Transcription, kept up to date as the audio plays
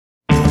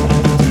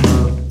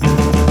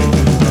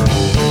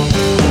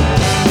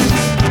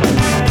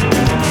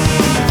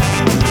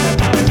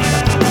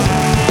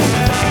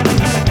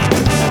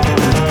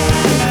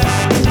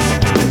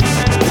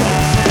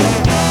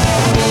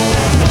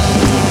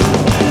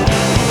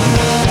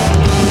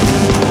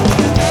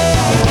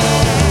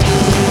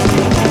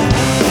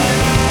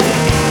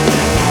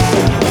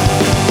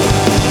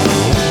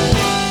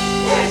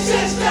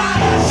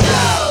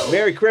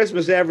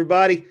Christmas,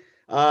 everybody.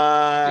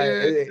 Yeah.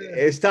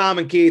 It's Tom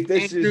and Keith.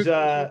 This Andrew.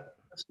 is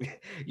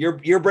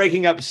you're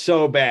breaking up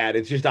so bad.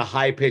 It's just a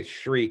high pitched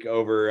shriek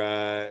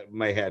over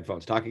my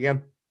headphones. Talk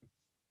again.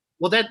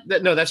 Well,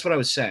 no, that's what I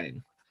was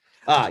saying.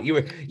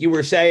 You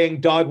were saying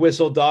dog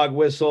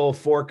whistle,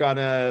 fork on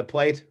a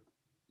plate.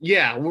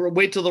 Yeah, we'll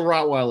wait till the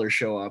Rottweilers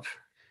show up.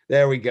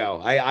 There we go.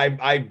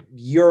 I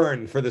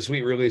yearn for the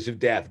sweet release of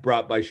death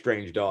brought by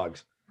strange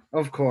dogs.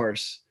 Of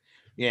course.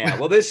 Yeah,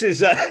 well, this is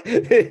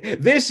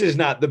this is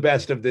not the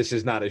best of This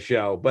Is Not a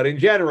Show, but in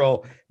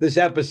general, this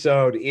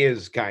episode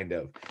is kind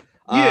of.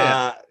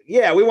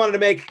 Yeah, we wanted to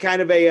make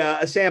kind of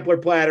a sampler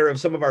platter of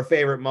some of our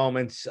favorite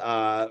moments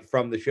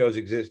from the show's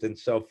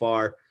existence so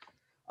far.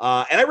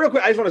 And I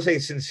just want to say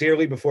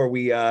sincerely before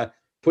we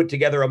put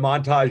together a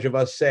montage of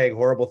us saying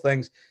horrible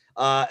things.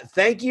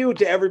 Thank you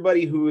to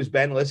everybody who's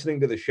been listening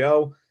to the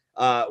show.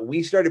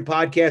 We started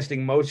podcasting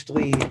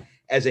mostly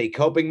as a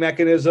coping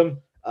mechanism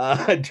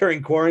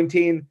during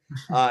quarantine.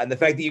 And the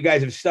fact that you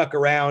guys have stuck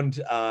around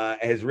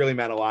has really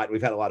meant a lot.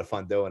 We've had a lot of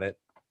fun doing it.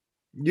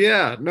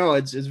 Yeah, no,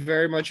 it's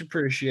very much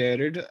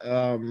appreciated.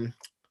 I'm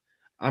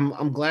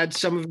glad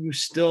some of you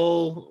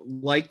still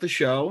like the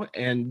show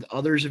and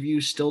others of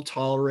you still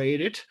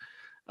tolerate it.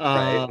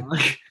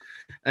 Right.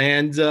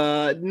 And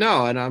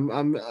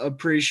I'm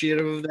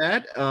appreciative of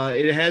that.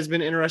 It has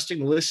been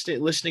interesting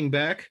listening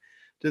back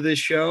to this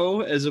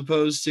show as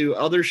opposed to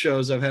other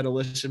shows I've had to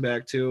listen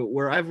back to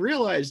where I've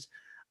realized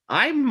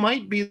I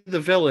might be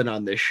the villain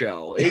on this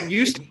show. It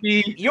used to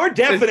be You're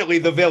definitely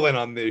the villain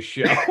on this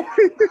show.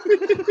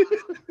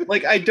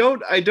 Like I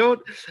don't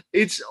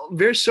it's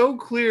very so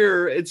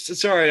clear.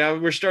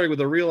 We're starting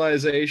with a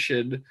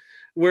realization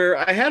where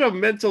I had a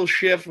mental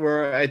shift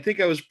where I think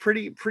I was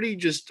pretty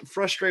just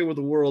frustrated with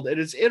the world. And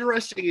it's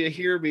interesting to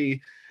hear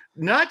me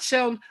not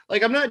sound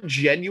like I'm not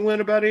genuine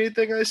about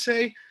anything I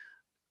say,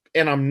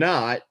 and I'm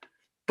not.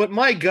 But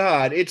my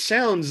God, it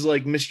sounds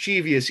like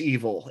mischievous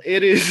evil.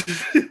 It is.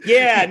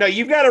 Yeah, no,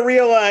 you've got a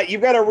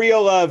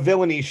real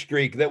villainy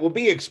streak that will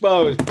be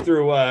exposed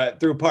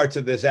through parts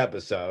of this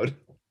episode.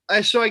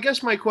 So I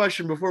guess my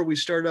question before we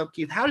start up,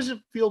 Keith, how does it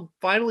feel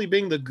finally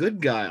being the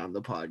good guy on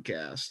the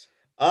podcast?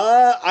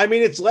 I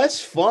mean, it's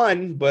less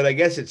fun, but I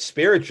guess it's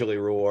spiritually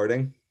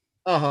rewarding.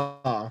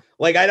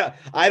 Like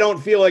I don't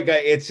feel like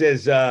it's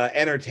as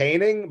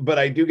entertaining, but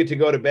I do get to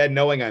go to bed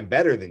knowing I'm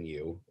better than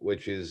you,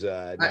 which is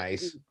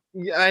nice.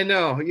 I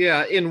know.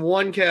 Yeah, in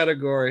one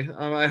category.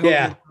 I hope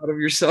you're proud of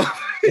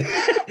yourself.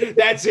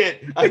 That's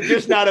it. I'm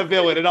just not a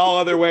villain. In all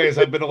other ways,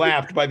 I've been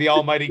laughed by the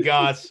almighty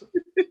gods.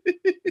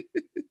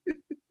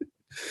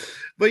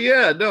 But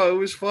yeah, no, it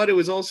was fun. It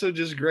was also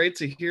just great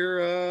to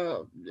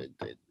hear.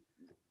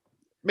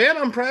 Man,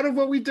 I'm proud of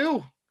what we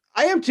do.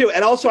 I am too.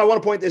 And also I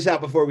want to point this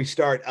out before we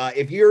start.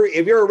 If you're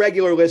a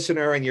regular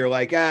listener and you're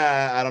like,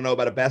 I don't know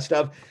about a best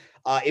of,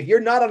 if you're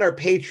not on our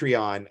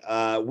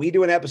Patreon, we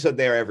do an episode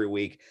there every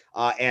week.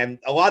 And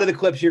a lot of the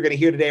clips you're going to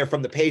hear today are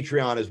from the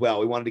Patreon as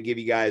well. We wanted to give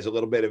you guys a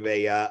little bit of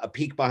a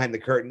peek behind the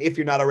curtain. If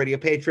you're not already a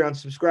Patreon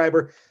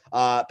subscriber,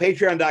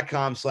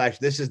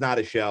 patreon.com/This Is Not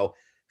a Show,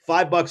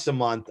 $5 a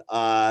month.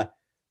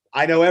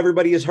 I know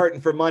everybody is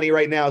hurting for money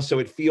right now, so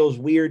it feels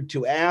weird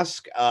to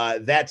ask.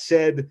 That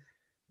said,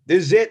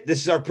 this is it.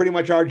 This is pretty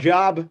much our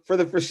job for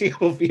the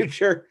foreseeable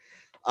future.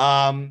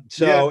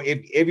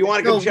 If you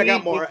want to come check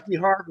out more, be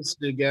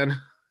harvested again.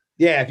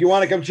 Yeah, if you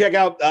want to come check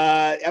out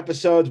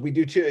episodes, we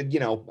do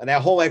a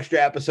whole extra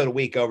episode a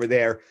week over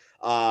there.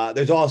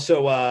 There's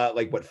also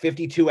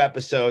 52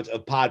 episodes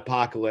of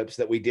Podpocalypse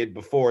that we did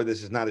before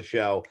This Is Not a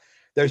Show.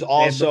 There's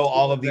also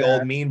all of the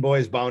old Mean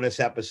Boys bonus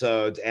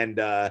episodes, and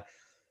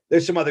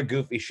there's some other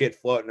goofy shit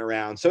floating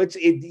around. So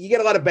you get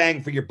a lot of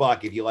bang for your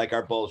buck if you like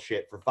our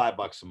bullshit for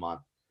 $5 a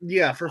month.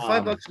 Yeah, for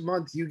 $5 a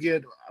month, you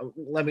get.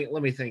 Let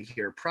me think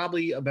here.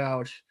 Probably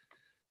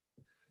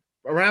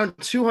around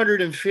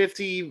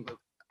 250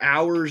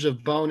 hours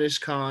of bonus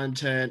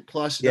content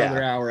plus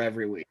another hour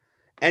every week.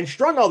 And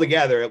strung all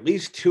together, at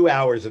least 2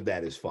 hours of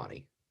that is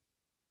funny.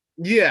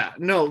 Yeah,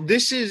 no,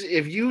 this is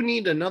if you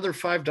need another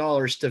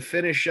 $5 to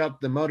finish up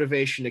the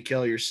motivation to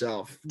kill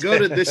yourself, go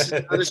to This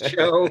Is Not a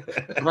Show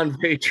on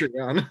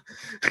Patreon.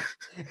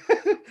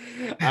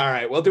 All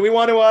right. Well, do we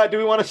want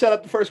to set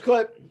up the first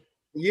clip?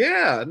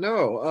 Yeah,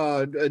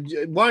 no.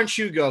 Why don't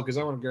you go? Because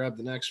I want to grab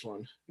the next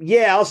one.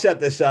 Yeah, I'll set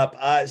this up.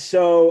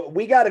 So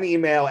we got an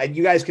email, and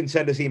you guys can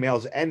send us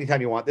emails anytime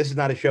you want. This is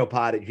not a show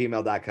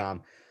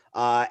pod@gmail.com.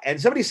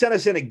 And somebody sent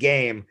us in a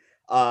game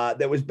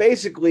that was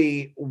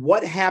basically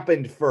what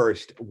happened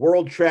first,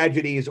 world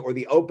tragedies or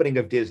the opening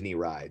of Disney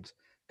rides.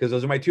 Because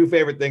those are my two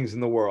favorite things in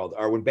the world,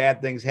 are when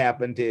bad things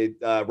happen to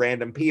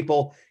random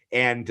people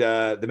and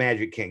the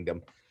Magic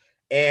Kingdom.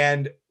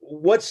 And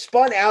what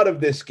spun out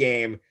of this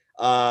game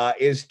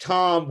is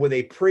Tom with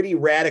a pretty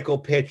radical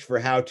pitch for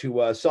how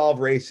to solve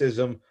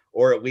racism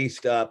or at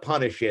least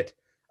punish it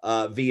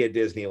via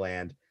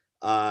Disneyland.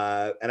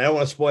 And I don't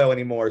want to spoil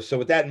anymore. So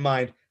with that in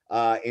mind,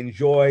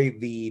 enjoy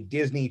the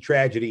Disney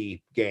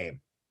tragedy game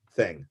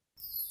thing.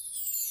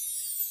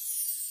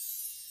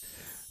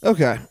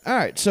 Okay. All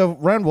right. So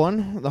round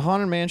one, the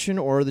Haunted Mansion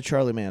or the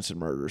Charlie Manson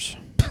murders.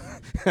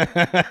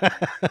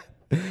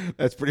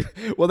 That's pretty.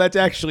 Well, that's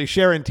actually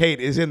Sharon Tate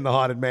is in the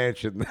Haunted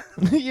Mansion.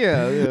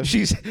 Yeah.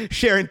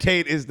 Sharon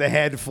Tate is the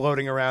head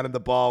floating around in the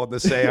ball in the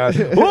seance.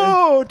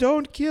 Whoa!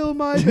 Don't kill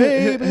my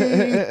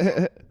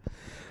baby.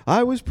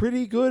 I was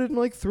pretty good in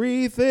like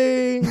 3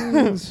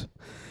 things.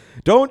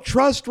 Don't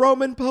trust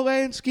Roman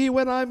Polanski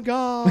when I'm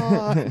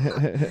gone.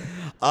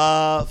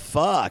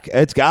 Fuck.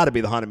 It's got to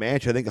be the Haunted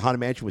Mansion. I think the Haunted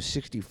Mansion was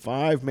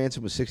 65.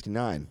 Manson was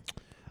 69.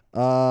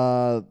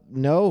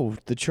 No,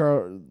 the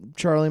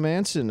Charlie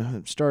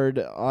Manson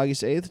started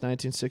August 8th,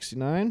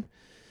 1969.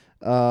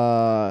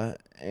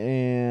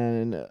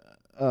 And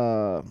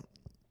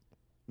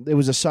it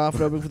was a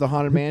soft opening for the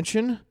Haunted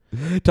Mansion.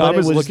 Tom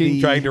is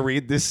looking, trying to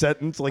read this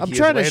sentence like he's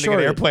landing an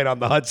airplane on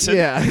the Hudson.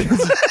 Yeah.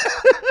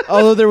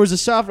 Although there was a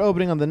soft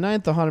opening on the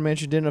 9th, the Haunted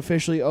Mansion didn't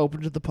officially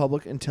open to the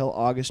public until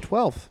August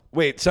 12th.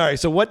 Wait, sorry.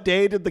 So what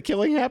day did the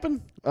killing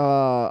happen?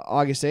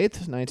 August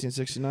 8th,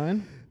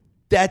 1969.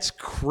 That's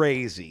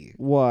crazy.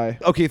 Why?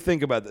 Okay,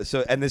 think about this.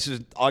 So, and this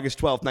is August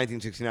 12th,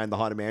 1969, the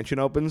Haunted Mansion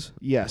opens.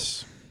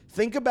 Yes.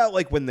 Think about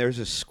like when there's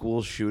a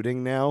school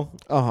shooting now.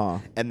 Uh-huh.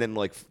 And then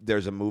like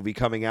there's a movie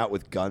coming out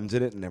with guns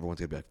in it and everyone's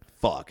going to be like,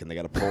 fuck, and they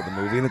got to pull the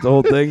movie and it's the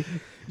whole thing.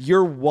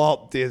 You're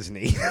Walt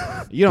Disney.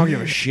 You don't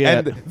give a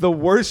shit. And the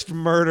worst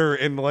murder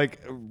in like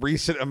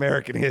recent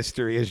American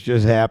history has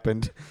just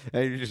happened.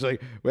 And you're just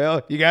like,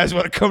 well, you guys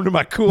want to come to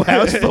my cool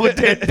house full of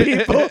dead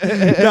people?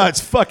 No,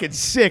 it's fucking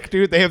sick,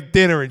 dude. They have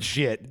dinner and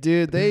shit.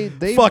 Dude, they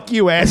fuck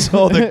you,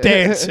 asshole. They're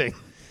dancing.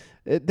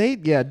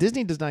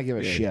 Disney does not give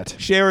a shit.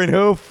 Sharon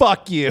who?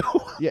 Fuck you.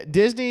 Yeah,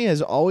 Disney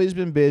has always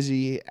been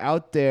busy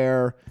out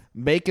there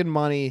making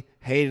money,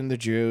 hating the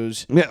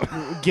Jews,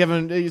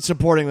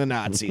 supporting the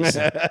Nazis.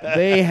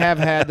 They have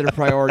had their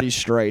priorities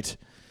straight.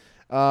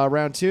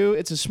 Round two,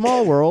 It's a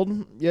Small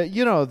World. Yeah,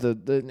 you know the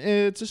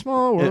It's a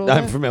Small World.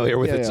 I'm familiar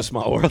with It's a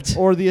Small World.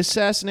 Or the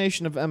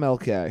assassination of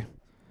MLK.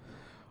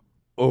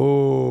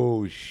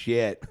 Oh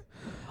shit!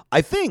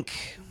 I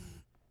think.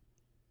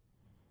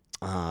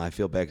 I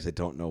feel bad because I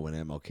don't know when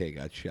MLK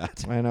got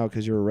shot. I know,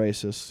 because you're a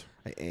racist.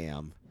 I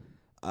am.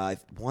 I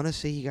want to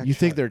say he got shot. You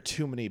think there are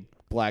too many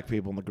black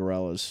people in the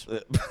gorillas.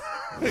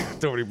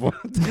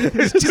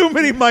 There's too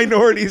many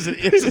minorities.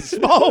 It's a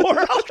small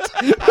world.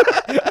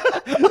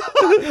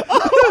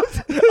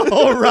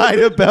 I'll write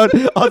about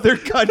other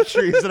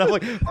countries, and I'm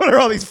like, what are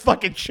all these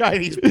fucking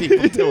Chinese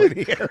people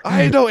doing here?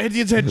 I know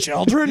Indians had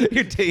children.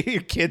 Your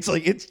kid's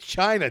like, it's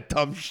China,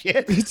 dumb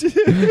shit.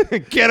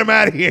 Get him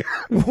out of here.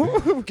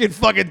 Get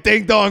fucking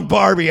Ding Dong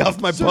Barbie off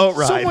my boat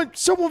ride.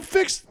 Someone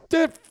fix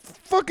that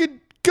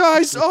fucking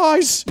guy's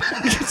eyes.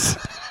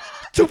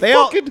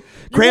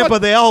 Grandpa,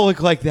 they all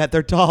look like that.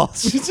 They're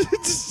dolls.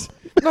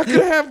 Not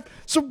gonna have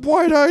some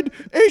white-eyed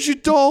Asian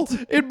doll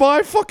in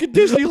my fucking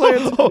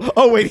Disneyland.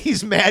 Oh wait,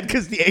 he's mad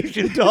because the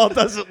Asian doll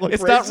doesn't look.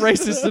 It's not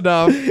racist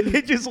enough.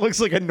 It just looks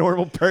like a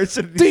normal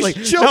person. These like,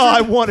 children. No,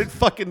 I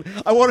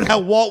wanted how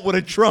Walt would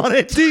have drawn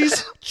it.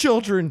 These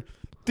children,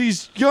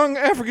 these young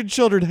African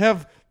children,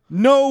 have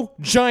no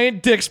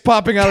giant dicks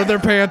popping out of their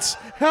pants.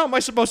 How am I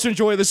supposed to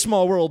enjoy this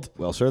small world?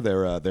 Well, sir,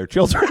 they're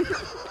children.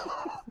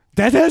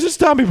 That hasn't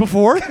stopped me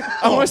before.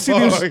 I want to see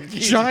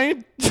these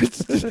giant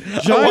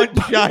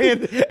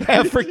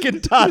African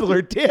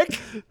toddler dick.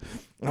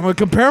 I'm going to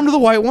compare them to the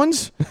white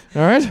ones.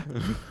 All right.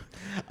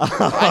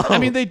 I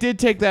mean, they did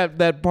take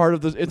that part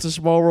of It's a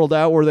Small World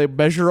out where they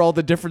measure all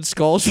the different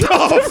skulls.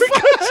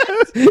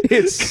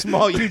 It's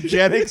small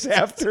eugenics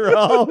after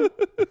all.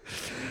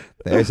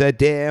 There's a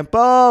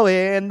dimple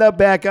in the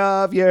back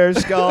of your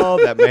skull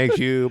that makes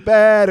you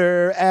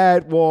better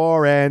at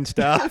war and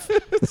stuff.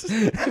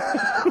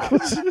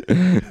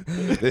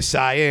 The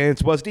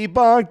science was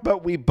debunked,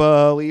 but we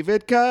believe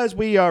it because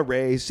we are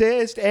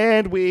racist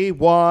and we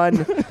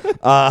won.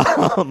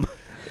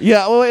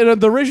 Yeah, well,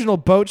 and the original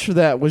boats for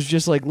that was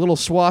just like little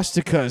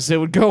swastikas. They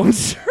would go in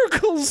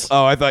circles.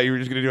 Oh, I thought you were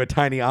just going to do a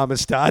tiny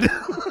Amistad.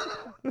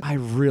 I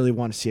really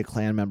want to see a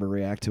clan member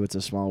react to It's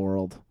a Small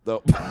World.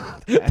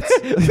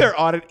 They're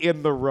on it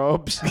in the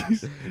robes.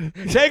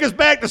 Take us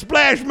back to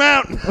Splash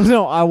Mountain.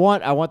 No, I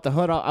want the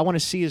hood off. I want to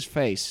see his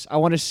face. I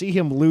want to see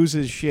him lose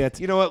his shit.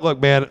 You know what? Look,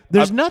 man.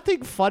 There's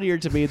nothing funnier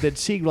to me than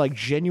seeing like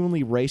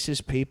genuinely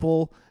racist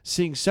people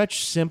seeing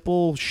such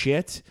simple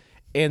shit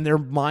and their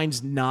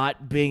minds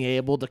not being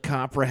able to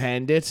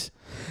comprehend it.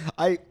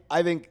 I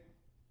think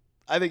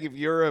if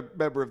you're a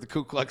member of the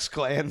Ku Klux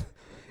Klan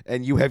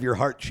and you have your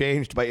heart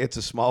changed by It's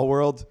a Small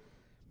World,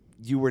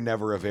 you were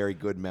never a very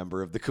good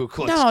member of the Ku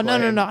Klux Klan.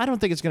 No. I don't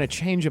think it's going to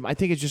change them. I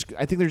think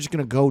they're just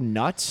going to go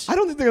nuts. I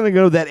don't think they're going to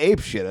go that ape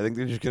shit. I think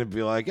they're just going to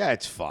be like, yeah,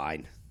 it's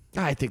fine.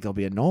 I think they'll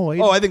be annoyed.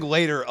 Oh, I think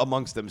later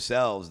amongst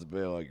themselves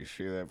they'll be like, you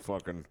see that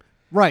fucking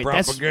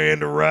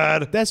propaganda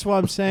ride? That's why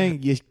I'm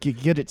saying you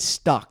get it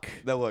stuck.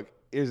 Now look,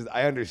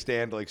 I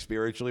understand like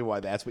spiritually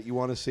why that's what you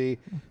want to see,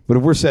 but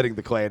if we're setting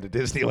the Klan to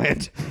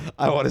Disneyland,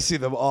 I want to see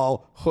them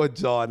all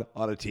hoods on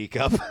a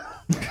teacup.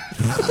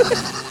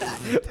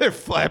 They're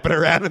flapping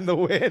around in the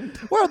wind.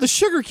 Wow, the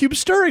sugar cube's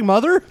stirring,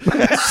 mother.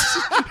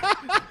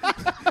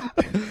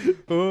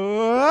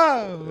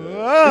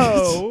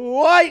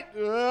 White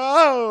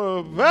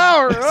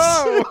power.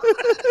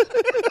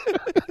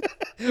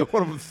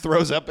 One of them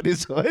throws up in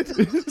his hood.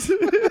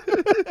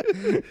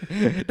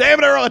 Damn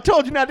it, Earl, I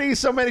told you not to eat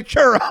so many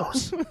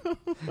churros.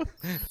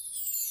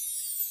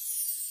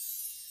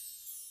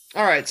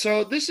 All right,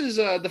 so this is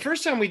the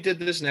first time we did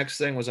this next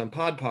thing was on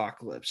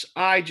Podpocalypse.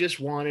 I just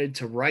wanted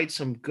to write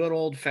some good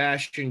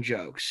old-fashioned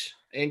jokes.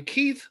 And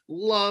Keith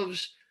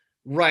loves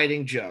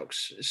writing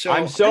jokes. So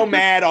I'm so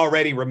mad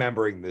already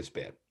remembering this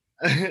bit.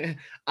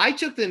 I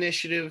took the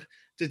initiative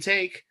to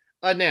take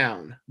a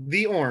noun,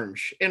 the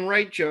orange, and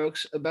write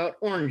jokes about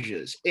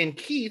oranges. And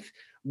Keith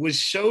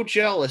was so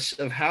jealous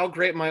of how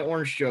great my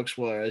orange jokes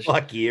was.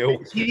 Fuck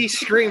you. He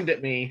screamed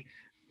at me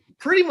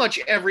pretty much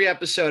every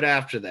episode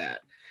after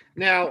that.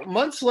 Now,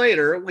 months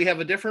later, we have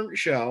a different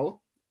show,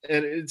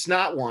 and it's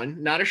not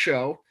a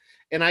show.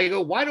 And I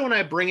go, why don't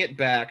I bring it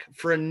back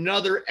for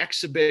another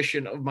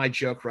exhibition of my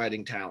joke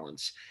writing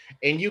talents?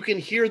 And you can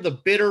hear the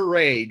bitter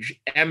rage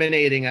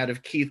emanating out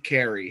of Keith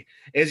Carey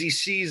as he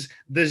sees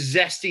the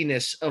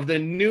zestiness of the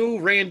new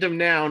random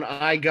noun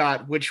I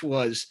got, which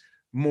was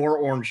more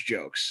orange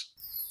jokes.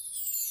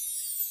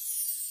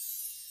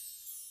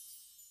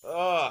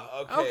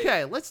 Oh,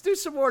 Okay, let's do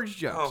some orange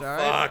jokes. Oh, all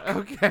right? fuck.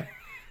 Okay.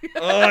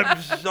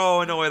 I'm so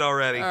annoyed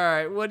already. All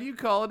right. What do you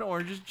call an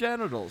orange's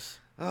genitals?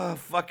 Oh,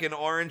 fucking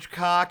orange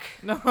cock.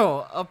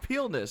 No,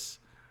 appealness.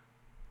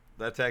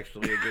 That's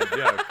actually a good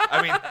joke.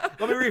 I mean,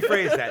 let me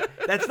rephrase that.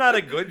 That's not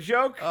a good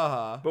joke.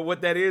 But what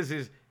that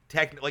is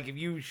like if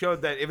you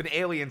showed that, if an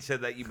alien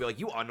said that, you'd be like,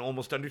 you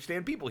almost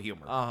understand people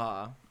humor.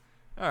 All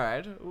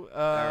right.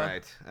 All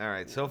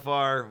right. So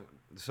far,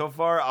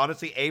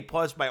 honestly, A+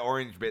 by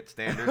orange bit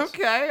standards.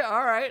 Okay.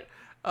 All right.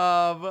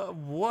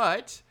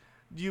 What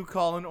do you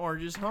call an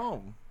orange's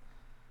home?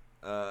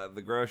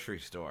 The grocery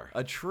store.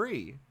 A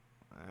tree.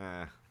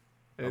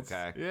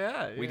 Okay.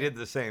 Yeah. We did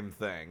the same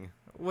thing.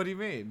 What do you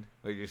mean?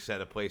 We just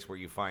said a place where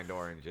you find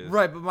oranges.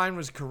 Right, but mine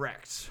was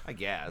correct. I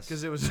guess.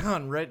 Because it was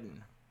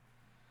unwritten.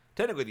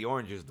 Technically, the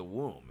orange is the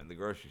womb, and the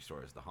grocery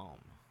store is the home.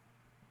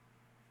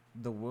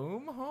 The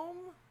womb home?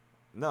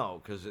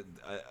 No, because it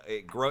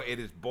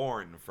is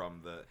born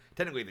from the...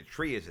 Technically, the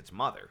tree is its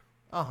mother,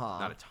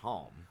 not its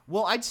home.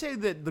 Well, I'd say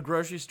that the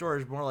grocery store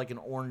is more like an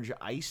orange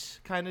ice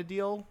kind of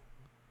deal.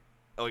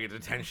 Oh, like a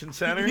detention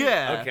center?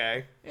 Yeah.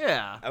 Okay.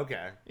 Yeah.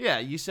 Okay. Yeah,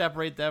 you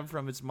separate them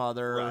from its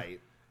mother. Right.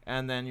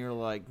 And then you're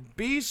like,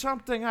 be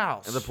something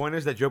else. And the point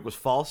is that joke was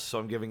false, so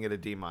I'm giving it a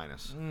D-.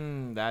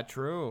 That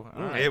true.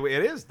 All right.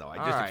 It is, though. I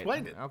just right.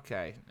 explained it.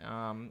 Okay.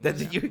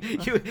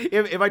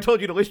 If I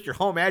told you to list your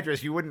home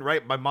address, you wouldn't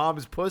write my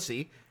mom's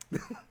pussy.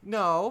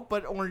 No,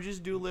 but oranges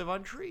do live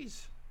on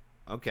trees.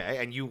 Okay,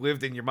 and you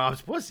lived in your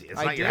mom's pussy. It's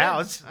not did. your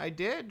house. I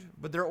did,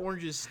 but their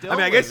oranges still. I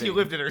mean, I guess you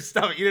lived in her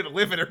stomach. You didn't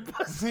live in her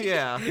pussy.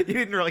 Yeah. You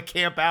didn't really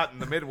camp out in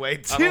the midway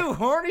tunnel. Too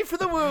horny for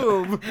the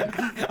womb.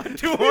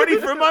 Too horny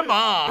for my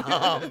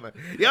mom.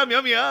 Yum,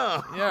 yum, yum.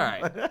 Yeah, all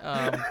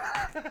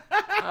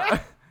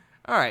right.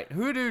 All right.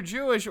 Who do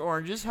Jewish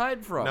oranges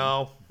hide from?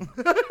 No.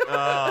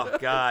 Oh,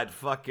 God.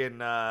 Fucking,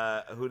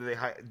 who do they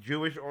hide?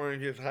 Jewish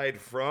oranges hide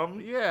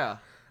from? Yeah.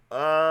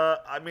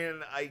 I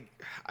mean,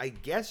 I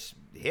guess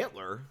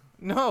Hitler.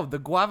 No, the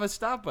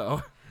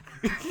Guavastapo.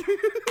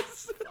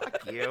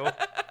 Fuck you.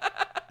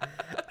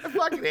 I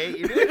fucking hate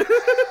you, dude.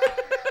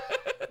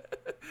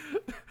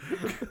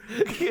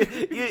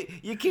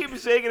 You keep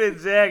singing and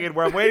zagging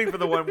where I'm waiting for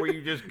the one where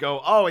you just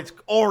go, oh, it's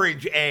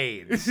orange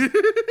AIDS.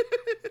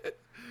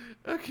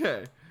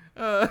 Okay.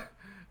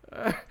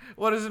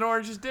 What does an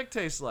orange's dick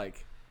taste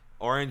like?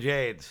 Orange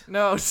AIDS.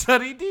 No,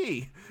 Sunny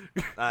D.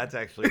 That's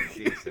actually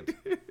decent.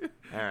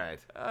 All right.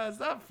 It's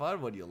not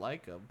fun when you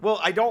like them. Well,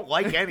 I don't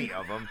like any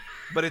of them,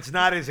 but it's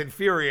not as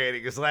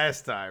infuriating as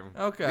last time.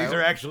 Okay. These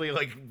are actually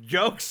like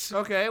jokes.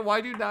 Okay,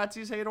 why do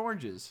Nazis hate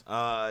oranges?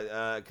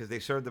 Because they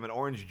served them an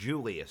orange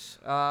Julius.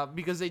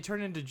 Because they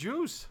turn into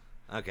juice.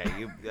 Okay,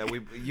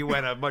 you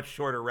went a much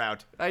shorter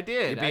route. I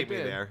did. You beat me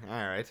there.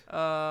 All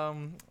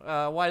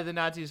right. Why did the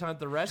Nazis hunt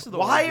the rest of the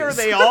Why oranges?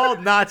 are they all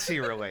Nazi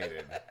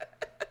related?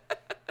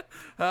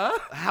 Huh?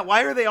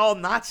 Why are they all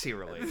Nazi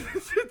related?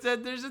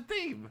 There's a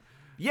theme.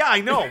 Yeah,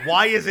 I know.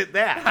 Why is it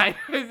that?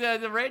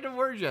 The random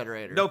word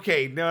generator.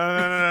 Okay,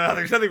 no.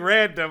 There's nothing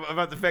random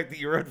about the fact that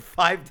you wrote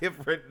 5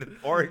 different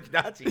orange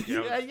Nazi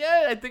jokes.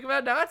 Yeah, I think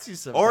about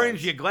Nazis sometimes.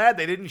 Orange, you glad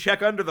they didn't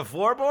check under the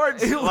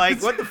floorboards?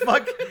 Like, what the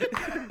fuck?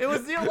 It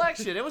was the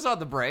election. It was on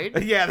the brain.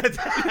 Yeah, that's...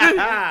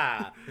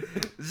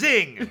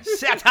 Zing!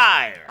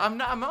 Satire!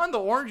 I'm on the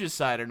oranges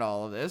side in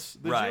all of this.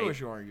 The Right.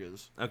 Jewish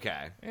oranges.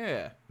 Okay.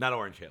 Yeah. Not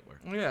Orange Hitler.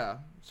 Yeah.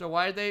 So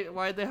why'd they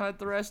hunt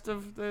the rest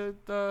of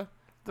the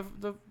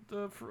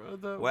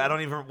Well, I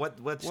don't even...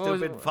 What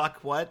stupid fuck?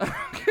 What?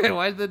 Okay,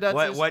 why did the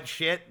Nazis... What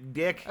shit?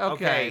 Dick?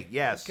 Okay,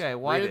 yes. Okay,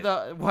 why did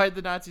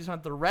the Nazis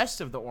hunt the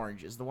rest of the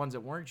oranges, the ones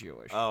that weren't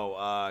Jewish?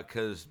 Oh,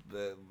 because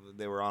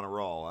they were on a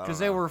roll. Because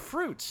they were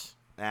fruits.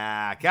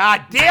 Ah,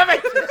 God damn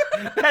it!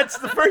 That's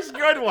the first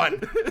good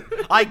one.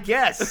 I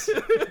guess.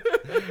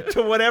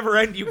 To whatever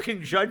end you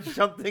can judge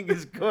something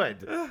is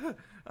good.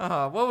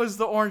 What was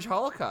the Orange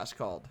Holocaust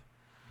called?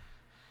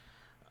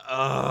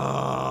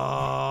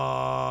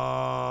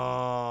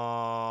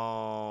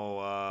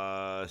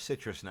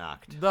 Citrus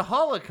knocked. The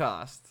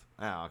Holocaust.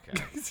 Oh, okay.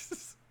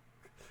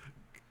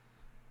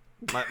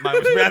 Mine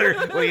was better.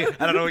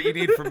 I don't know what you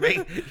need from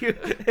me.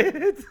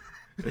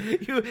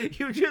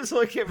 You just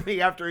look at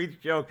me after each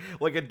joke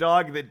like a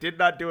dog that did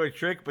not do a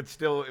trick but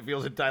still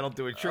feels entitled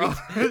to a treat.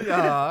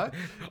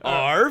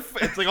 Arf.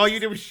 It's like all you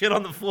do is shit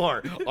on the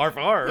floor. Arf,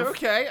 arf.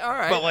 Okay, all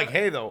right. But like,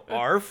 hey though,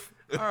 arf.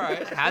 All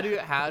right. How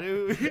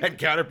do And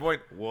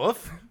counterpoint,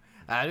 woof.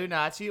 how do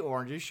Nazi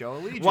oranges show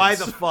allegiance? Why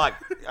the fuck?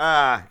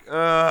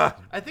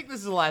 I think this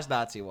is the last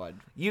Nazi one.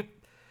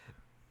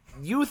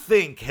 You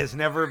think has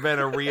never been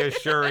a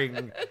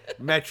reassuring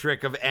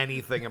metric of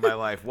anything in my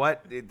life.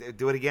 What?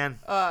 Do it again.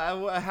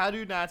 How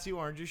do Nazi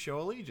oranges show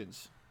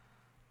allegiance?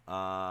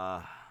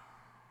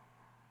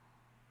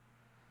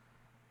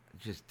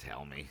 Just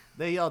tell me.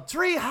 They yell,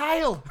 "Tree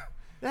Heil!"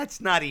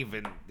 That's not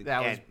even.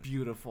 That was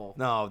beautiful.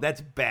 No,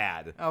 that's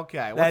bad.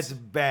 Okay. That's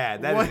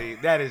bad.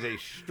 That is a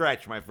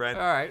stretch, my friend.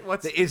 All right.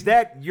 Is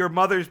that your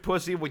mother's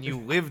pussy when you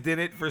lived in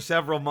it for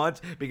several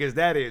months? Because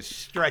that is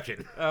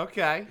stretching.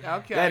 Okay.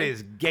 That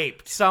is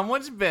gaped.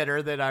 Someone's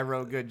bitter that I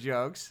wrote good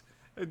jokes.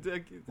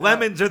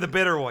 Lemons are the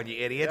bitter one, you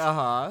idiot.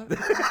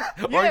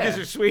 Oranges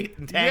are sweet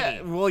and tangy.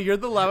 Yeah. Well, you're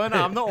the lemon.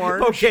 I'm the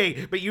orange.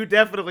 Okay, but you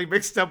definitely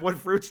mixed up what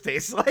fruits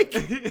taste like.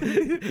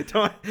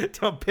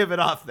 Don't pivot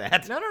off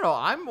that. No.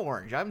 I'm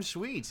orange. I'm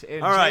sweet.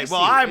 And all right, tasty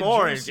well, I'm and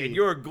orange juicy. and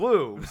you're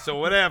glue. So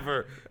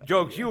whatever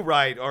jokes you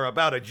write are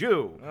about a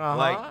Jew.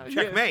 Like,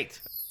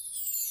 checkmate.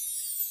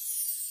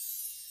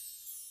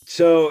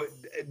 So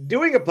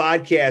doing a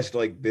podcast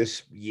like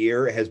this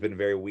year has been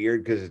very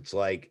weird because it's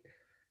like,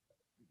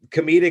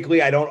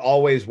 comedically, I don't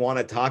always want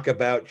to talk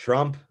about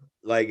Trump.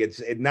 Like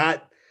it's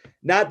not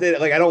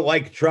that like I don't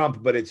like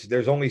Trump, but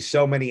there's only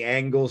so many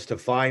angles to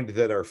find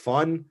that are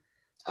fun.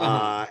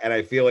 And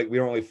I feel like we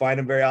don't really find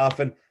them very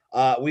often.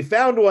 We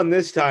found one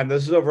this time.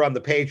 This is over on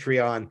the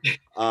Patreon.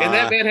 And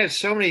that man has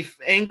so many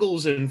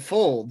angles and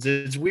folds.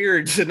 It's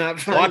weird to not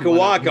find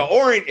Waka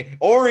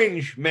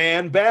orange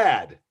man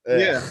bad.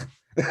 Yeah.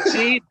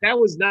 See, that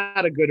was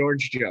not a good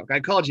orange joke. I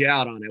called you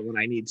out on it when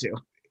I need to.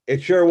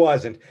 It sure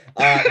wasn't.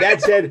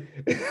 That said,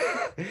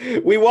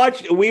 we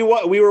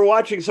were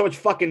watching so much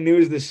fucking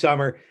news this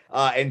summer,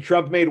 and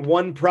Trump made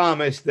one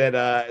promise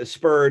that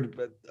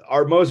spurred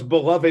our most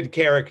beloved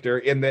character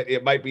in that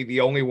it might be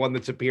the only one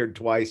that's appeared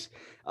twice.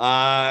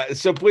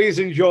 So please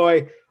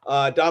enjoy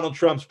Donald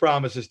Trump's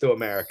promises to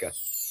America.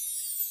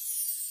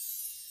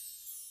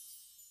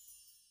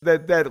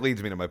 That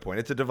leads me to my point.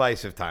 It's a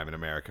divisive time in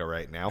America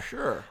right now.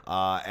 Sure.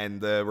 And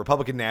the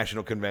Republican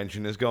National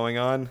Convention is going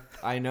on.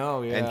 I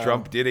know, yeah. And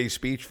Trump did a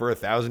speech for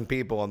 1,000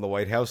 people on the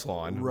White House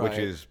lawn, which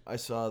is I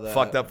saw that.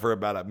 Fucked up for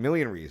about a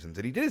million reasons.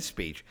 And he did his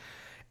speech.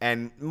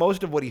 And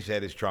most of what he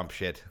said is Trump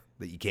shit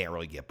that you can't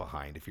really get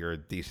behind if you're a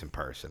decent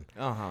person.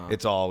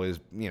 It's always,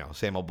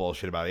 same old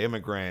bullshit about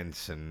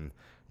immigrants and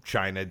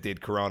China did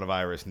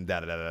coronavirus and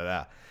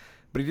da-da-da-da-da.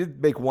 But he did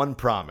make one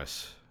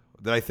promise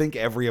that I think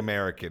every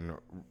American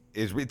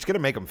it's going to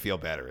make him feel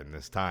better in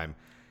this time.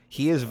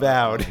 He has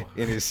vowed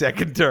in his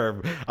second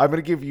term. I'm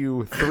going to give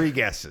you 3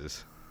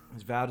 guesses.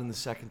 He's vowed in the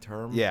second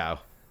term? Yeah.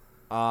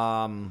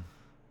 Carpet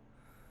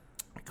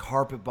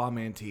bomb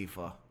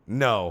Antifa.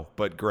 No,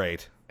 but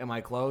great. Am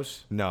I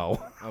close?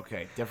 No.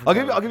 Okay, different.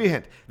 I'll give you a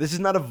hint. This is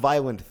not a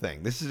violent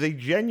thing. This is a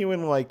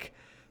genuine,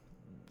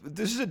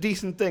 this is a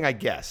decent thing, I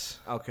guess.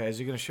 Okay, is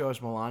he going to show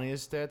us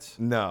Melania's tits?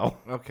 No.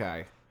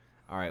 Okay.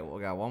 All right, we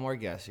got one more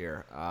guess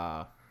here.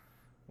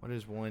 What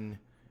is one...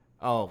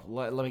 Oh,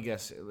 let me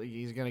guess.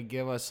 He's going to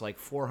give us like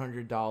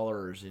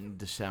 $400 in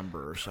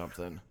December or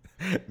something.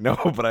 No,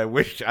 but I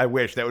wish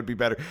that would be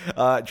better.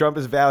 Trump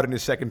has vowed in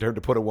his second term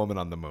to put a woman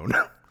on the moon.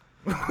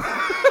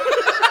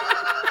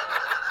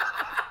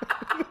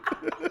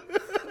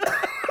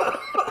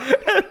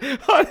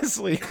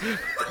 Honestly,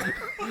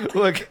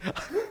 look,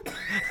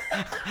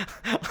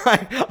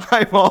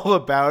 I'm all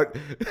about.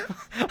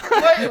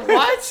 Wait,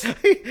 what?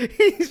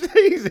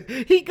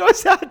 He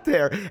goes out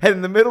there and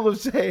in the middle of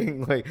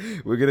saying like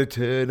we're gonna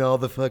turn all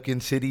the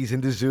fucking cities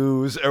into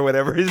zoos or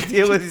whatever his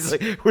deal is, he's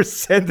like we're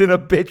sending a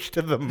bitch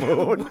to the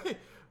moon.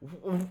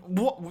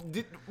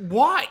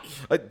 Why?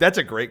 That's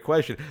a great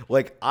question.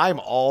 Like I'm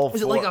all.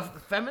 Is it like a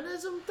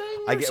feminism thing?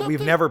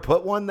 We've never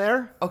put one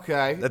there.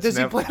 Okay. Does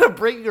he plan on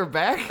bringing her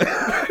back?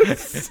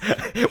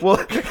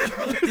 Well,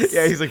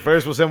 yeah. He's like,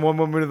 first we'll send one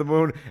woman to the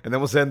moon, and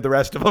then we'll send the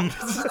rest of them.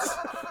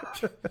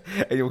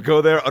 And you'll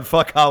go there on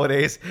fuck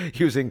holidays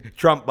using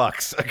Trump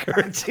bucks, a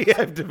currency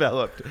I've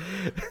developed.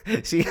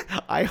 See,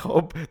 I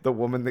hope the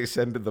woman they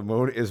send to the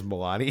moon is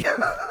Melania,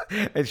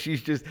 and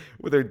she's just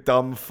with her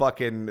dumb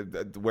fucking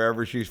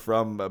wherever she's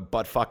from,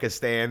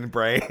 butt-fuckistan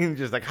brain,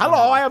 just like,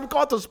 hello, I am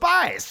going to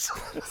space.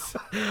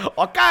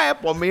 Okay,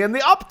 put me in the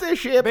Opti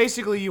ship.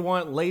 Basically, you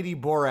want Lady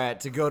Borat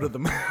to go to the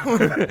moon.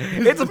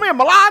 It's me,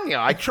 Melania.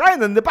 I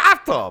train in the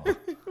bathtub.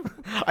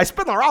 I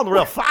spin around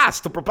real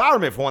fast to prepare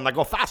me for when I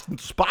go fast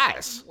into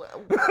space.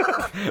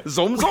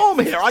 Zoom, zoom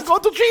here. I go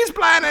to Cheese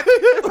Planet.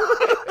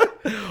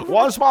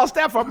 One small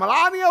step for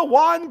Melania,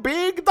 one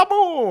big the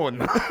moon.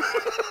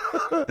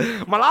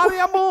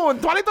 Melania Moon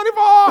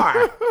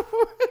 2024.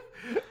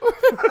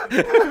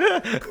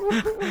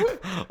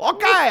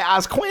 Okay,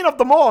 as Queen of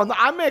the Moon,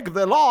 I make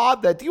the law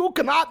that you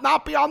cannot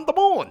not be on the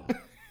moon.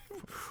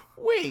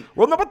 Wait.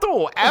 Rule number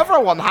 2,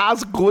 everyone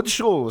has good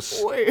shoes.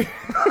 Wait.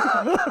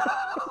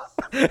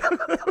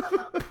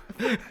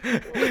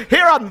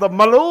 Here on the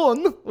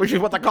Maloon, which is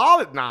what they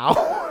call it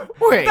now,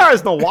 Wait. there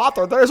is no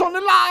water, there is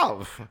only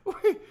love.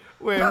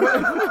 Wait.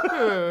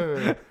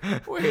 I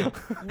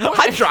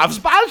drive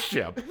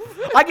spaceship.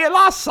 I get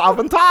lost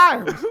 7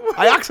 times.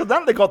 I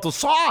accidentally go to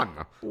Sun.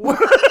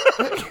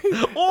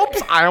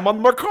 Oops, I am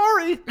on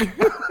Mercury.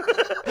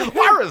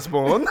 Where is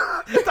Moon?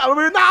 Tell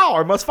me now,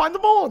 I must find the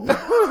Moon.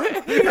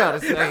 Hang on a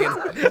second.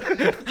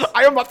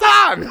 I am the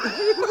Sun.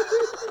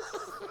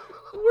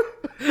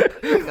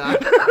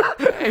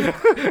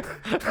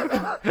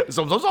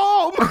 Zoom, zoom,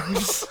 zoom.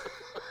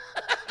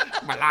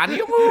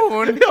 Melania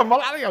Moon. Yeah,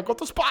 Melania, go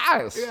to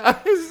space.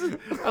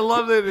 I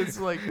love that it's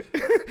like,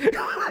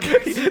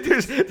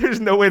 there's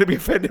no way to be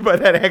offended by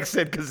that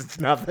accent because it's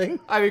nothing.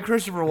 I mean,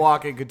 Christopher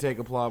Walken could take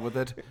a plot with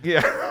it.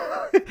 Yeah.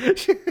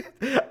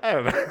 I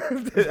don't know.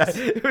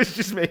 It was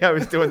just me. I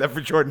was doing that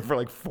for Jordan for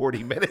like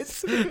 40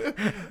 minutes.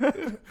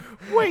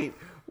 Wait,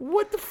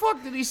 what the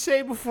fuck did he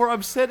say before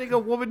I'm sending a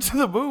woman to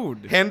the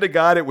moon? Hand to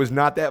God, it was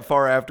not that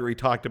far after he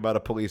talked about a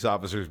police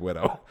officer's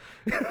widow.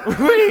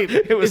 Wait,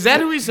 is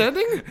that who he's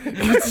sending?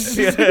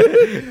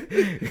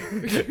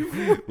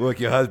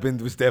 Look, your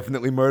husband was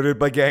definitely murdered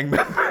by gang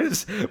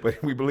members,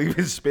 but we believe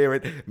his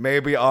spirit may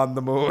be on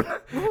the moon,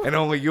 and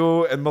only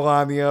you and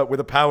Melania with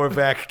a power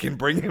vac can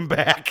bring him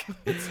back.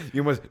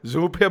 You must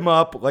zoop him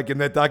up like in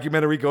that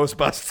documentary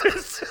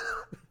Ghostbusters.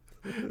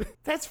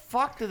 That's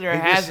fucked that there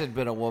hasn't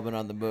been a woman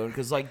on the moon,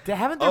 because, like,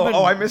 haven't there been...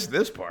 Oh, I missed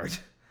this part.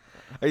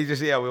 You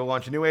just, we'll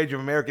launch a new age of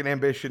American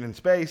ambition in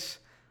space,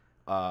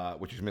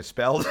 which is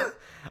misspelled.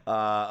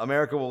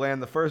 America will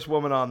land the first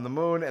woman on the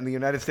moon, and the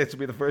United States will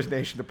be the first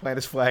nation to plant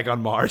its flag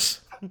on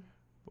Mars.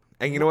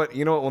 And you know what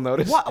we'll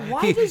notice?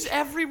 Why does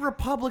every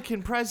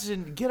Republican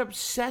president get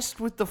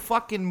obsessed with the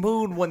fucking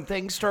moon when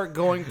things start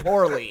going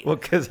poorly? Well,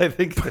 because I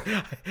think...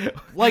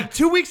 Like,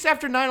 2 weeks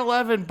after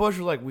 9/11, Bush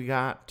was like, we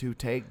got to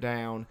take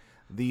down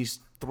these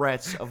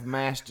threats of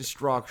mass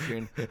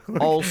destruction.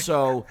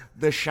 Also,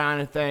 the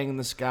shiny thing in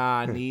the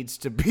sky needs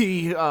to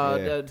be...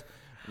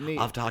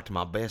 I've talked to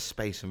my best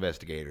space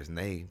investigators, and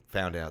they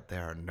found out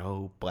there are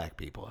no black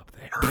people up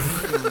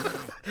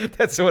there.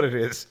 That's what it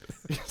is.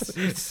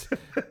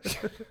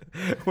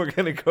 We're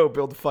going to go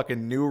build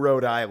fucking New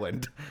Rhode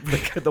Island,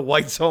 the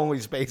whites-only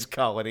space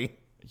colony.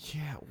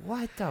 Yeah,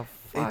 what the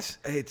fuck?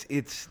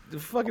 It's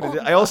fucking...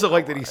 I also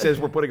like that he says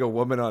we're putting a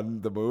woman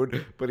on the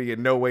moon, but he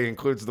in no way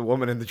includes the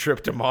woman in the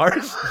trip to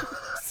Mars.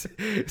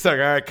 It's like,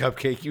 all right,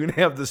 Cupcake, you can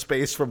have the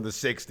space from the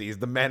 60s.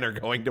 The men are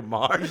going to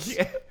Mars.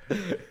 Yeah.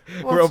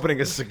 We're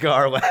opening a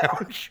cigar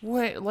lounge.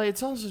 Wait, like,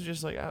 it's also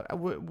just like,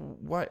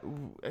 what?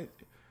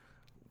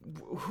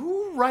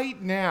 Who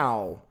right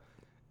now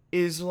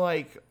is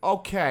like,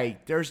 okay,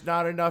 there's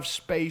not enough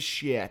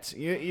space yet.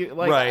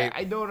 Like, right.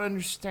 I don't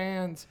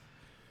understand.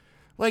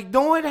 Like,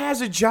 no one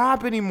has a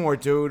job anymore,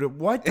 dude.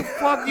 What the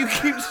fuck you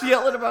keep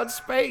yelling about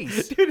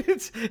space? Dude,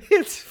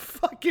 it's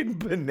fucking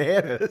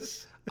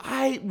bananas.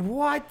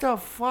 What the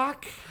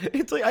fuck?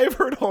 It's like, I've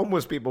heard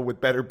homeless people with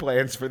better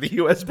plans for the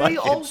U.S.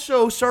 budget. They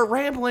also start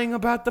rambling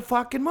about the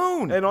fucking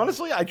moon. And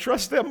honestly, I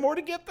trust them more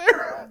to get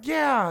there.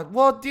 Yeah,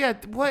 well, yeah,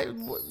 what?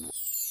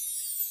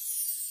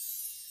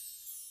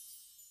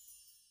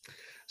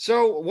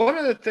 So one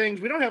of the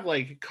things, we don't have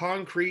like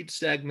concrete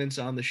segments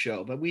on the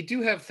show, but we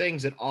do have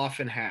things that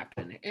often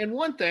happen. And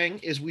one thing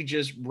is we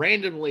just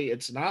randomly,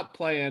 it's not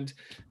planned,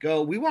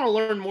 we want to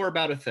learn more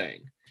about a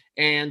thing.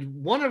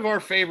 And one of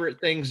our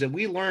favorite things that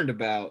we learned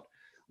about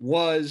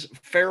was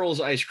Farrell's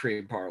Ice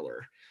Cream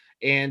Parlor.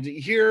 And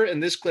here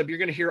in this clip, you're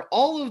going to hear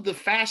all of the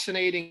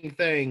fascinating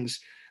things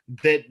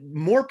that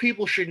more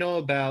people should know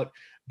about,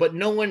 but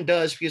no one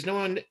does, because no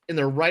one in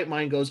their right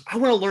mind goes, I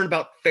want to learn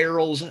about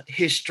Farrell's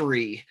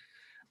history.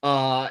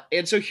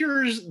 And so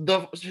here's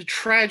the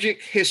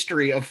tragic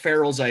history of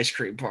Farrell's Ice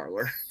Cream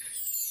Parlor.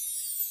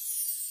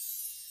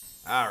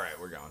 All right,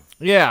 we're going.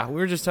 Yeah, we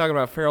were just talking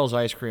about Farrell's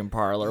Ice Cream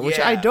Parlor, which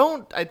Yeah. I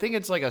think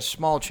it's like a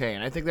small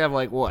chain. I think they have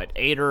like, what,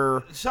 8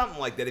 or... Something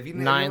like that. If you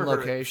 9 never heard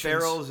of it, locations.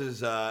 Farrell's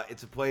is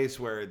it's a place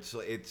where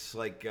it's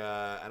like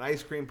an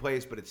ice cream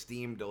place, but it's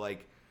themed to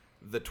like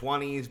the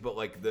 20s, but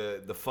like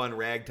the fun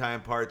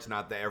ragtime parts,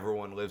 not the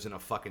everyone lives in a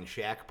fucking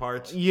shack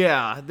parts.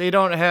 Yeah, they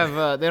don't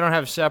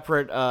have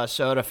separate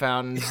soda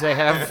fountains. They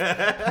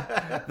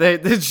have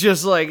it's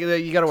just like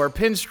you got to wear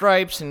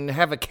pinstripes and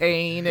have a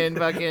cane and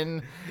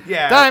fucking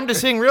time to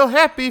sing real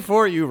happy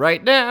for you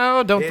right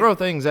now. Don't throw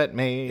things at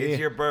me. It's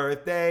your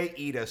birthday.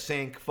 Eat a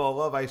sink full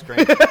of ice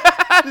cream.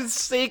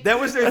 Sink. That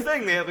was their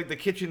thing. They had like the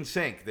kitchen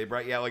sink. They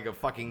brought you out like a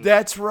fucking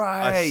That's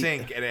right. a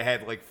sink, and it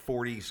had like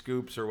 40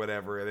 scoops or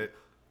whatever in it.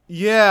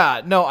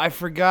 Yeah, no, I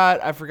forgot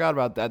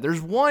about that. There's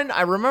one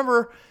I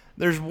remember.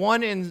 There's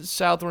one in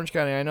South Orange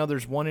County. I know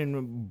there's one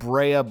in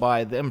Brea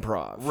by the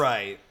Improv.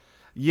 Right.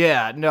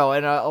 Yeah, no,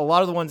 and a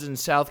lot of the ones in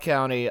South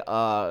County,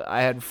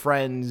 I had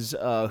friends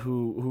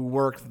who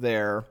worked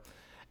there,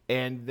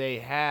 and they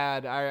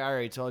had, I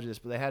already told you this,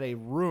 but they had a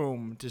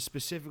room to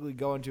specifically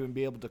go into and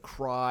be able to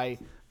cry,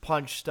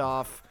 punch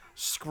stuff,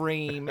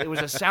 scream. It was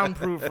a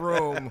soundproof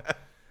room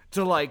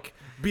to, like,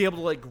 be able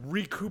to, like,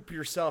 recoup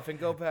yourself and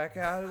go back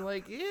out and,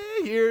 like,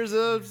 yeah, here's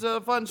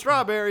a fun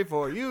strawberry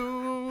for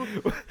you.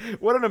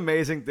 What an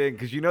amazing thing,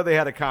 because you know they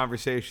had a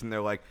conversation. They're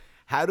like,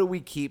 how do we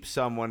keep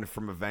someone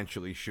from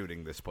eventually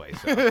shooting this place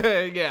up?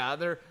 Yeah,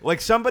 they're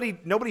Like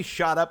nobody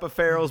shot up a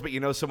Farrell's, but you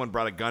know someone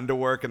brought a gun to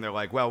work, and they're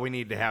like, well, we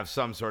need to have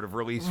some sort of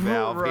release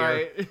valve here.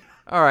 right.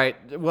 All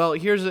right. Well,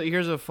 here's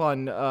a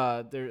fun.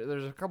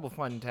 There's a couple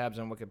fun tabs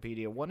on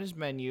Wikipedia. One is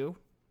menu,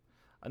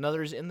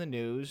 another is in the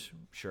news.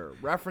 Sure.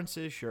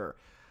 References. Sure.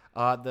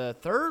 The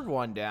third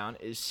one down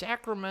is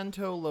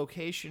Sacramento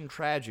location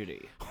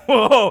tragedy.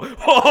 Whoa,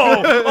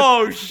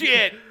 oh,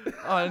 shit.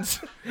 On,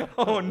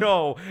 Oh,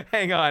 no.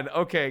 Hang on.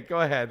 Okay, go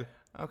ahead.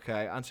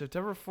 okay, on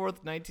September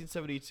 4th,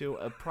 1972,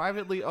 a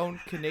privately owned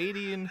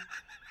Canadian,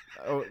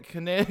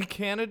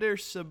 Canadair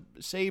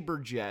Sabre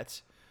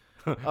jet.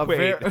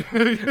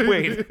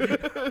 Wait.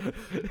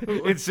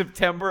 In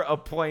September, a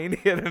plane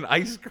hit an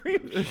ice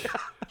cream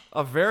shop.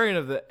 A variant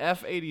of the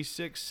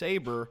F-86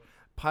 Sabre,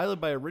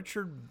 piloted by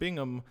Richard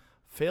Bingham,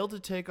 failed to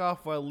take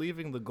off while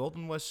leaving the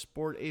Golden West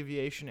Sport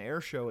Aviation Air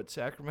Show at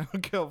Sacramento,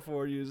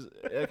 California's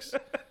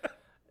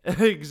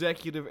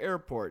executive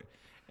airport,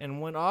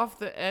 and went off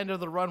the end of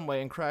the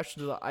runway and crashed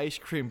into the ice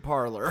cream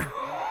parlor.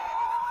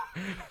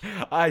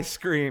 I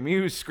scream,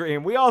 you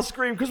scream, we all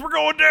scream because we're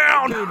going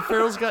down. Dude,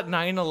 Farrell's got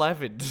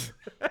 9/11.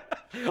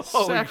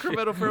 Holy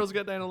Sacramento Farrell's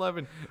got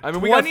 9/11. I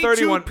mean, we got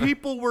 31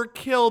 people were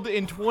killed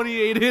and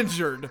 28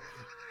 injured.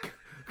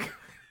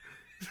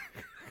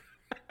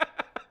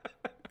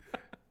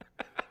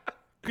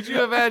 Could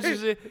you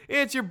imagine?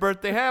 It's your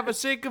birthday. Have a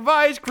sink of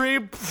ice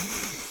cream.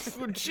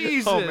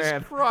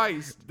 Jesus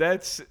Christ.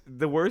 That's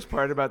the worst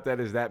part about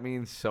that is that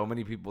means so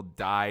many people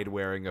died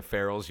wearing a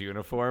Farrell's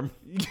uniform.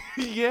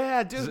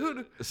 Yeah,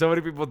 dude. So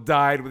many people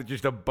died with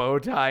just a bow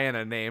tie and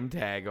a name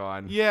tag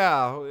on.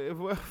 Yeah.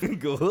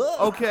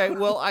 Okay,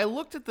 well, I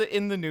looked at the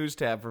in the news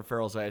tab for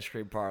Farrell's Ice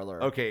Cream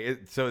Parlor. Okay,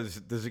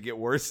 does it get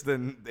worse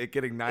than it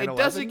getting 9/11? It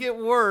doesn't get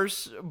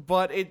worse,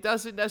 but it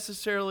doesn't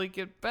necessarily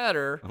get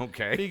better.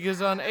 Okay.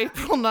 Because on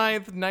April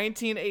 9th,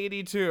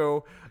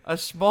 1982, a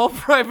small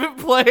private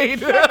plane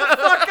Shut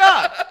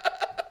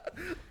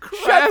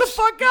the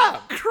fuck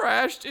up!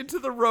 crashed into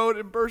the road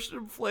and burst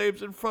into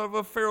flames in front of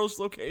a Farrell's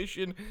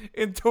location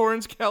in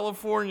Torrance,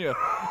 California.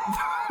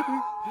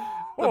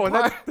 Oh,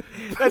 and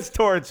that's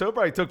Torrance, so it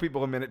probably took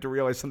people a minute to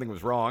realize something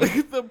was wrong.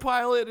 The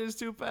pilot and his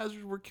two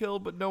passengers were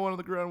killed, but no one on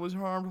the ground was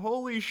harmed.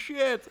 Holy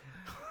shit!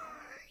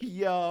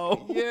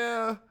 Yo.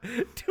 Yeah.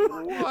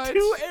 What?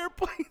 Two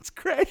airplanes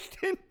crashed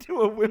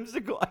into a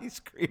whimsical ice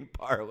cream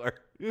parlor.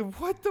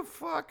 What the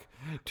fuck?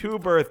 2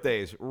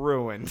 birthdays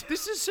ruined.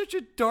 This is such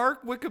a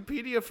dark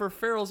Wikipedia for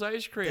Farrell's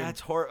Ice Cream.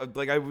 That's horrible.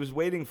 Like, I was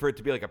waiting for it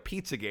to be like a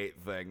Pizzagate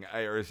thing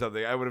or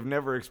something. I would have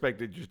never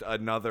expected just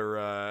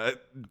another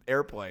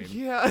airplane.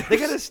 Yeah. They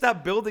gotta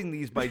stop building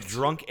these by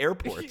drunk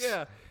airports.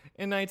 Yeah.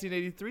 In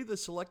 1983, the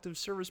Selective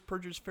Service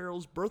purchased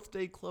Farrell's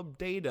birthday club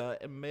data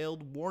and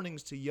mailed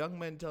warnings to young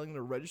men telling them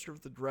to register for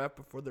the draft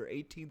before their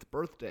 18th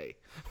birthday.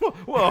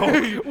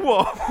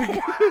 Whoa.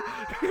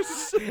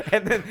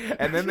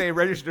 and then they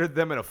registered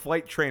them in a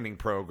flight training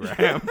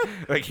program.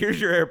 Like,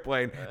 here's your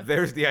airplane.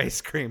 There's the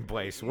ice cream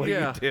place. What do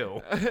you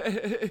do?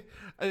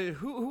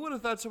 Who would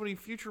have thought so many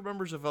future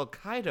members of Al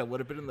Qaeda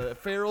would have been in the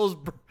Farrell's?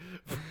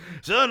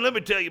 Son, let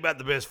me tell you about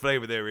the best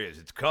flavor there is.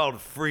 It's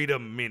called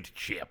Freedom Mint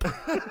Chip.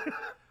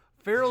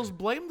 Farrell's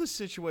blamed the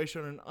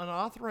situation on an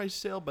unauthorized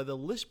sale by the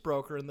list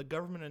broker, and the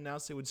government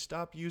announced they would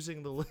stop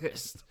using the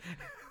list.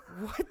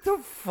 What the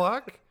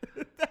fuck?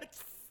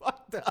 That's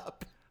fucked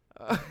up.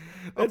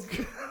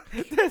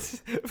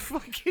 That's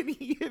fucking.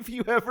 If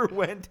you ever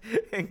went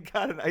and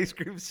got an ice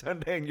cream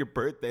sundae on your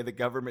birthday, the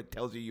government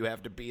tells you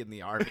have to be in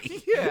the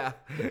army. Yeah.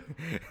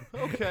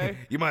 Okay.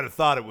 You might have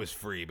thought it was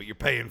free, but you're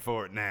paying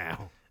for it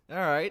now. All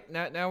right.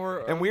 Now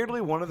we're. And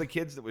weirdly, one of the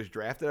kids that was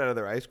drafted out of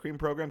their ice cream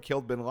program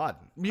killed Bin Laden.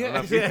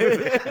 Yeah. Thank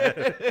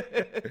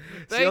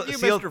you,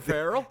 Mr.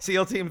 Farrell.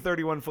 SEAL Team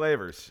 31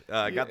 Flavors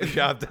got the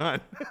job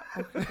done.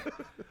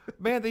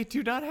 Man, they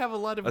do not have a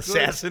lot of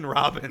Assassin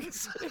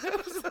Robbins.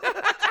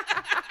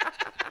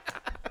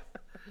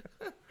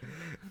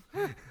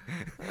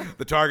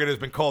 The target has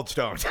been cold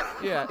stoned.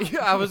 Yeah,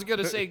 I was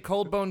gonna say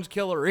Cold Bones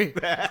Killery.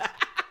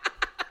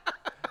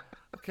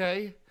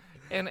 Okay.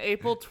 In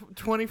April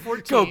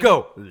 2014.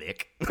 Go.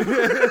 Lick.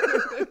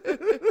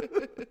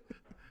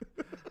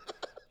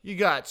 You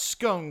got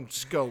scone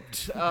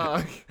scoped.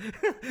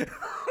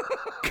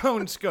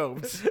 Cone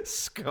scoped.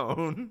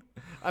 Scone.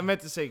 I meant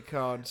to say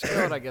cone.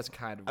 Scone, I guess,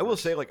 kind of. I will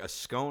say, like, a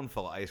scone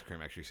full of ice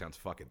cream actually sounds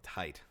fucking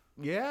tight.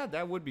 Yeah,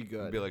 that would be good.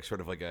 It'd be like sort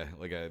of like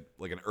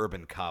an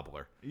urban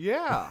cobbler.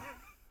 Yeah.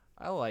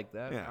 I like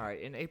that. Yeah. All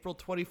right. In April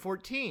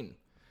 2014,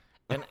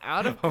 An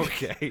out of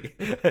Okay.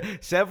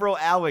 Several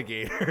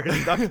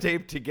alligators duct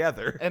taped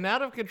together. An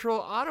out-of-control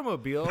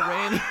automobile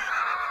ran.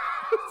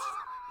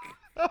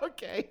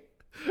 Okay.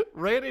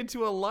 Ran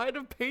into a line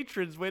of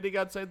patrons waiting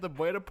outside the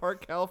Buena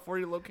Park,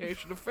 California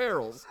location of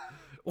Farrell's.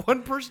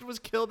 One person was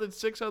killed and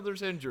 6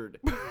 others injured.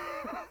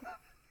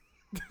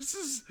 This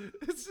is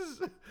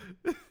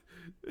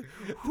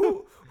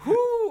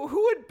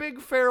who at Big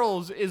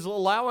Farrell's is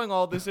allowing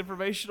all this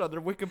information on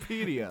their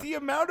Wikipedia? The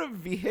amount of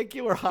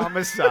vehicular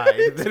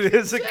homicide that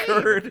has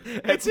occurred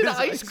at It's an this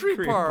ice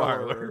cream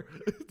parlor.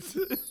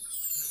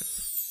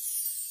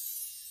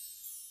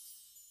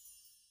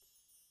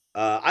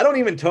 I don't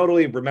even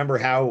totally remember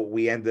how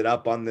we ended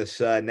up on this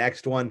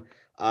next one,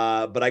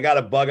 but I got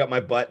a bug up my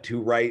butt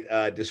to write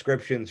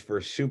descriptions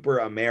for super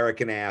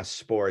American ass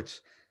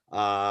sports.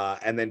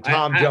 And then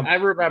Tom jumped. I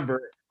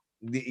remember.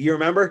 You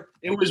remember?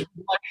 It was,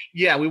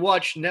 we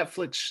watched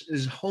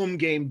Netflix's Home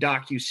Game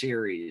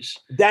docuseries.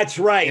 That's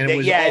right. And it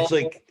was it's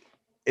like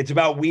it's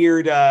about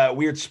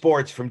weird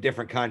sports from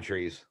different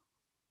countries.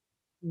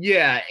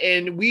 Yeah,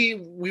 and we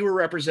were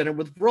represented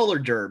with roller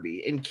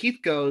derby, and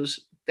Keith goes,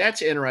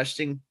 "That's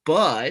interesting,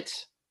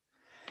 but."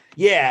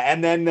 Yeah,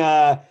 and then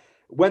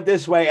went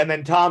this way, and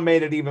then Tom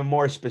made it even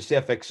more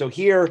specific. So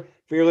here,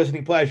 for your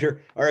listening pleasure,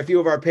 are a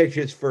few of our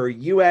pitches for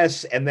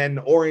U.S. and then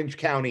Orange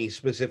County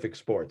specific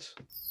sports.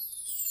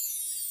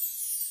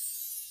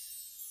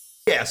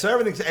 Yeah, so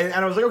everything's, and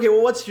I was like, okay,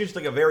 well, what's just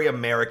like a very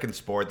American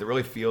sport that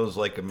really feels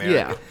like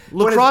American? Yeah,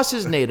 lacrosse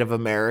is Native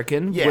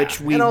American, Yeah, which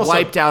we and also-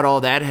 wiped out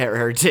all that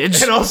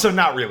heritage. And also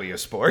not really a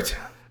sport.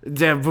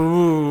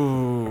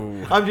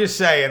 Boo. I'm just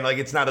saying, like,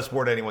 it's not a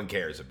sport anyone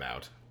cares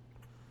about.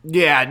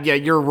 Yeah,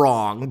 you're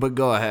wrong, but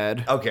go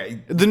ahead.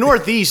 Okay. The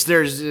Northeast,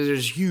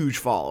 there's huge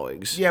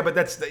followings. Yeah, but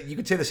you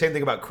could say the same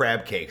thing about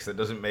crab cakes. That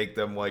doesn't make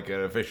them like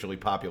an officially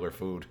popular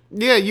food.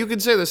 Yeah, you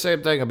could say the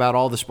same thing about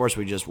all the sports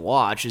we just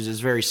watched. Is it's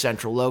very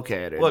central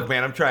located. Look,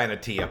 man, I'm trying to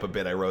tee up a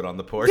bit I wrote on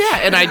the porch. Yeah,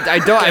 and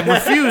I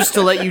refuse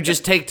to let you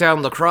just take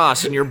down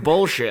lacrosse and your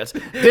bullshit.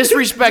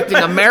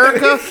 Disrespecting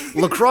America,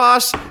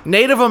 lacrosse,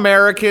 Native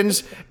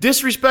Americans,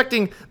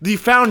 disrespecting the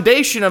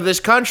foundation of this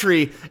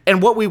country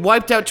and what we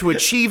wiped out to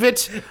achieve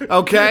it,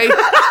 okay?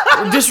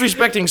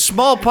 Disrespecting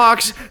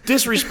smallpox,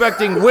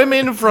 disrespecting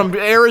women from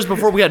eras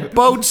before we had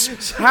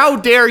boats. How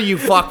dare you,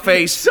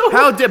 fuckface?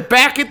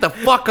 Back it the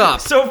fuck up.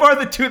 So far,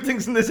 the two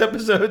things in this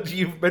episode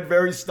you've been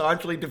very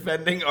staunchly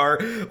defending are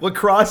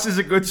lacrosse is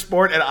a good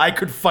sport and I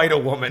could fight a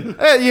woman.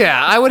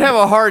 Yeah, I would have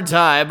a hard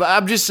time.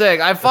 I'm just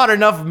saying, I fought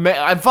enough men.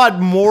 I fought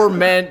more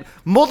men,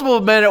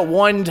 multiple men at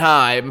one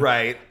time,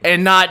 Right.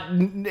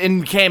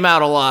 and came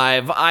out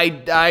alive.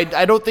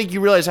 I don't think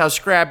you realize how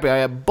scrappy I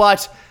am,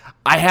 but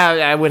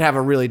I would have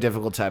a really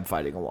difficult time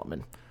fighting a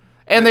woman.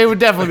 And they would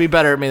definitely be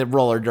better at me than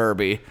roller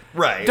derby.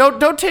 Right.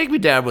 Don't take me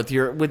down with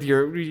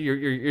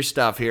your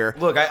stuff here.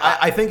 Look,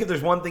 I think if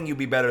there's one thing you'd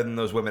be better than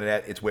those women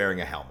at, it's wearing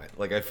a helmet.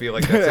 Like, I feel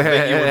like that's the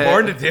thing you were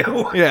born to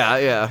do.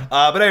 Yeah.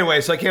 But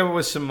anyway, so I came up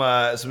with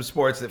some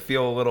sports that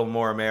feel a little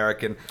more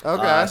American.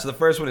 Okay. So the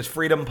first one is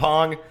freedom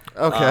pong.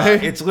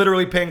 Okay. It's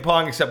literally ping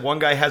pong, except one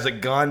guy has a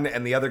gun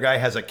and the other guy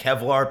has a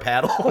Kevlar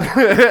paddle. He's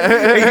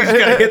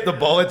gonna hit the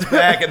bullets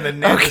back, and the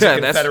net is a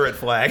Confederate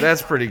flag.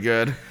 That's pretty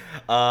good.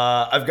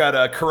 I've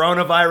got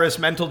coronavirus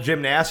mental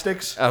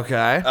gymnastics.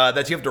 Okay.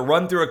 That's you have to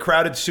run through a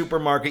crowded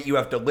supermarket. You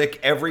have to lick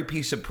every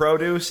piece of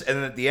produce, and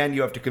then at the end,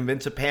 you have to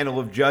convince a panel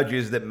of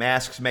judges that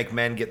masks make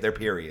men get their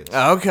periods.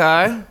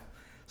 Okay.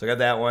 So I got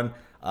that one.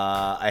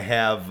 I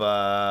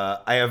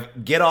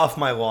have get off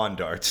my lawn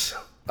darts.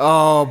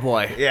 Oh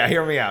boy. Yeah,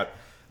 hear me out,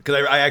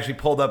 because I actually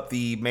pulled up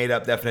the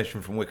made-up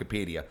definition from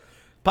Wikipedia.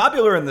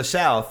 Popular in the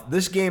South,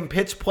 this game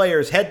pits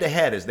players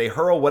head-to-head as they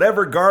hurl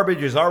whatever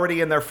garbage is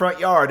already in their front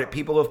yard at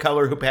people of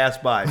color who pass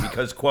by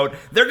because, quote,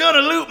 they're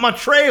gonna loot my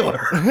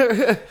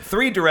trailer.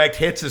 3 direct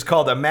hits is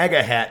called a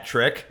MAGA hat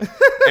trick,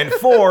 and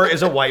 4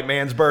 is a white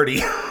man's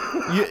birdie.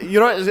 You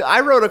know what?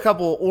 I wrote a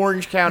couple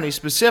Orange County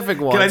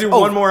specific ones. Can I do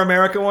one more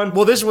American one?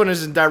 Well, this one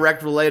isn't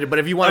direct related, but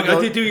if you want to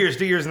go... Do yours,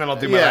 and then I'll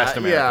do my last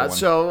American one. Yeah,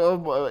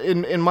 so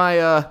in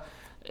my...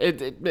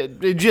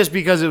 It just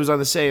because it was on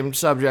the same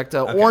subject,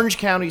 Orange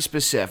County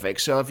specific.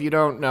 So if you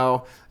don't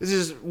know, this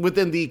is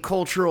within the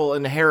cultural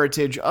and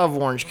heritage of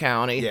Orange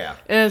County. Yeah.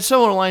 And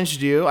so aligns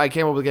to you, I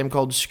came up with a game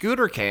called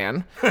Scooter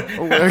Can.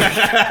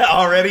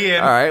 Already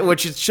in. All right,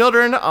 which is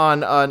children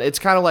on it's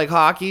kind of like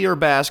hockey or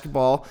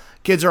basketball.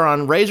 Kids are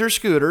on razor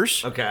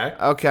scooters. Okay.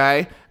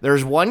 Okay.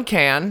 There's one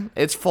can.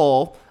 It's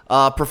full.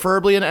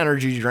 Preferably an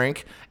energy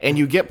drink, and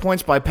you get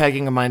points by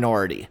pegging a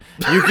minority.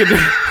 You can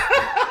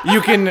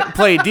you can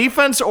play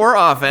defense or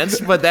offense,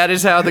 but that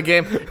is how the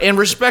game, in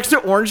respect to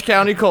Orange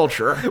County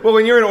culture. Well,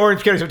 when you're in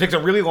Orange County, so it takes a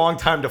really long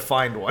time to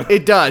find one.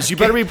 It does. You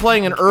better be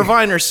playing in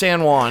Irvine or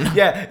San Juan.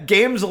 Yeah,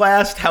 games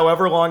last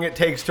however long it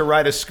takes to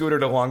ride a scooter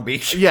to Long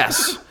Beach.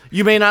 Yes.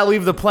 You may not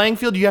leave the playing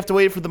field. You have to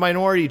wait for the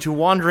minority to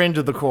wander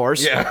into the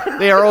course. Yeah.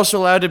 They are also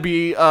allowed to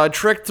be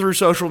tricked through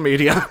social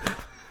media.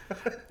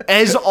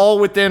 As all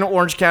within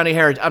Orange County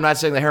heritage. I'm not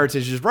saying the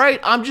heritage is right.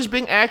 I'm just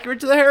being accurate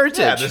to the heritage.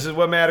 Yeah, this is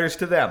what matters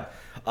to them.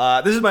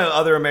 This is my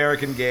other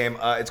American game.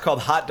 It's called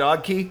Hot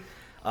Dog Key.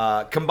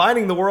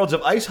 Combining the worlds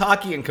of ice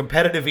hockey and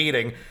competitive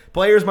eating,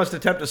 players must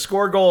attempt to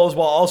score goals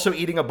while also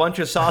eating a bunch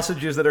of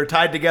sausages that are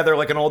tied together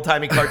like an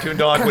old-timey cartoon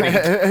dog would eat.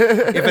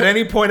 If at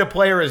any point a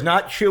player is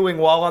not chewing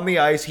while on the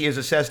ice, he is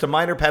assessed a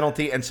minor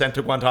penalty and sent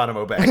to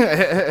Guantanamo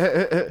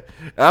Bay.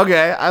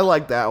 Okay, I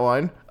like that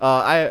one.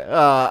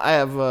 I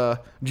have.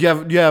 Do you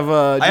have?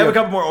 I have a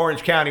couple more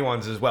Orange County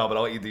ones as well, but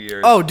I'll let you do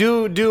yours. Oh,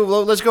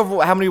 let's go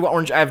for how many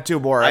orange? I have two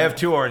more. I have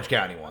 2 Orange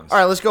County ones. All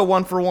right, let's go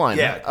one for one.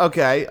 Yeah.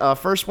 Okay.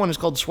 First one is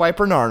called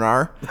Swiper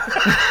Narnar.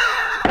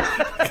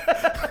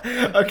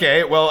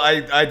 Okay, well,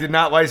 I did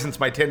not license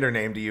my Tinder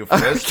name to you for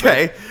this.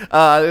 Okay.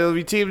 It'll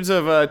be teams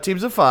of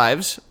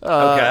 5s.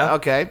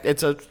 Okay.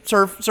 It's a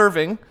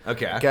surfing.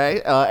 Okay.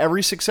 Okay.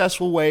 Every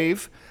successful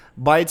wave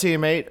by a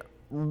teammate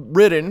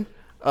ridden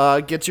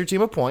gets your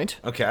team a point.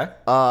 Okay.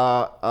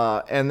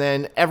 And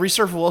then every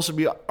surfer will also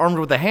be armed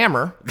with a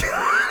hammer.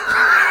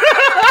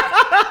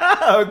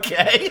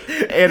 Okay.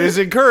 And is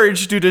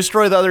encouraged to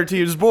destroy the other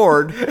team's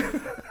board.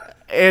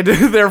 And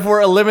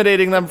therefore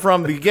eliminating them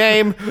from the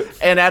game.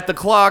 And at the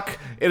clock,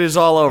 it is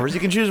all over. So you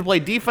can choose to play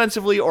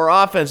defensively or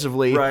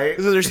offensively. Right.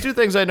 So there's 2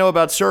 things I know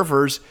about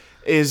surfers.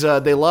 Is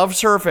they love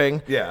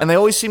surfing, yeah, and they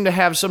always seem to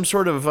have some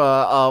sort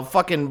of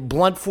fucking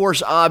blunt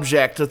force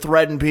object to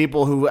threaten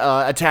people who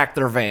attack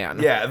their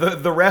van. Yeah,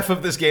 the ref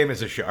of this game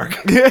is a shark.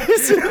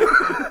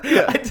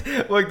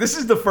 Like, this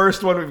is the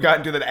first one we've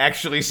gotten to that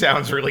actually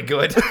sounds really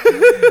good.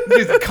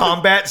 He's the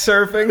combat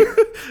surfing.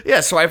 Yeah,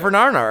 Swiper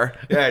Narnar.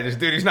 Yeah, this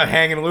dude, he's not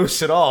hanging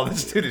loose at all.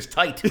 This dude is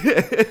tight.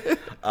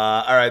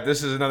 All right,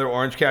 this is another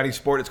Orange County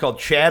sport. It's called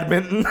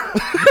Chadminton.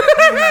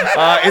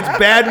 It's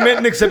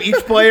badminton, except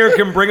each player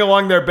can bring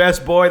along their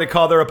best boy to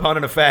call their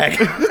opponent a fag.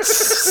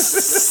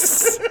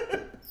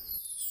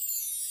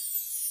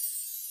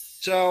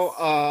 So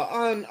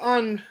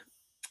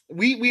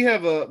we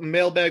have a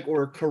mailbag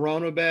or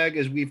Corona bag,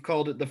 as we've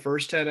called it the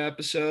first 10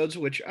 episodes,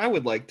 which I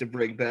would like to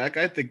bring back.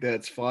 I think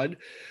that's fun.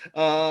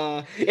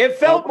 It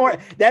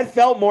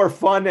felt more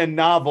fun and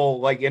novel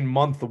like in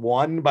month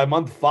 1. By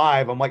month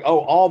 5, I'm like, oh,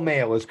 all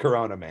mail is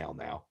Corona mail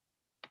now.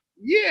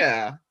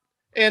 Yeah.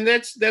 And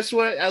that's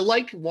what I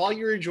like. While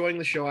you're enjoying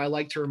the show, I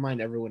like to remind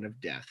everyone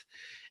of death.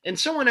 And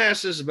someone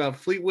asked us about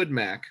Fleetwood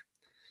Mac.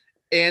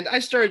 And I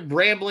started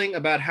rambling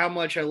about how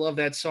much I love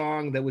that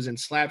song that was in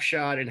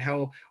Slapshot and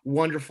how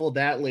wonderful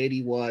that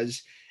lady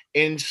was,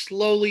 and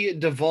slowly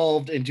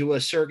devolved into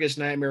a Circus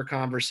Nightmare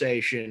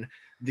conversation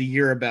that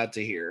you're about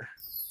to hear.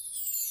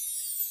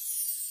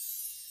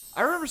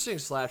 I remember seeing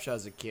Slapshot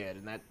as a kid,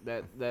 and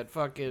that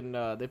fucking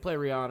they play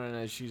Rihanna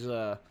and she's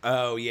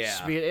oh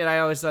yeah, and I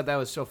always thought that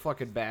was so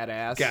fucking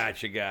badass.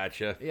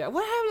 Gotcha. Yeah,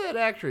 what happened to that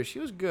actress? She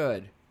was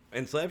good.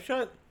 In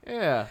Slapshot?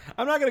 Yeah.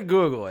 I'm not gonna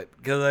Google it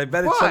because I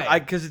bet Why?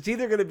 it's because it's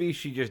either gonna be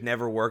she just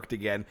never worked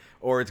again,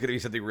 or it's gonna be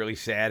something really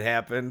sad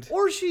happened.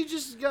 Or she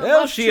just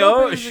got she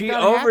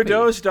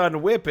overdosed on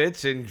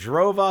whippets and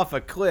drove off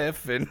a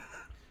cliff and.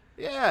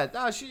 Yeah,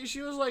 no,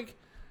 she was like.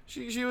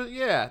 She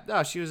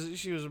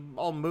was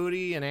all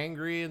moody and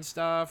angry and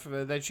stuff.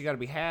 Then she got to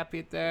be happy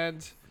at the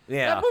end.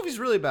 Yeah, that movie's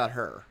really about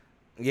her.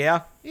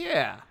 Yeah,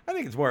 yeah. I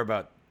think it's more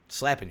about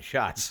slapping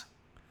shots.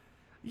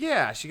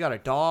 Yeah, she got a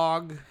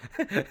dog.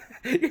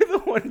 You're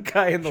the one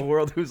guy in the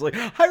world who's like,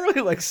 I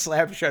really like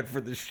Slapshot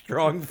for the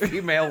strong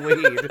female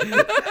lead.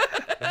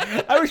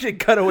 I wish they'd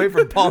cut away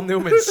from Paul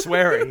Newman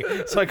swearing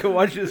so I could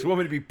watch this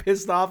woman be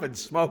pissed off and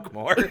smoke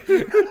more.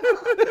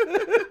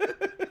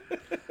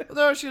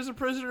 No, she was a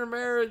prisoner of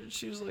marriage.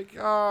 She was like,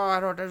 "Oh, I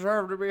don't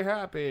deserve to be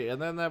happy."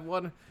 And then the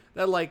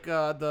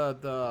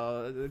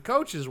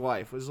coach's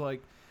wife was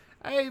like,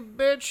 "Hey,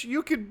 bitch,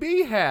 you could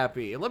be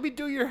happy. Let me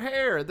do your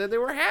hair." And then they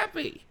were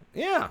happy.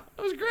 Yeah,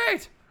 it was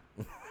great.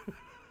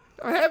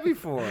 I'm happy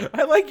for her.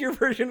 I like your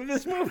version of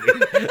this movie.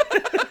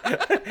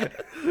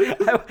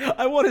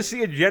 I want to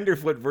see a gender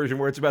flip version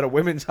where it's about a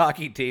women's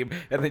hockey team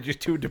and then just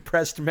 2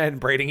 depressed men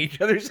braiding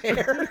each other's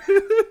hair.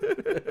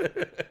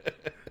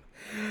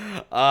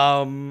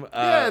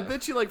 Yeah, then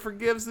she like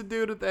forgives the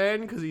dude at the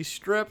end because he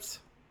stripped.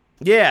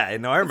 Yeah,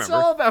 no, I remember. It's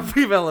all about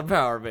female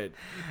empowerment.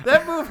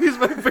 That movie is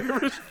my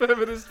favorite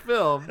feminist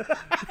film.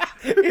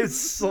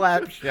 It's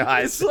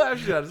Slapshot. It's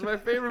Slapshot. It's my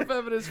favorite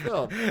feminist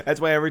film.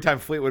 That's why every time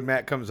Fleetwood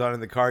Mac comes on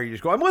in the car, you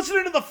just go, I'm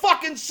listening to the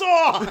fucking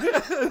song!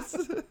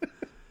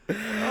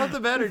 All the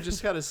men are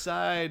just kind of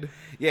side.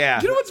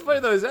 Yeah. You know what's funny,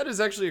 though, is that is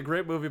actually a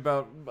great movie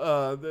about...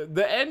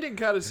 the ending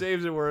kind of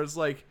saves it, where it's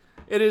like,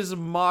 it is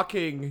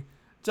mocking...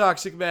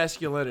 toxic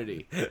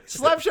masculinity.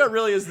 Slapshot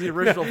really is the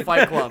original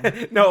Fight Club.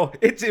 No,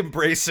 it's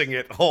embracing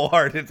it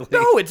wholeheartedly.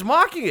 No, it's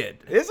mocking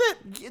it. Is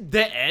it?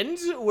 The end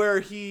where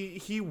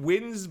he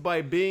wins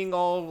by being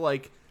all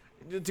like,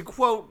 to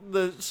quote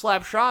the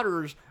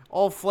Slapshotters,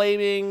 all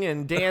flaming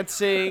and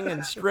dancing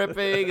and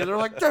stripping, and they're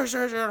like, "This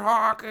isn't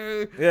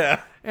hockey."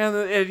 Yeah.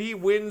 and he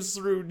wins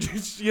through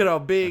just,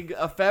 big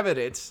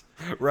effeminates.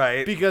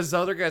 Right. Because the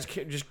other guys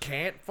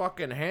can't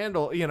fucking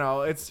handle,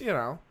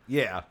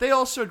 Yeah. They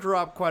also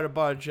drop quite a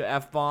bunch of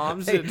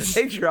F-bombs.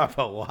 They drop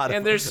a lot of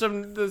and there's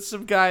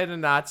some guy in a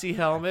Nazi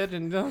helmet.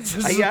 And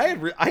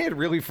I had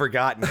really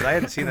forgotten because I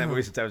hadn't seen that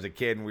movie since I was a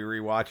kid, and we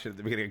rewatched it at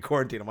the beginning of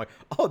quarantine. I'm like,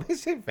 oh, they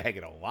say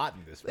faggot a lot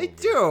in this movie.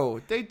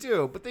 They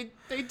do, but they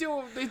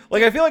do.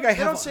 Like, I feel like I they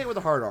have. don't say it with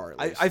a hard R.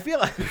 I feel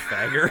like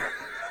fagger.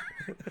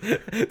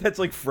 That's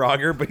like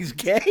Frogger, but he's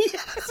gay.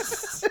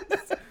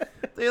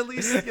 They at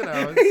least,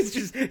 It's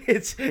just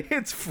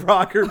it's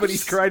Frogger, but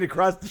he's trying to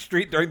cross the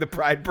street during the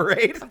Pride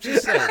Parade. I'm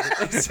just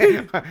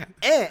saying.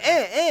 They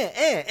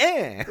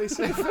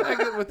say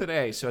faggot with an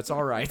A, so it's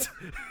all right.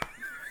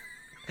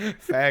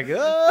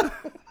 Faggot.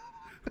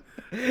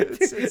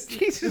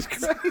 Jesus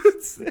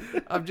Christ.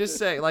 I'm just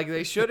saying, like,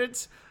 they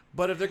shouldn't.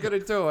 But if they're gonna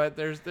do it,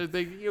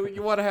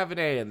 you want to have an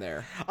A in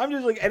there. I'm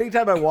just like,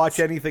 anytime I watch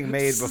anything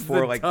made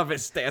before, like,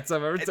 toughest stance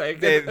I've ever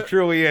taken. It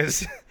truly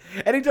is.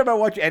 Anytime I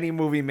watch any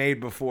movie made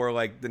before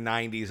like the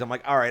 90s, I'm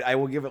like, all right, I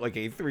will give it like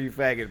a 3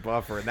 faggot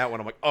buffer. And that one,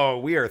 I'm like, oh,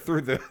 we are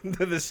through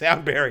the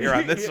sound barrier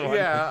on this one.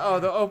 Yeah. Oh,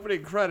 the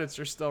opening credits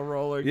are still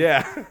rolling.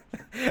 Yeah.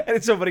 And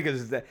it's so funny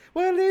because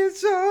well,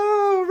 it's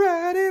all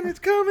right and it's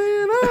coming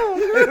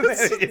on.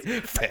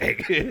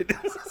 Faggot.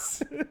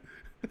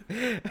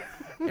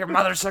 Your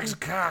mother sucks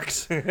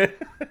cocks.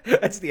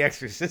 That's The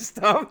Exorcist,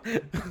 Tom.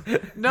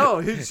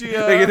 No, she.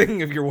 Are you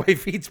thinking of your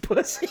wife eats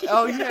pussy?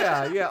 Oh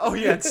yeah. Oh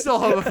yeah. It's still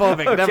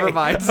homophobic. Okay, Never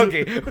mind.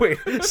 Okay, wait.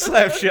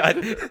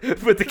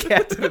 Slapshot. But the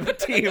captain of the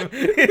team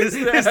is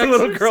the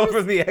little girl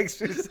from The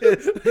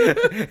Exorcist.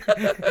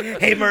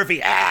 Hey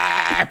Murphy,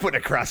 put a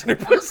cross in her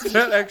pussy.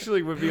 That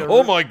actually would be.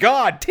 Oh my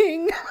God,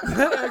 ting.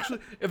 That actually,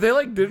 if they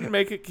like didn't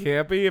make it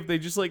campy, if they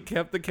just like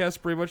kept the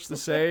cast pretty much the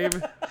same.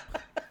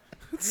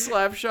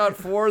 Slapshot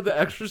 4, The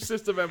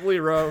Exorcist of Emily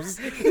Rose.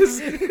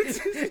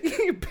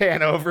 You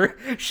pan over.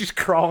 She's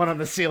crawling on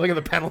the ceiling of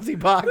the penalty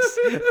box.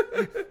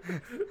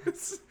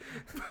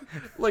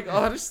 Like,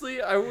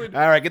 honestly, I would...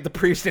 All right, get the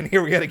priest in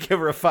here. We got to give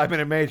her a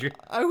 5-minute major.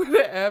 I would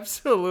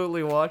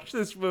absolutely watch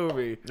this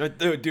movie.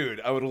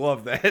 Dude, I would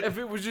love that. If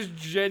it was just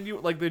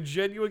genuine, like the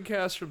genuine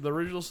cast from the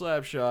original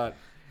Slapshot,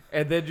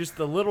 and then just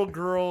the little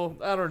girl,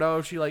 I don't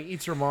know, she like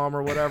eats her mom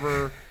or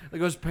whatever, that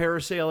goes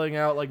parasailing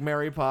out like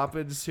Mary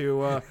Poppins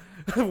to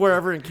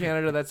wherever in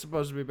Canada that's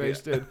supposed to be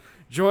based in,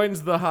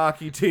 joins the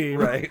hockey team.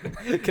 Right.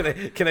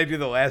 Can I do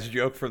the last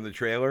joke from the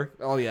trailer?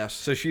 Oh, yes.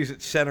 So she's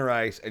at center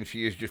ice, and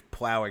she is just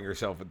plowing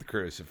herself with the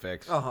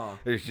crucifix. Uh-huh.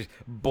 There's just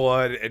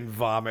blood and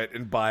vomit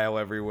and bile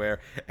everywhere.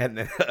 And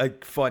then a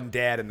fun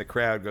dad in the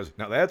crowd goes,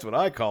 now that's what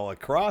I call a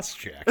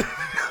cross-check.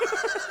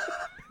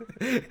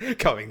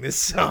 Coming this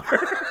summer.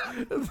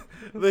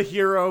 The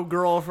hero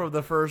girl from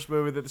the first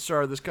movie that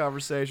started this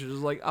conversation is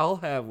like, I'll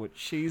have what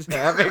she's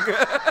having.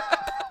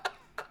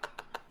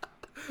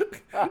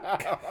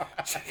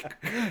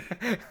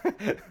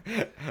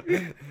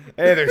 Hey,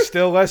 they're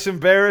still less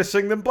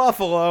embarrassing than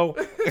Buffalo.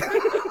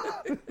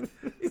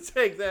 You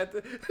take that.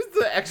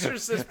 The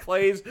Exorcist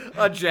plays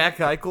a Jack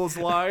Eichels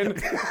line.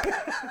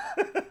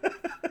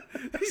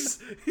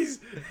 He's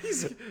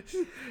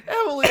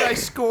Emily, I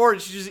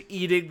scored. She's just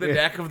eating the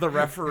neck of the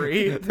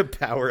referee. The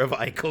power of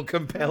Eichel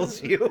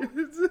compels you.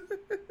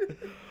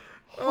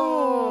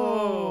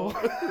 Oh,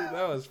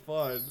 that was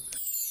fun.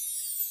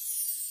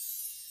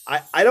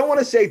 I don't want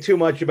to say too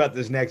much about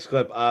this next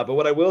clip, but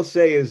what I will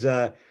say is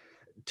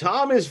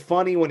Tom is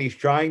funny when he's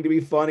trying to be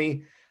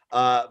funny,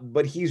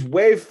 but he's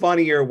way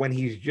funnier when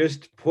he's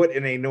just put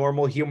in a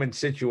normal human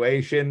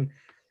situation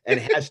and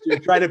has to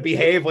try to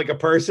behave like a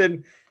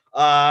person.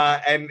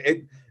 And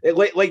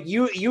it like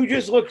you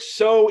just look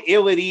so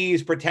ill at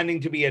ease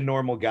pretending to be a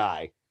normal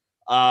guy.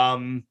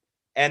 And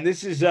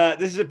this is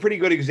a pretty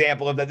good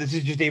example of that. This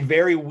is just a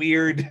very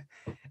weird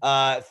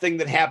thing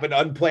that happened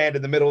unplanned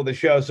in the middle of the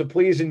show. So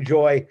please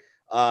enjoy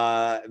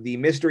the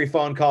mystery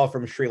phone call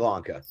from Sri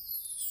Lanka.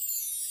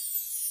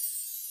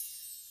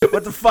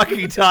 What the fuck are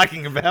you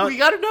talking about? We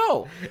gotta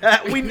know.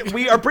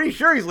 We are pretty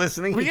sure he's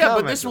listening. Well, yeah,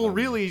 but this will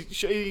really.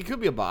 It could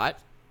be a bot.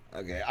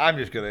 Okay, I'm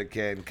just gonna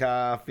can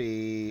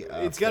coffee.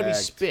 It's gotta be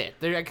spit.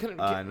 I couldn't.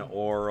 An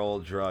oral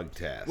drug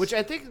test. Which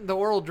I think the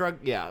oral drug.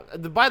 Yeah.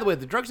 By the way,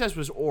 the drug test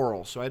was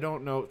oral, so I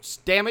don't know.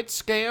 Damn it,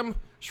 scam!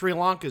 Sri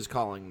Lanka's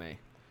calling me.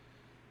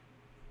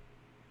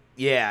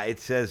 Yeah,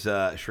 it says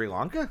Sri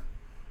Lanka.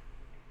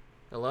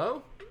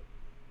 Hello.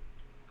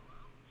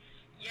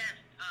 Yes,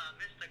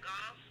 Mr.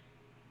 Goff.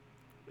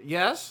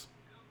 Yes.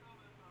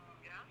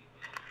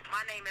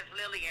 My name is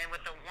Lillian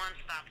with the One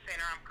Stop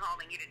Center. I'm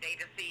calling you today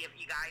to see if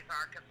you guys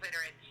are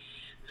considering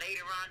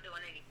later on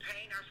doing any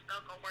paint or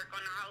stucco work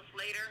on the house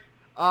later.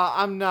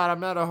 I'm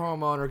not a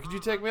homeowner. Could you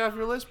take me off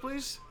your list,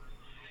 please?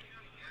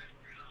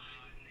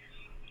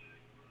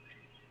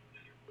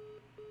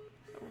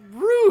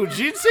 Rude.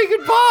 You didn't say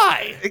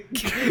goodbye.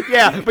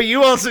 Yeah, but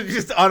you also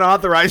just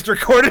unauthorized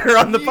recorded her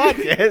on the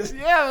podcast.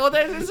 Yeah, well,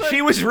 that is.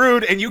 She was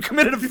rude, and you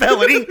committed a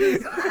felony.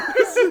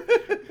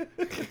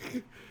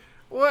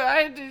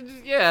 Well,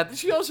 yeah,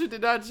 she also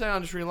did not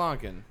sound Sri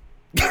Lankan.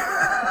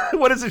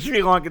 What does a Sri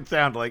Lankan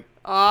sound like?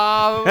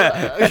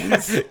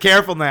 Yeah,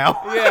 Careful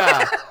now.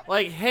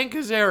 like Hank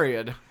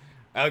Azarian.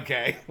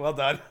 Okay, well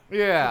done.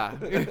 Yeah,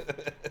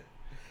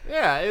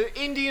 yeah,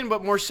 Indian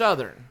but more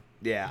southern.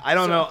 Yeah, I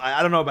don't know.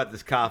 I don't know about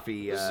this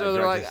coffee So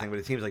they're like- thing, but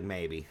it seems like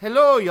maybe.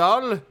 Hello,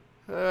 y'all.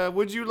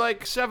 Would you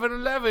like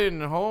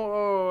 7-Eleven?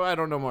 Oh, I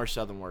don't know more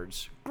southern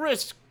words.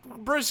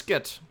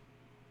 Brisket.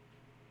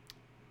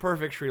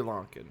 Perfect Sri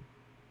Lankan.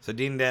 So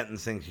Dean Denton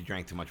thinks you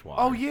drank too much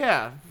water. Oh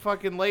yeah,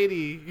 fucking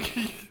lady,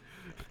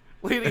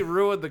 lady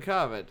ruined the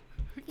comment.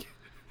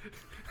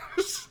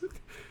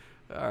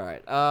 All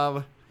right.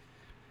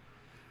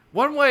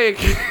 One way.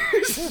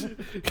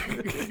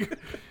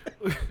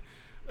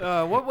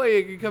 One way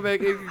you can come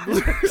back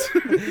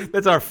in.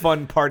 That's our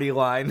fun party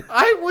line.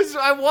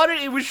 I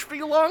wanted it was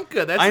Sri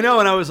Lanka. That's I know,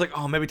 and I was like,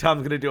 oh, maybe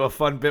Tom's gonna do a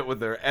fun bit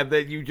with her, and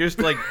then you just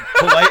like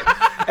polite.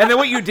 And then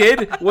what you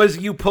did was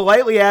you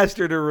politely asked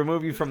her to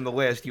remove you from the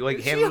list. You like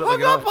handed it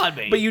hung like up on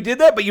me. But you did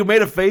that, but you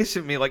made a face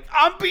at me like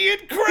I'm being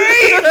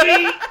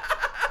crazy.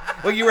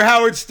 Like you were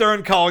Howard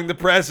Stern calling the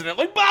president,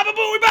 like Baba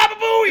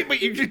Booey,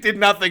 but you just did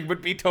nothing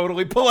but be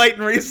totally polite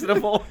and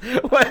reasonable.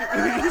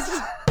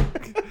 I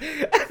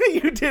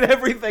think you did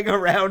everything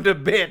around a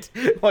bit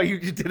while you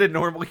just did a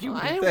normal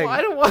human thing.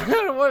 I don't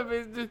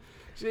want.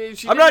 She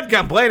I'm not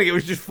complaining. It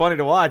was just funny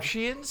to watch.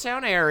 She didn't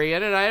sound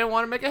Aryan, and I didn't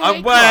want to make a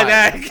hate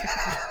crime.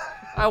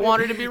 I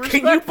wanted to be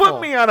respectful. Can you put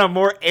me on a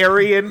more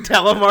Aryan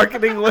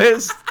telemarketing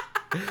list?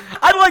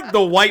 I'd like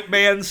the white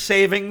man's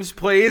savings,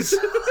 please.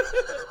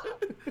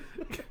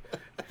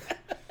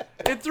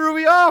 It threw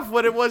me off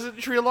when it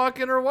wasn't Sri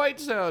Lankan or white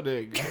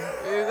sounding.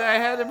 I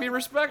had to be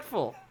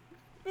respectful.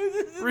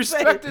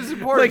 Respect is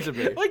important to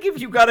me. Like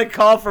if you got a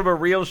call from a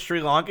real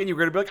Sri Lankan, you're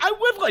going to be like, I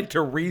would like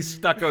to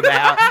re-stucco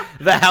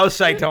the house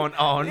I don't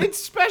own.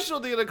 It's special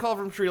to get a call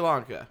from Sri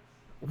Lanka.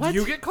 What? Do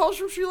you get calls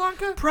from Sri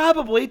Lanka?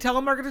 Probably.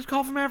 Telemarketers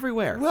call from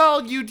everywhere.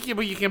 Well, you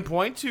can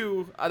point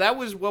to that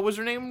was what was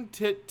her name?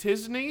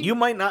 Tisney? You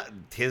might not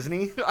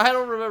Tisney. I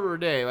don't remember her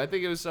name. I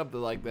think it was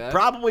something like that.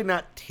 Probably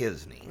not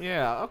Tisney.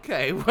 Yeah.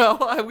 Okay. Well,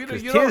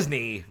 Because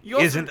Tisney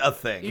isn't a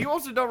thing. You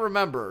also don't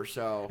remember,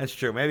 so That's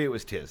true. Maybe it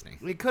was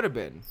Tisney. it could have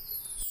been.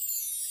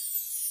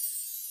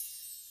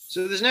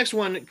 So this next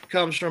one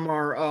comes from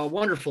our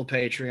wonderful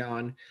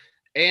Patreon,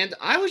 and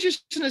I was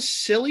just in a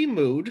silly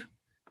mood,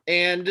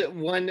 and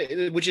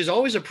which is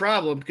always a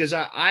problem because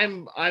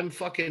I'm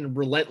fucking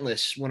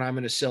relentless when I'm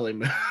in a silly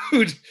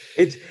mood.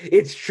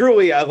 It's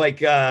truly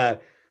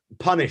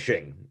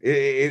punishing.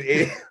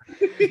 You're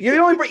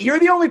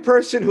the only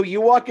person who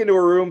you walk into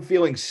a room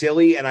feeling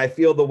silly, and I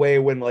feel the way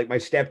when like my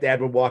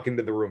stepdad would walk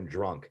into the room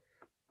drunk.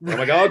 I'm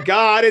like, oh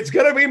God, it's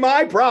gonna be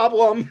my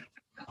problem.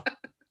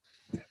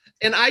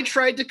 And I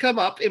tried to come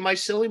up in my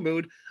silly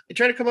mood. I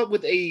tried to come up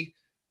with a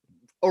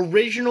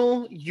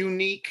original,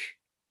 unique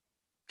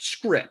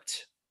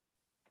script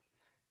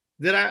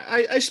that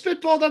I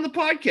spitballed on the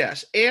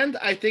podcast, and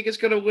I think it's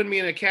going to win me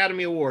an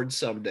Academy Award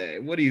someday.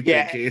 What do you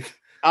think, Keith?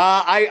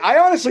 I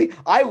honestly,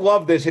 I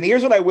love this. And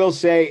here's what I will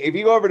say. If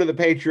you go over to the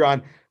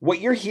Patreon,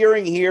 what you're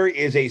hearing here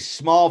is a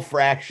small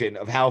fraction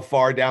of how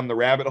far down the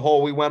rabbit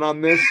hole we went on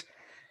this.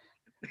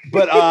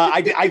 But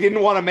I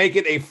didn't want to make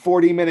it a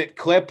 40-minute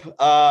clip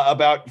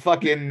about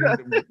fucking.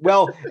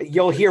 Well,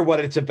 you'll hear what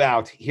it's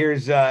about.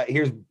 Here's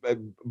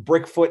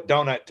Brickfoot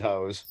donut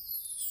toes.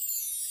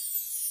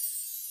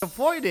 The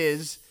point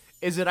is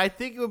that I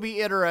think it would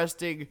be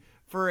interesting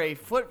for a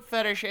foot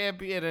fetish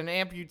and an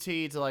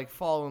amputee to like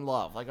fall in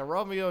love, like a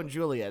Romeo and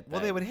Juliet thing.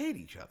 Well, they would hate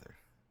each other.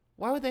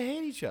 Why would they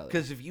hate each other?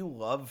 Because if you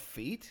love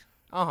feet,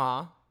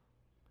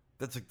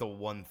 That's like the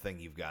one thing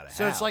you've got to have.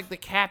 So it's like the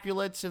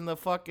Capulets and the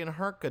fucking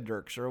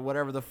Herkadurks or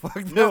whatever the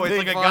fuck. No, it's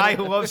like a guy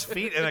who loves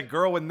feet and a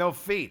girl with no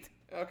feet.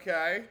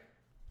 Okay.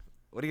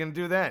 What are you gonna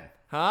do then?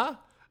 Huh?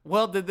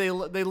 Well, did they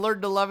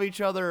learn to love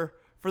each other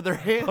for their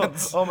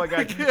hands? Oh my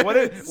god!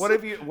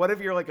 What if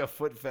you're like a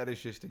foot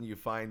fetishist and you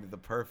find the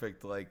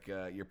perfect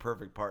your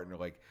perfect partner?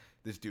 Like,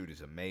 this dude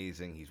is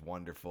amazing, he's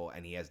wonderful,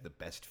 and he has the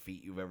best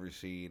feet you've ever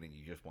seen, and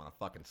you just want to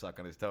fucking suck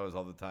on his toes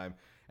all the time.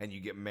 And you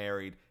get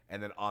married,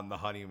 and then on the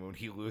honeymoon,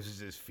 he loses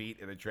his feet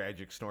in a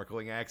tragic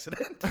snorkeling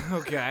accident.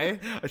 Okay.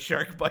 A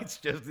shark bites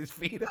just his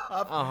feet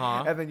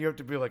off. And then you have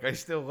to be like, I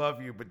still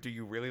love you, but do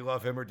you really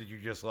love him, or did you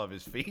just love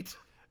his feet?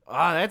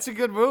 Ah, that's a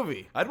good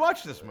movie. I'd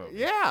watch this movie.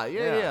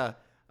 Yeah.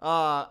 I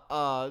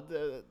got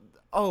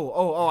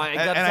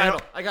a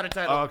title. I got a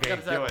title. Oh, okay,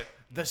 do it.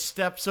 The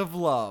Steps of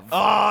Love.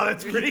 Oh,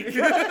 that's pretty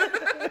good.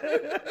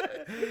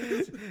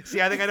 See,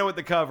 I think I know what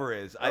the cover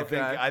is. Okay.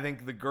 I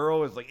think the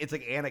girl is it's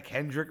like Anna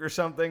Kendrick or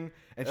something.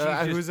 And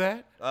she's who's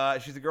that?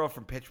 She's the girl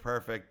from Pitch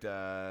Perfect.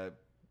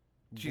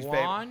 She's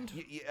Blonde?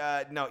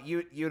 No,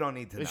 you don't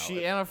need to know. Is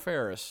she Anna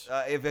Faris?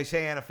 If they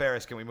say Anna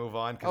Faris, can we move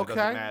on? Because it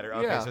doesn't matter.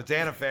 Okay, yeah. so it's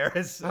Anna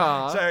Faris.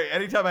 Uh-huh. Sorry,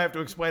 anytime I have to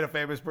explain a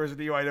famous person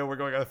to you, I know we're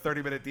going on a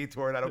 30-minute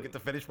detour and I don't get to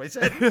finish my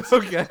sentence.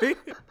 Okay.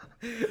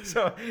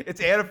 So it's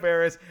Anna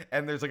Faris,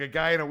 and there's like a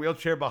guy in a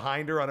wheelchair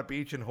behind her on a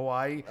beach in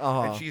Hawaii,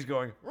 and she's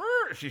going,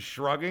 "Rrr," she's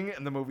shrugging,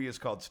 and the movie is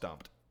called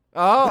Stumped.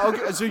 Oh,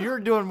 okay. So you're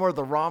doing more of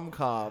the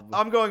rom-com.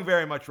 I'm going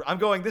very much. I'm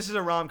going. This is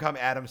a rom-com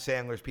Adam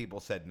Sandler's people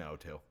said no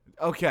to.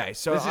 Okay,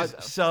 so This is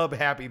sub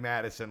Happy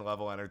Madison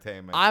level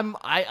entertainment. I'm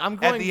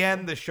going At the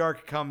end, the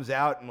shark comes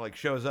out and like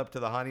shows up to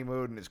the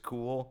honeymoon and is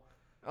cool.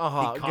 He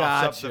coughs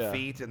gotcha. up the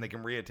feet and they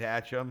can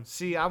reattach them.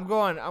 See, I'm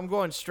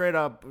going straight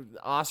up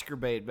Oscar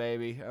bait,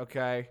 baby.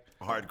 Okay,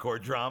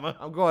 Hardcore drama.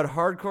 I'm going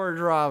hardcore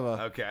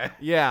drama. Okay.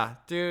 Yeah,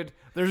 dude.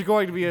 There's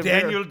going to be a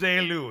Daniel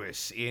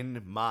Day-Lewis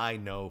in My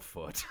No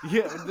Foot.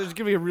 Yeah, there's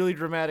gonna be a really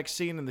dramatic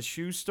scene in the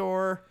shoe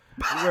store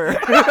where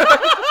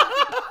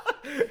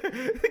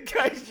The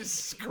guy's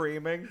just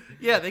screaming.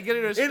 yeah, they get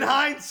into In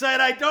hindsight,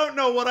 I don't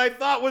know what I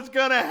thought was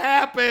gonna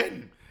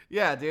happen.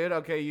 yeah, dude.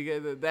 Okay, you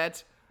get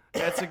that's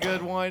a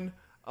good one.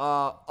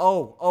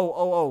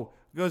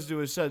 Goes to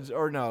his son's,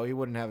 or no, he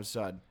wouldn't have a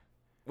son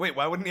Wait,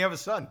 why wouldn't he have a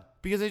son?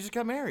 because they just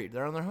got married.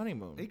 They're on their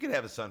honeymoon. He could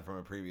have a son from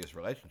a previous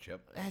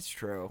relationship. That's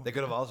true. They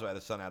could have also had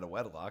a son out of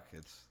wedlock.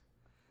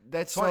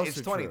 That's 20 also it's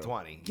true.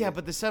 2020. Yeah,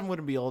 but the son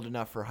wouldn't be old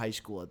enough for high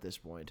school at this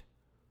point.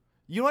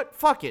 You know what?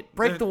 Fuck it.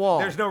 Break the wall.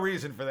 There's no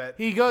reason for that.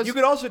 He goes- You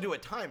could also do a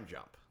time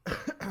jump.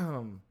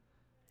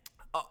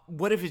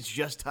 What if it's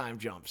just time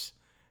jumps?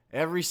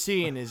 Every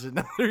scene is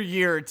another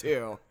year or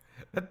two.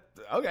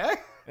 Okay.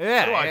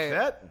 Yeah, I'd watch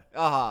yeah.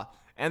 that.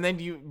 And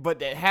then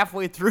but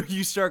halfway through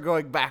you start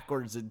going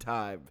backwards in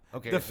time.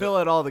 Okay, To so- fill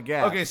in all the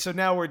gaps. Okay, so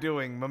now we're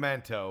doing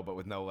Memento, but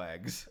with no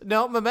legs.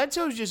 No,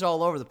 Memento's just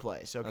all over the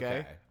place.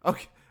 Okay.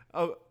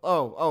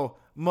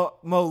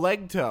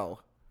 Molegto.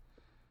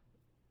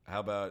 How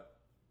about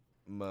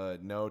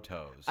no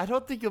toes? I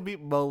don't think you'll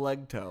beat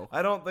Molegto.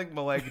 I don't think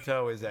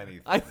Melegto is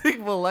anything. I think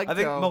Molegto. I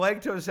think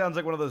Melegto sounds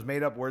like one of those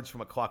made-up words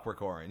from A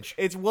Clockwork Orange.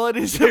 It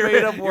is a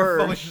made up You're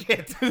word. full of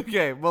shit.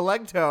 Okay,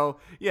 Molegto.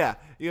 Yeah.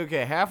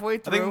 Okay, halfway I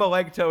through. think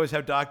Melegto is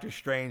how Doctor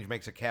Strange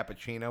makes a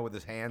cappuccino with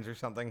his hands or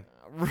something.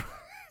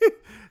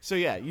 So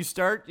yeah, you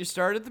start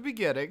at the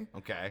beginning.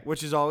 Okay.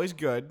 Which is always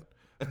good.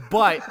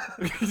 But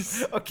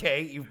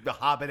Okay, you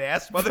hobbit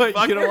ass but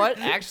motherfucker. you know what?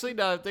 Actually,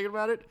 now I'm thinking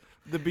about it.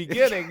 The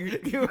beginning,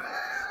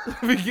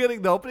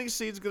 the opening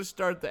scene is going to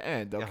start at the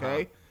end,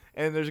 okay?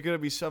 And there's going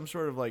to be some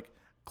sort of like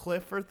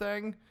cliff or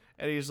thing,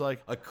 and he's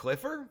like A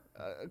cliffer?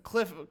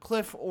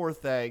 cliff or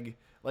thing,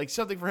 like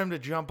something for him to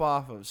jump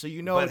off of. So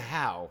you know, But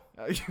how?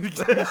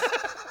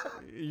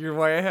 you're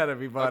way ahead of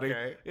me, buddy.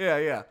 Okay.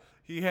 Yeah.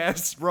 He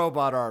has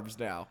robot arms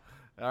now.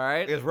 All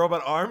right, He has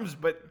robot arms,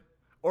 but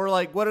or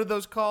like what are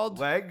those called?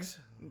 legs?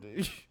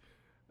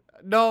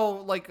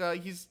 No, like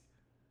he's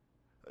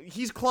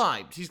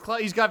climbed. He's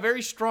got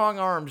very strong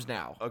arms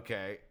now.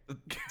 Okay.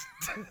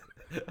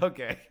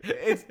 Okay.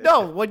 It's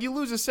no. When you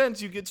lose a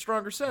sense, you get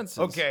stronger senses.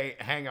 Okay,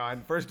 hang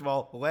on. First of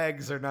all,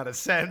 legs are not a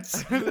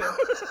sense.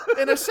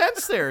 In a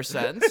sense, they're a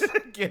sense.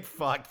 Get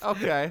fucked.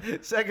 Okay.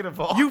 Second of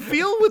all, You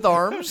feel with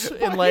arms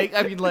and legs.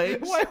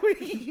 Why would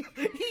he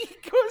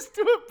goes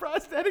to a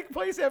prosthetic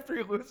place after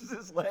he loses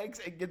his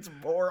legs and gets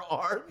more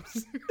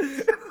arms?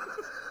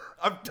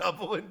 I'm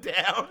doubling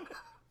down.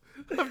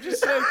 I'm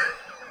just saying.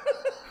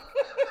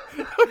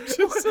 I'm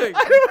just saying.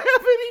 I don't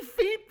have any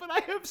feet, but I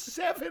have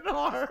 7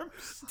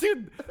 arms.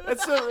 Dude,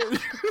 that's a.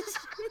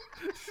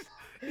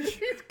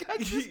 He's got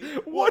just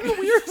one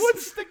weird one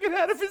sticking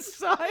out of his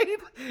side.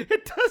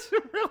 It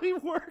doesn't really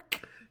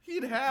work.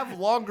 He'd have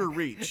longer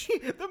reach.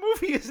 The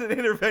movie is an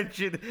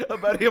intervention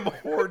about him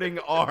hoarding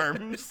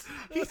arms.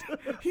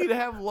 He'd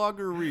have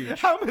longer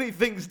reach. How many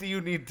things do you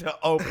need to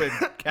open,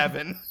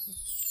 Kevin?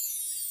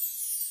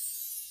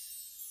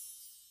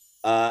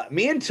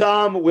 Me and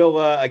Tom will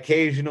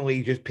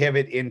occasionally just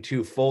pivot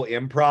into full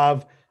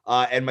improv.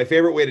 And my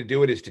favorite way to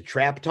do it is to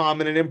trap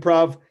Tom in an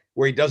improv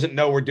where he doesn't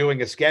know we're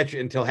doing a sketch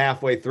until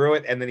halfway through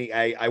it. And then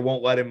I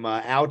won't let him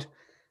out.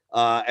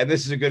 And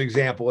this is a good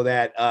example of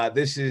that.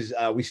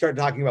 We started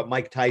talking about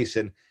Mike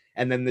Tyson,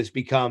 and then this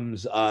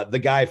becomes the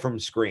guy from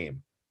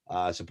Scream.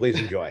 So please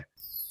enjoy.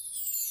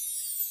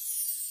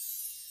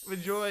 I'm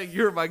enjoying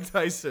your Mike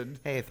Tyson.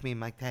 Hey, it's me,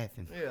 Mike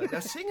Tyson. Yeah, now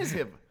sing as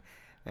him.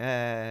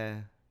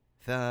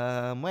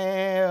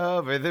 Somewhere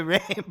over the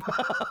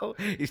rainbow.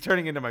 He's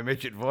turning into my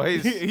midget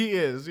voice. He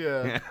is,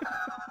 yeah.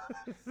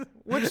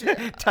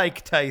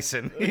 Tyke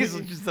Tyson. He's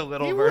just a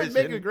little He version.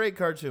 would make a great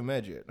cartoon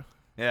midget.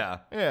 Yeah.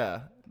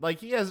 Yeah, like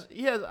he has.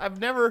 I've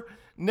never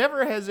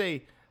has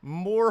a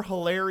more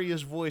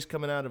hilarious voice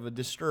coming out of a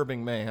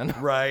disturbing man.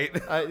 Right.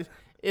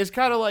 It's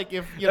kind of like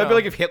if you That'd know. be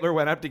like if Hitler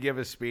went up to give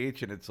a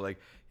speech and it's like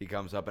he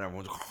comes up and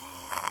everyone's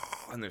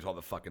and there's all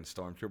the fucking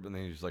stormtroopers and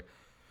then he's just like,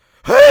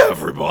 "Hey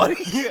everybody,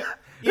 yeah,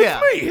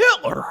 it's me,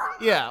 Hitler."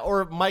 yeah.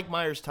 Or Mike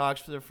Myers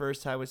talks for the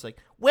first time. It's like,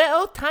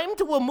 well, time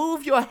to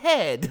remove your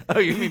head. Oh,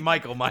 you mean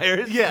Michael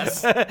Myers?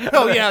 Yes.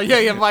 Oh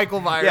yeah. Michael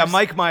Myers. Yeah,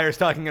 Mike Myers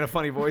talking in a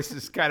funny voice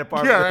is kind of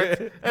part Yeah, of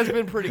it. that's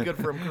been pretty good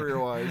for him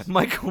career-wise.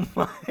 Michael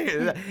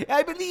Myers.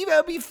 I believe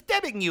I'll be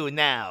stabbing you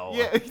now.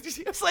 Yeah.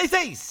 Slice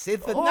ace.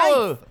 It's a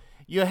Oh,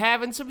 you're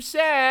having some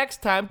sex.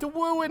 Time to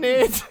ruin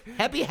it.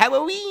 Happy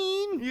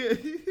Halloween. Yeah.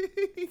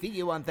 See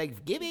you on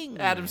Thanksgiving.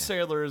 Adam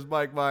Sandler is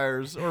Mike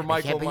Myers or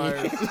Michael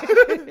Myers.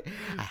 I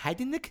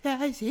hide in the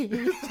closet.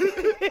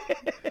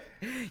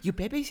 You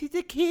babysit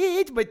the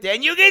kids, but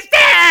then you get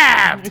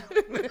stabbed.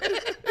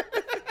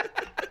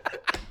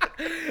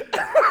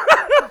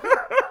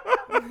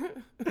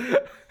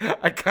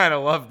 I kind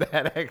of love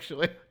that,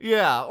 actually.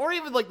 Yeah, or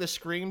even like the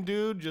Scream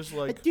dude, just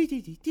like. Imagine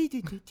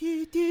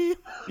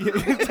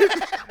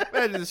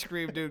the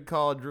Scream dude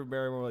calling Drew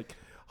Barrymore like,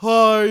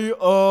 "Hi,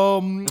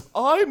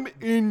 I'm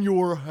in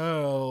your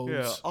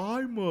house.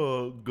 I'm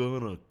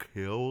gonna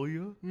kill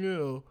you.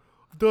 Yeah.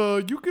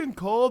 You can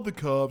call the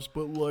cops,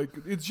 but like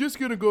it's just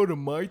gonna go to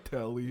my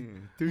telly.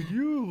 Do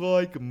you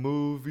like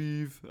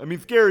movies? I mean,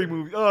 scary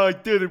movies. Oh, I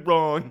did it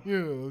wrong.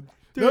 Yeah.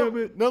 Damn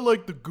it. Not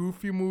like the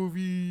Goofy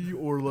movie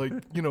or like,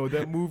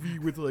 that movie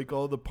with like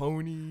all the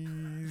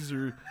ponies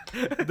or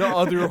the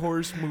other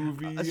horse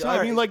movie. Sorry.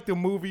 I mean like the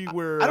movie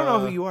where I don't know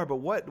who you are, but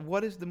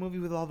what is the movie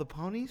with all the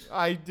ponies?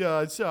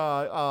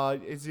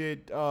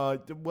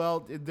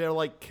 They're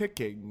like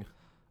kicking.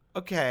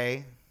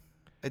 Okay.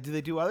 Do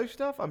they do other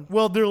stuff?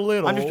 Well, they're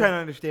little. I'm just trying to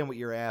understand what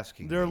you're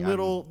asking. They're me.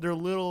 little. You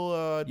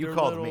they're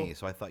called little, me,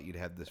 so I thought you'd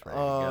have this ready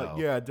to go.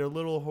 Yeah, they're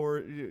little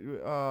horse. This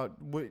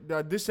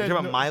You're has talking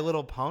about My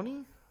Little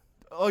Pony?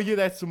 Oh yeah,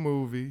 that's a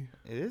movie.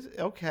 It is?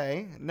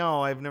 Okay.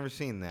 No, I've never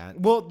seen that.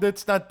 Well,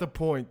 that's not the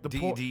point.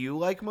 Do you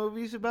like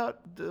movies about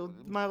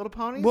My Little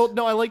Ponies? Well,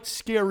 no, I like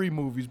scary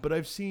movies, but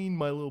I've seen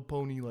My Little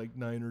Pony like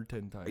 9 or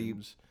 10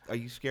 times. Are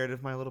you scared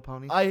of My Little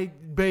Ponies? I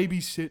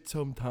babysit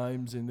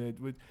sometimes,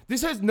 and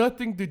this has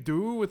nothing to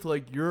do with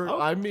like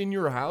I'm in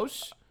your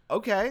house.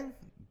 Okay.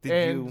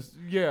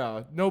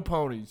 Yeah, no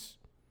ponies.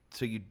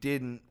 So you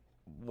didn't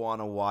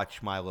want to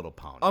watch My Little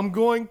Pony? I'm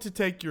going to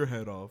take your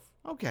head off.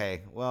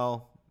 Okay.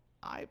 Well,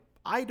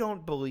 I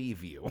don't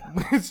believe you.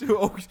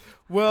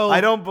 Well,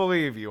 I don't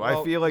believe you.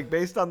 I feel like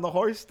based on the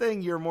horse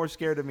thing, you're more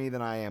scared of me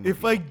than I am.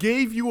 If I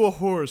gave you a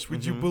horse,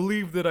 would you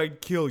believe that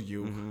I'd kill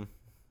you? Mm-hmm.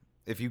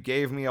 If you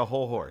gave me a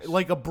whole horse,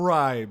 like a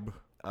bribe.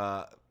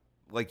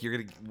 Like you're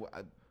gonna.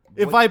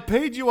 If I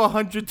paid you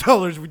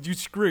 $100, would you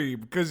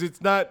scream? Because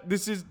it's not.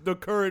 This is the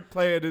current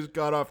plan has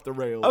got off the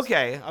rails.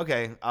 Okay.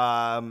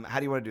 How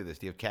do you want to do this?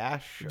 Do you have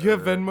cash? Do you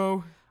have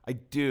Venmo? I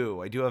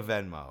do. I do have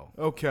Venmo.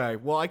 Okay.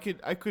 Well, I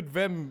could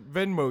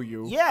Venmo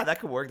you. Yeah,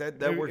 that could work. That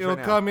works. It'll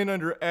right come in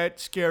under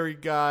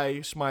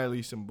 @ScaryGuy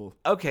smiley symbol.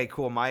 Okay,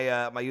 cool. My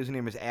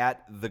username is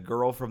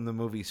 @thegirl from the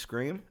movie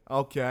Scream.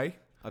 Okay.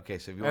 Okay,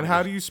 so if you and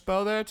how do you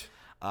spell that?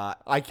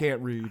 I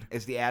can't read.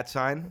 It's the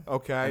 @sign.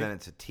 Okay. And then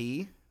it's a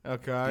T.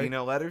 Okay. Do you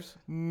know letters?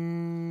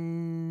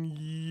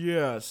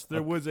 Yes.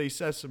 There was a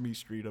Sesame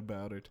Street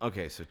about it.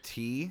 Okay, so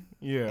T.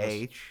 Yes.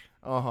 H.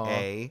 Uh-huh.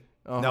 A.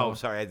 Uh-huh. No,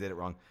 sorry, I did it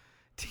wrong.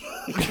 T.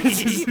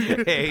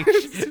 H.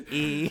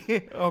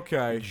 E.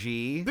 Okay.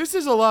 G. This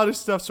is a lot of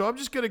stuff, so I'm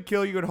just gonna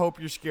kill you and hope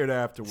you're scared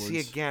afterwards. See,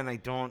 again, I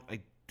don't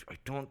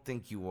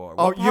think you are.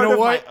 Oh, you know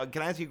what?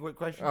 Can I ask you a quick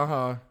question?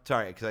 Uh-huh.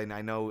 Sorry, because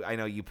I know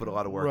you put a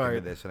lot of work Right.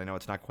 into this, and I know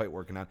it's not quite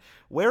working out.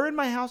 Where in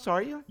my house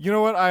are you? You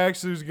know what? I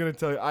actually was going to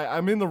tell you.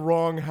 I'm in the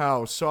wrong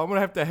house, so I'm going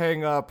to have to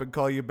hang up and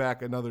call you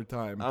back another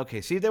time. Okay,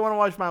 see if they want to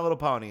watch My Little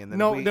Pony, and then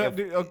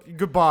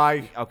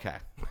goodbye. Okay.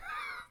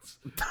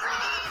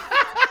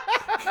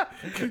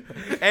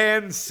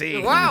 And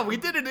see. Wow, we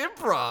did an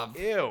improv.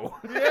 Ew.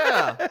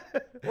 Yeah.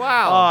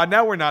 Wow. Oh,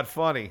 now we're not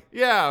funny.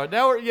 Yeah.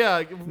 Now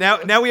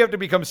we have to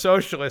become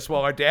socialists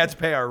while our dads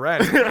pay our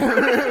rent.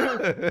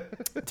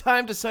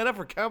 Time to sign up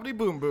for Comedy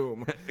Boom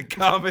Boom.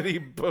 Comedy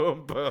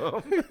Boom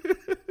Boom.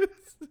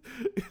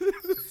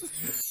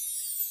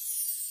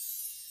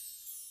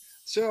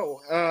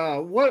 So,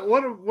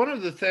 one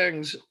of the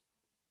things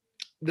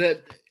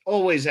that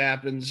always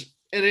happens,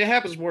 and it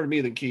happens more to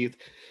me than Keith,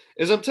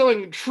 is I'm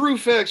telling true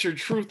facts or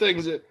true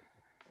things that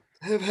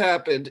have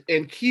happened,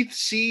 and Keith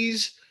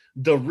sees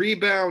the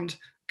rebound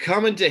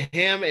coming to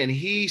him, and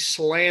he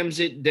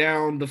slams it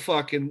down the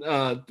fucking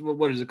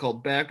what is it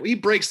called? He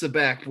breaks the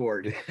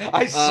backboard.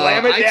 I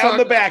slam it down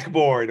the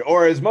backboard,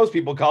 or as most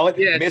people call it,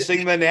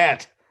 missing the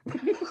net.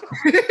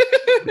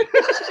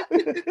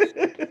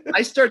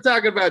 I start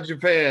talking about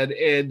Japan,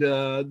 and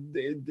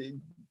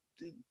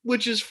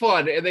which is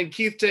fun, and then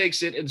Keith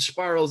takes it and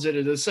spirals it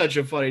into such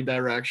a funny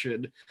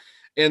direction.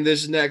 In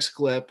this next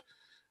clip,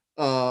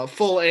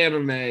 full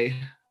anime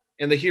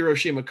and the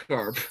Hiroshima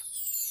Carp.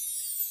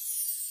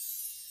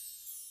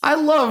 I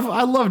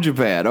love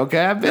Japan.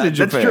 Okay, I've been to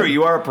Japan. That's true.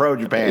 You are a pro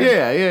Japan.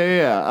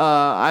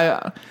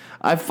 Yeah.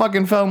 I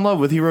fucking fell in love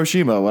with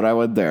Hiroshima when I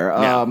went there.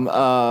 Yeah.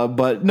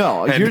 But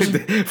no,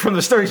 from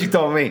the stories you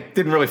told me,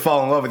 didn't really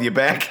fall in love with you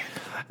back.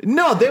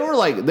 No, they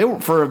were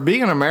for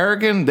being an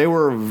American, they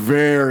were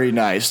very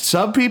nice.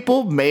 Some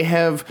people may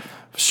have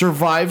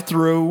survived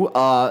through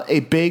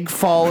a big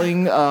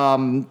falling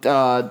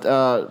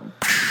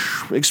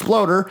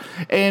exploder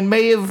and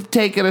may have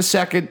taken a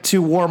second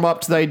to warm up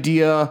to the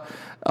idea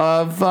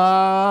of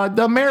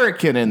the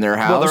American in their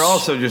house. Well, they're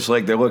also just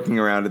like, they're looking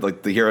around at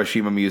like the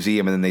Hiroshima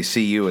Museum, and then they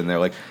see you and they're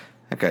like,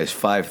 that guy's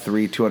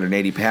 5'3",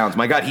 280 pounds.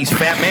 My God, he's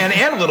fat man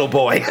and little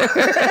boy.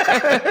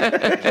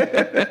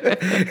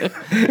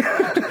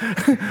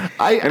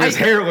 And his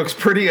hair looks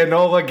pretty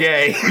Enola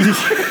Gay.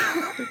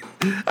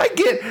 I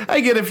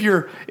get if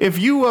you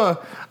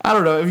I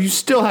don't know, if you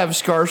still have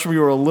scars from you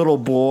were a little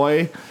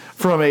boy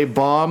from a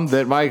bomb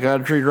that my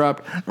country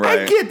dropped. Right.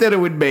 I get that it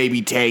would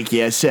maybe take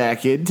you a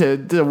second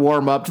to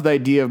warm up to the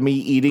idea of me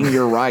eating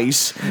your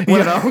rice. You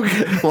know,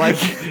 like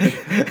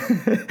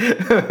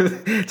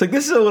it's like,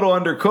 this is a little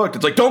undercooked.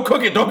 It's like, don't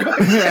cook it. You're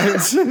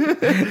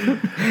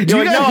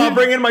like, no, I'll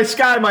bring in my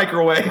Sky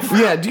microwave.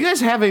 Yeah, do you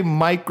guys have a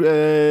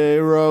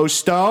micro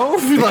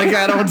stove? Like,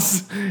 I don't.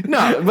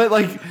 No, but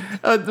like,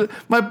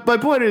 my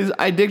point is,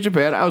 I dig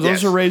Japan. I was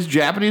also raised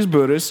Japanese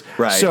Buddhist,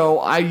 right? So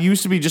I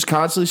used to be just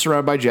constantly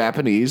surrounded by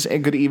Japanese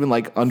and could even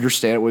like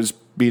understand what was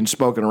being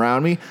spoken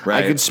around me.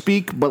 Right. I could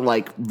speak, but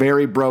like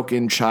very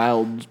broken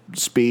child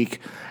speak,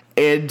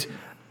 and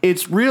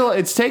it's real.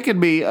 It's taken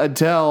me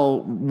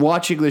until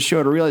watching this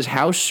show to realize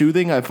how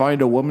soothing I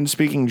find a woman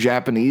speaking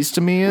Japanese to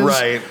me is.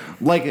 Right.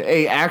 Like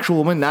a actual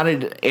woman, not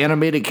an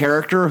animated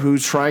character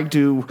who's trying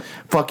to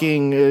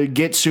fucking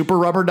get Super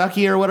Rubber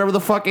Ducky or whatever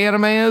the fuck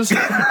anime is.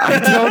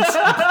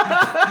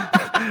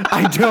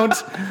 I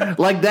don't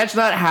like. That's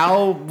not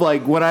how,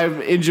 like, when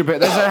I'm in Japan,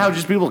 that's not how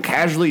just people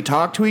casually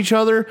talk to each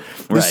other.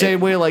 The same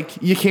way,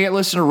 like, you can't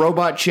listen to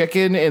Robot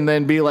Chicken and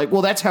then be like,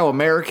 well, that's how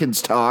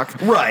Americans talk.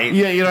 Right.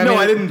 Yeah, you know what I mean?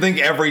 I didn't think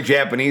every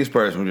Japanese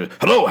person was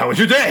just, hello, how was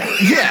your day?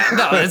 Yeah,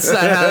 no, that's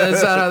not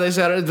how they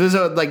said it.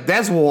 Like,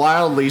 that's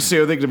wildly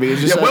soothing to me.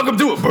 It's just welcome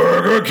to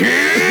Burger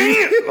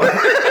King.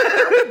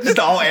 Just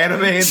all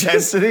anime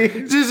intensity.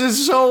 This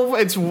is so.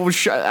 I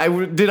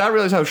did not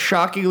realize how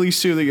shockingly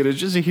soothing it is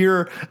just to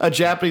hear a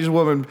Japanese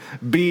woman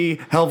be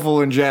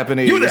helpful in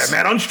Japanese. You there,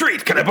 man on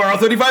street? Can I borrow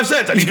 35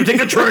 cents? I need to take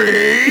the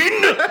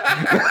train.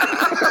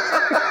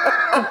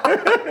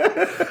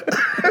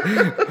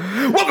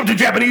 Welcome to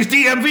Japanese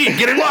DMV.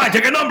 Get in line.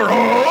 Take a number.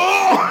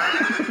 Oh!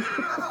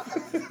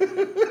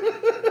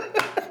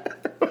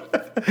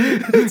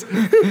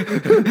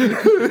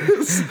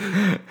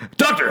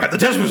 Doctor, have the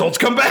test results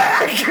come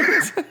back?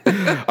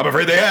 I'm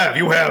afraid they have.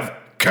 You have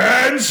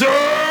cancer.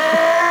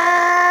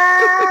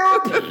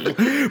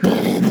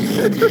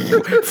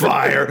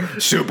 Fire.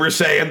 Super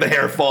Saiyan. The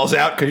hair falls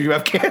out because you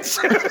have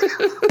cancer.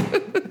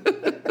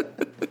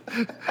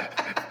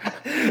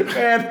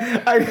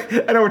 Man,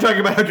 I know we're talking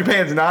about how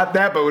Japan's not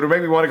that, but it would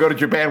make me want to go to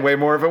Japan way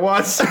more if it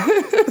was.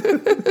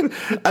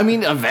 I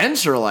mean,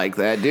 events are like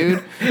that,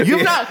 dude.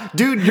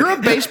 Dude, you're a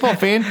baseball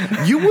fan.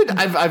 You would,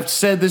 I've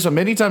said this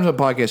many times on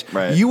podcasts.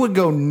 Right. You would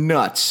go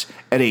nuts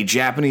at a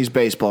Japanese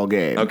baseball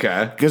game.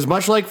 Okay. Because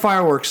much like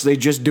fireworks, they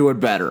just do it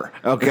better.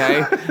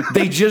 Okay.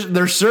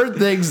 There's certain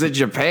things that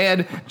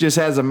Japan just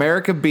has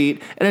America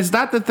beat, and it's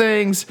not the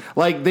things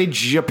like they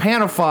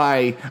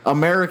Japanify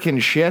American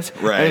shit.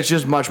 Right. And it's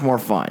just much more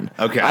fun.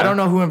 Okay. I don't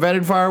know who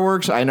invented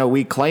fireworks. I know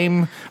we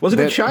claim. Was it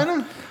in that-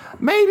 China?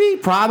 Maybe,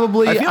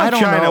 probably. I feel like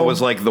don't China know.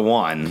 was like the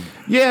one.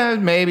 Yeah,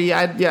 maybe.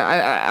 I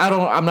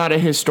don't. I'm not a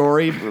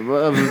historian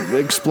of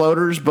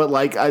exploders, but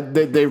like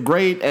they're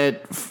great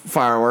at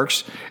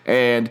fireworks,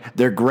 and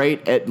they're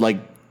great at like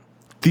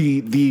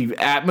the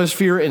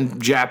atmosphere in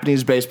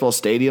Japanese baseball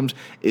stadiums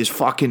is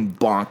fucking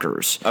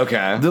bonkers.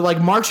 Okay. The like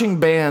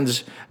marching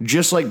bands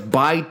just like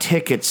buy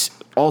tickets.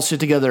 All sit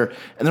together,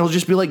 and there'll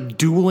just be like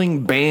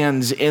dueling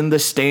bands in the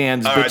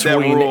stands All right,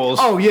 between. that rules.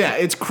 Oh yeah,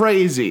 it's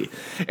crazy.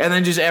 And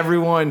then just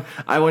everyone.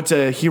 I went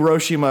to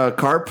Hiroshima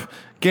Carp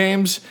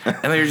games,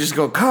 and they just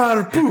go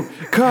Karapu,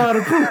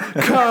 Karapu,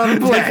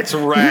 Karapu. That's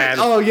rad.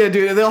 Oh yeah,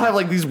 dude. They'll have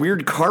like these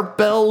weird carp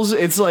bells.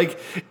 It's like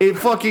it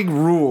fucking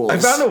rules. I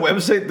found a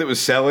website that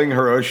was selling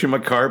Hiroshima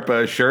Carp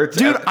shirts.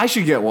 Dude, I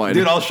should get one.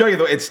 Dude, I'll show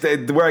you. It's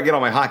where I get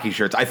all my hockey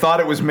shirts. I thought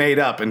it was made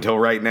up until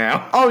right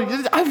now. Oh,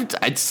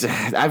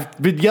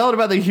 I've been yelling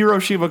about the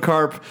Hiroshima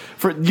Carp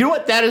for. You know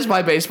what? That is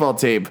my baseball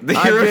team. The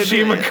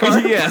Hiroshima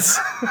Carp? Yes,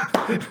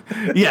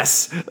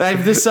 yes.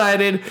 I've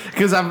decided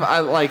because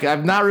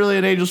I'm not really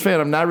an Angels fan.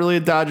 I'm not really a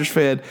Dodgers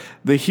fan.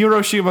 The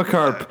Hiroshima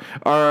Carp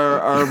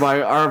are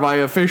my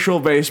official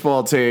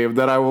baseball team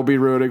that I will be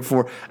rooting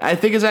for. I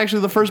think it's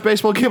actually the first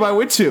baseball game I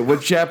went to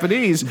with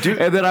Japanese,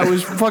 and then I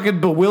was fucking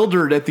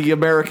bewildered at the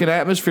American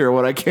atmosphere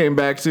when I came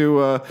back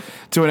to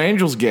an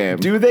Angels game.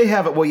 Do they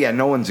have it? Well, yeah,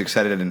 no one's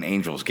excited at an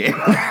Angels game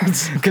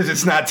because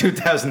it's not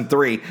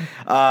 2003. Do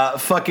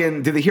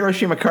the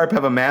Hiroshima Carp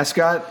have a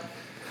mascot?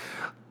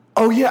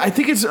 Oh yeah, I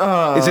think it's.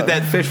 Is it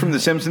that fish from The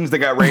Simpsons that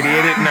got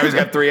radiated and now he's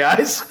got 3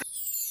 eyes?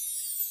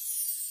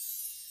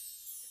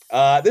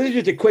 This is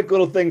just a quick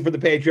little thing for the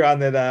Patreon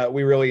that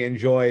we really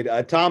enjoyed.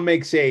 Tom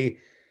makes a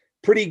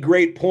pretty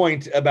great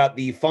point about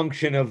the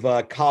function of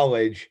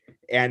college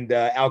and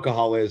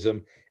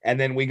alcoholism, and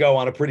then we go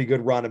on a pretty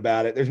good run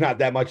about it. There's not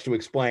that much to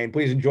explain.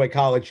 Please enjoy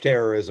college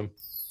terrorism.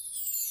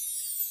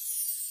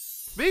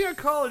 Being a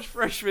college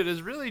freshman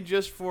is really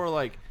just for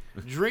like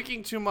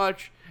drinking too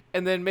much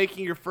and then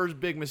making your first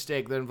big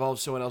mistake that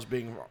involves someone else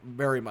being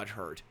very much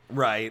hurt.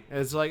 Right. And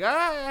it's like,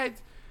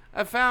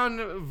 I found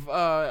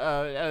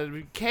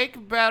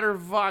cake batter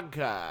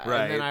vodka,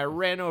 Right. and then I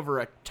ran over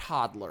a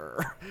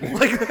toddler.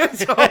 Like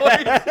that's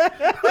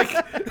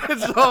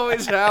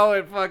always how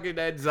it fucking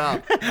ends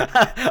up.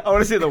 I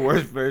want to say the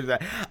worst version.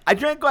 I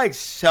drank like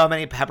so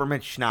many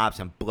peppermint schnapps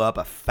and blew up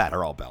a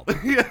federal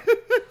building.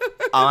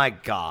 Oh my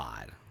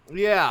god.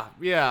 Yeah.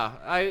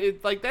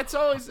 That's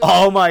always.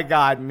 Oh my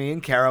god. Me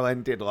and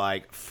Carolyn did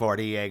like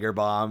 40 Jaeger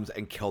bombs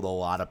and killed a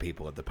lot of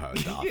people at the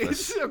post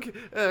office. Okay.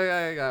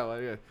 I got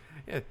one. Yeah.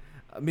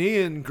 Me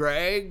and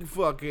Greg,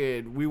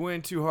 we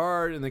went too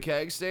hard in the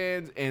keg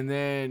stands, and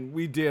then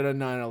we did a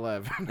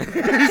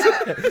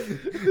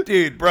 9/11.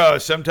 Dude, bro,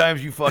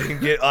 sometimes you fucking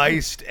get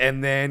iced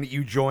and then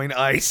you join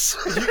ICE.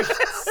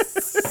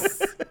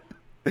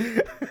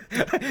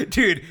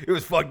 Dude, it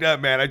was fucked up,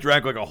 man. I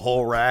drank like a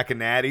whole rack of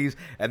natties,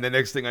 and the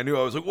next thing I knew,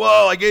 I was like,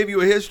 whoa, I gave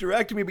you a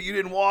hysterectomy, but you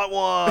didn't want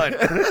one.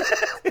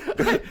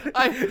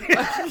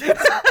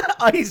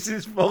 ICE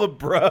is full of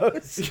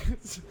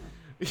bros.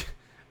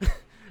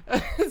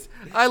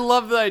 I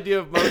love the idea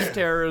of most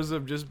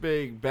terrorism just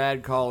being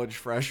bad college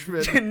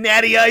freshmen.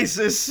 Natty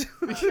ISIS.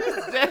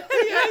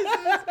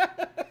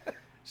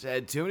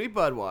 Had too many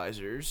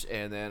Budweisers,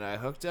 and then I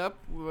hooked up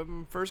with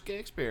my first gay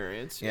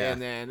experience, Yeah.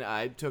 and then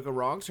I took a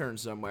wrong turn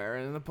somewhere,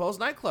 and then the Pulse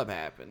nightclub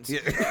happens. Yeah.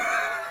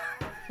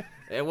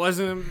 It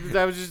wasn't.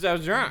 I was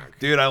drunk.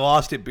 Dude, I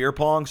lost at beer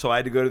pong, so I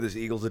had to go to this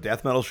Eagles of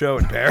Death Metal show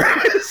in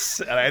Paris,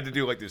 and I had to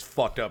do like this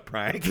fucked up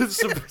prank. I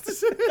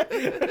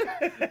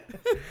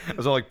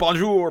was all like,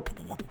 bonjour.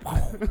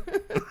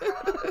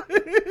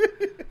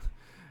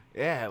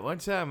 Yeah, one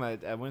time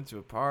I went to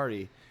a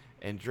party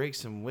and drank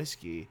some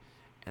whiskey,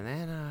 and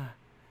then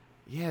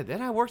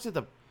then I worked at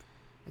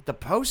the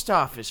post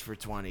office for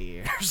 20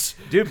 years.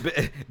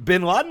 Dude,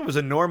 Bin Laden was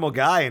a normal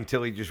guy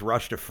until he just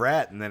rushed a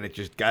frat, and then it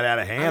just got out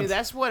of hand. I mean,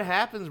 that's what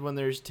happens when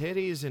there's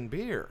titties and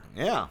beer.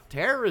 Yeah.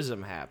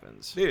 Terrorism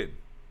happens. Dude,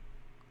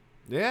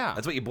 Yeah.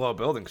 that's what you blow up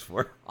buildings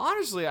for.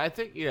 Honestly, I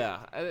think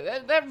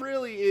that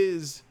really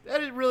is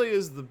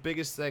the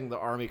biggest thing the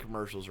Army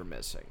commercials are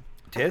missing.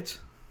 Tits?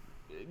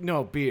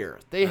 No, beer.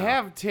 They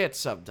have tits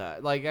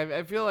sometimes. Like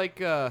I feel like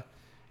they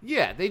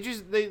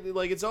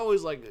like it's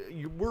always like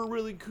we're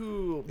really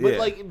cool. But Yeah.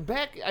 like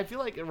back I feel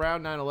like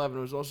around 9/11 it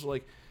was also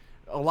like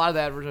a lot of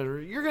the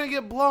advertisers, you're gonna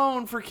get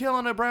blown for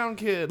killing a brown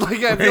kid.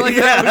 Like I feel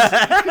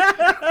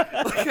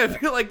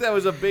like that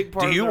was a big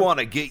part. Do you of want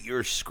to get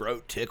your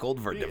scrot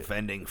tickled for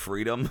defending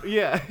freedom?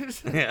 Yeah.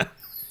 Yeah.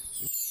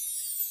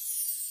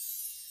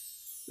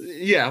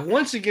 Yeah,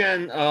 once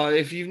again,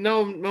 if you've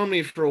known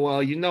me for a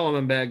while, you know I'm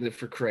a magnet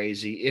for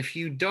crazy. If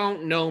you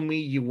don't know me,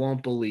 you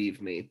won't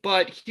believe me.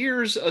 But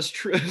here's a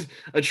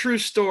true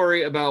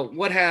story about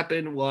what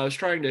happened while I was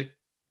trying to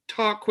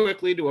talk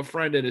quickly to a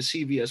friend in a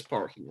CVS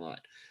parking lot.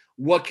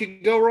 What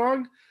could go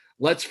wrong?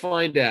 Let's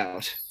find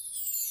out.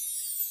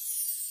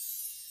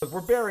 Look,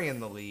 we're burying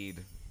the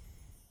lead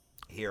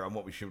here on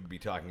what we should be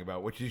talking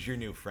about, which is your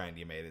new friend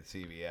you made at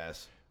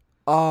CVS.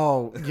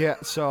 Oh, yeah.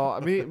 So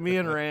me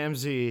and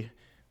Ramsey,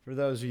 for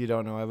those of you who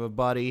don't know, I have a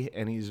buddy,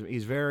 and he's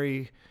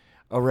very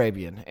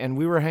Arabian, and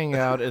we were hanging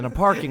out in a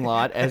parking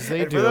lot as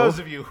they do. For those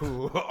of you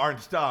who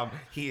aren't dumb,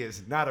 he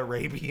is not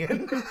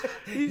Arabian.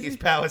 He's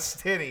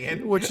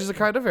Palestinian. Which is a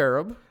kind of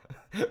Arab.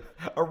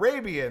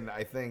 Arabian,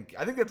 I think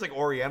that's like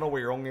Oriental, where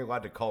you're only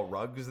allowed to call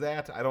rugs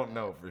that. I don't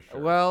know for sure.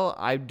 Well,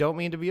 I don't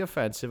mean to be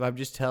offensive. I'm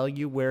just telling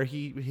you where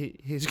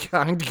his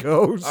kind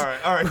goes. All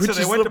right. So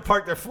they went to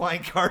park their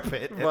flying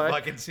carpet at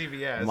fucking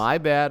CVS. My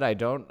bad. I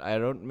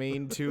don't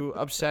mean to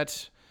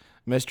upset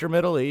Mr.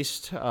 Middle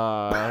East.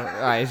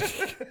 I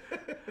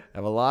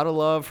have a lot of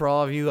love for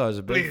all of you. I was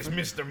a big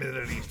Mr.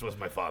 Middle East was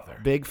my father.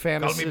 big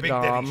fan Call of me Big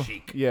Daddy Saddam.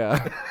 Sheik.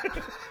 Yeah.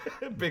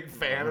 Big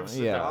fan of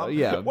Saddam.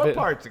 Yeah. What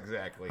parts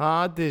exactly?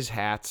 His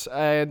hats.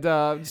 And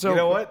so You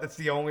know what? That's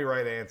the only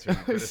right answer you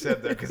could have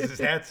said there, because his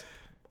hat's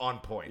on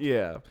point.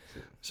 Yeah.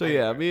 So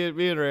yeah, me and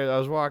Ray, I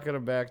was walking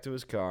him back to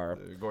his car.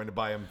 You're going to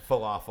buy him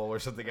falafel or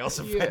something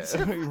else Yeah,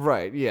 offensive.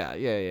 right.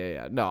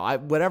 Yeah. No,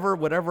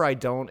 whatever I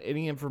don't,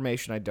 any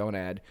information I don't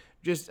add,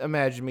 just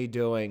imagine me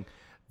doing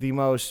the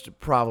most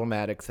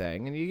problematic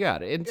thing, and you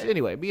got it. And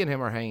anyway, me and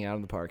him are hanging out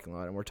in the parking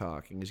lot, and we're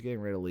talking. He's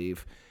getting ready to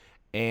leave,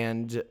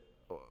 and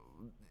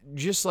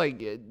just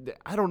like,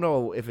 I don't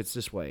know if it's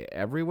this way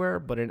everywhere,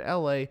 but in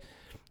LA,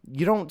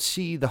 you don't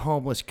see the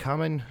homeless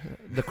coming,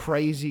 the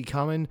crazy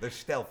coming. They're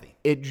stealthy.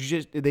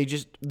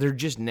 They're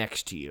just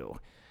next to you.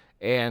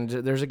 And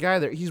there's a guy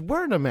there. He's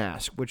wearing a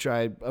mask, which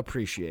I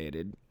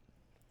appreciated.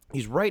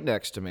 He's right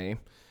next to me.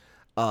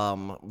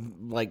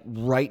 Like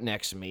right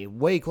next to me,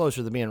 way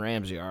closer than me and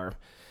Ramsey are.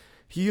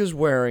 He is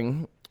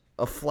wearing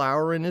a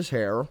flower in his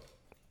hair.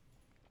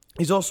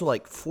 He's also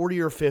like 40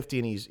 or 50,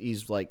 and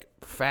he's like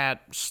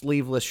fat,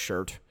 sleeveless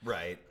shirt.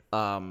 Right.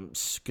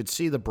 Could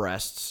see the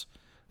breasts.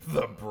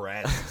 The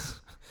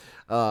breasts.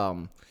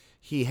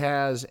 He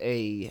has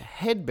a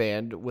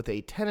headband with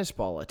a tennis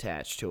ball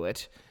attached to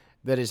it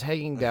that is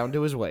hanging down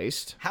to his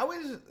waist. How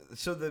is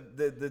so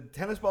the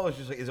tennis ball is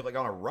just like, is it like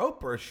on a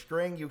rope or a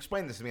string? You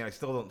explained this to me, and I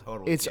still don't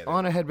totally It's get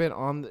on it. a headband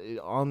on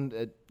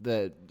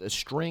the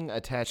string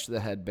attached to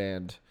the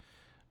headband.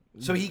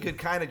 So he could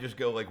kind of just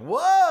go like,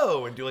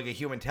 whoa, and do like a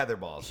human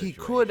tetherball situation. He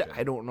could.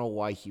 I don't know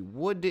why he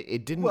would.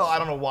 It didn't. Well, I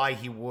don't know why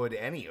he would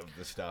any of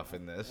the stuff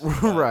in this.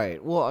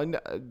 Right. Well,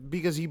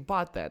 because he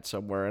bought that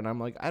somewhere, and I'm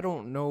like, I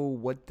don't know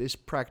what this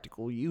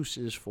practical use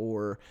is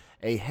for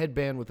a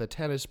headband with a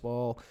tennis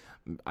ball.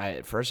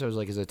 At first I was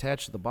like, is it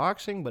attached to the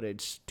boxing, but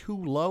it's too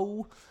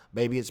low.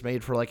 Maybe it's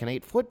made for like an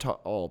 8-foot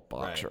tall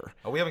boxer. Right.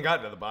 Oh, we haven't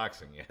gotten to the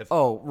boxing yet.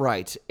 Oh,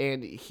 right.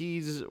 And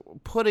he's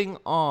putting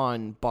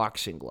on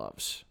boxing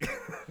gloves.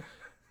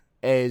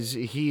 As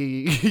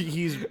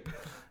he's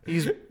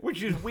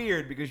Which is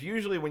weird because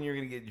usually when you're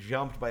going to get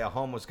jumped by a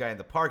homeless guy in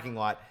the parking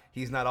lot,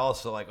 he's not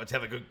also like, let's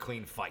have a good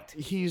clean fight.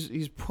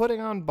 He's putting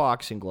on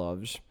boxing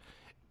gloves,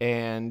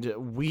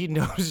 and we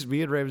noticed,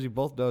 me and Ramsey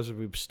both noticed, if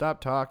we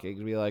stopped talking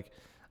and be like,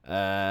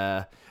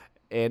 and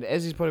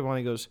as he's putting them on,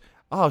 he goes,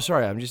 oh,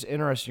 sorry, I'm just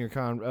interested in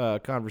your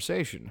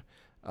conversation.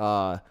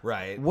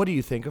 Right. What do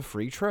you think of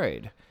free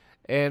trade?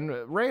 And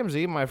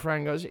Ramsey, my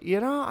friend, goes,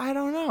 I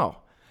don't know.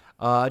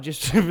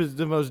 Just it was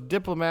the most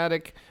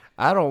diplomatic.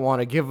 I don't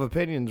want to give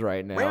opinions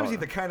right now. Ramsey,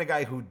 the kind of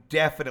guy who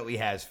definitely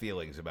has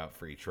feelings about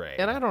free trade.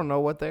 And I don't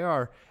know what they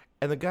are.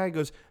 And the guy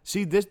goes,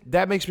 see,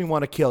 that makes me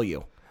want to kill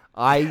you.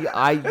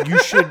 You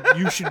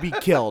should be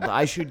killed.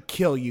 I should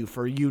kill you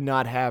for you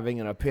not having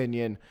an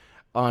opinion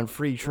on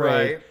free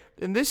trade. Right.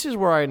 And this is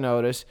where I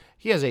notice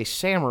he has a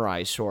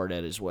samurai sword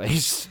at his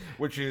waist.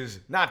 Which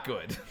is not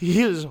good.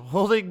 He's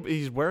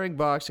wearing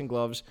boxing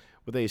gloves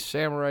with a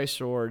samurai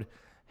sword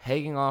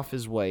hanging off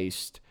his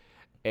waist,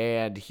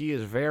 and he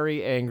is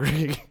very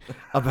angry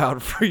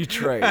about free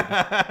trade.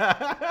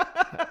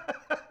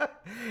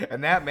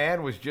 And that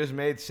man was just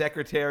made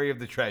Secretary of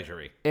the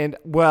Treasury. And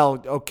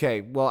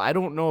I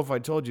don't know if I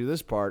told you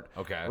this part.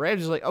 Okay.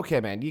 Ramsey's like, okay,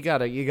 man, you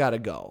gotta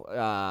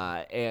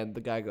go. And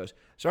the guy goes,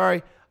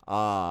 sorry,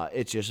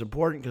 it's just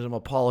important because I'm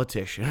a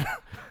politician.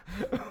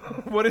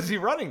 What is he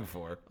running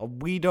for?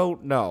 We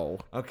don't know.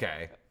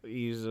 Okay.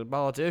 He's a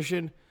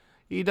politician.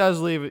 He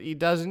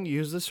doesn't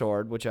use the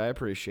sword, which I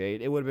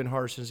appreciate. It would have been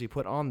hard since he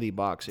put on the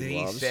boxing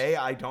gloves. Did he say,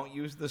 I don't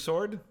use the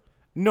sword?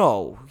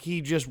 No,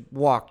 he just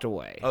walked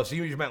away. Oh, so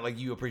you just meant like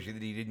you appreciate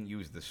that he didn't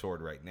use the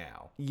sword right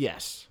now.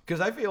 Yes.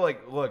 Because I feel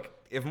like, look,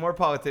 if more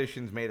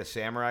politicians made a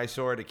samurai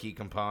sword a key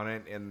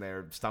component in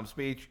their stump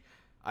speech,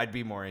 I'd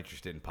be more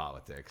interested in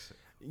politics.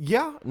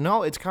 Yeah,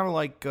 no, it's kind of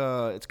like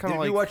Did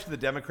you watch the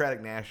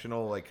Democratic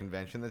National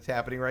Convention that's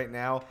happening right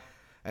now?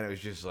 And it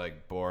was just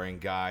like boring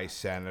guy,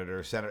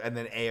 senator, and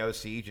then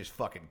AOC just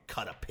fucking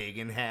cut a pig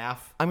in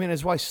half. I mean,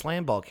 it's why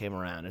slam ball came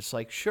around. It's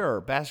like,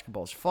 sure,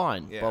 basketball's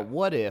fun, but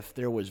what if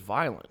there was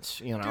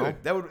violence? Dude,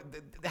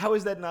 how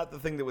is that not the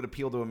thing that would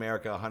appeal to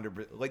America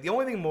 100%? Like the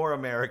only thing more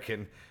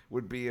American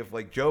would be if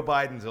like Joe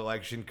Biden's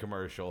election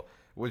commercial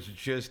was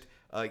just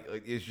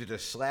is just a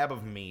slab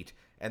of meat.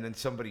 And then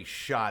somebody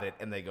shot it,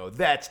 and they go,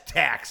 that's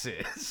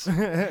taxes.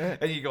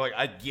 And you go like,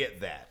 I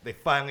get that. They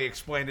finally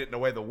explained it in a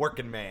way the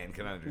working man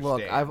can understand.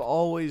 Look, I've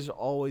always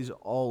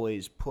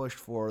pushed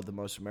for the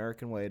most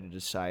American way to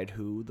decide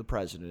who the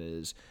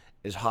president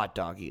is hot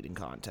dog eating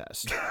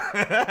contest.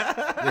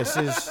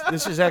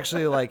 This is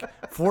actually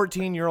like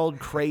 14-year-old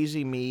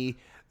crazy me.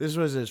 This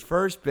was his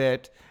first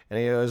bit, and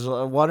it was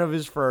one of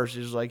his first.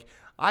 He was like,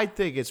 I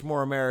think it's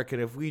more American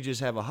if we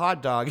just have a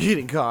hot dog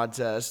eating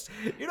contest.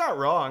 You're not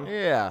wrong.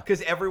 Yeah.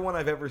 Because everyone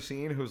I've ever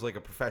seen who's like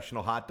a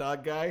professional hot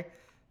dog guy,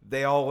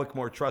 they all look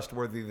more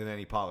trustworthy than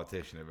any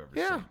politician I've ever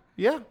seen.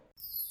 Yeah.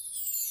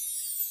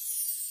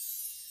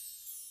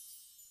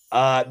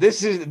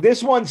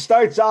 This one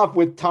starts off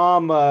with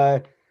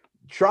Tom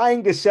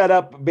trying to set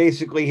up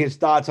basically his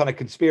thoughts on a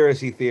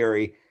conspiracy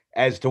theory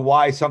as to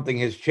why something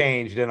has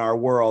changed in our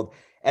world.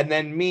 And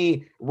then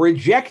me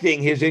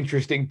rejecting his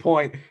interesting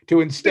point to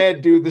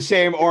instead do the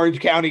same Orange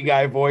County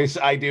guy voice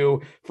I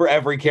do for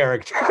every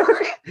character.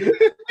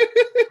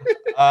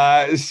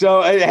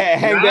 So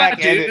hang back.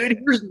 Dude,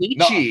 here's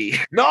Nietzsche.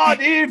 No,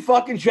 dude,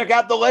 fucking check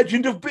out The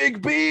Legend of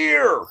Big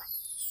Beer.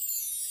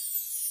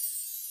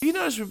 You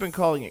notice we've been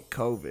calling it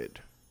COVID.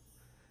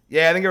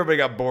 Yeah, I think everybody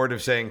got bored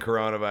of saying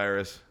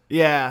coronavirus.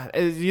 Yeah.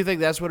 Do you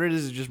think that's what it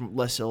is? It's just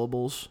less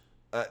syllables?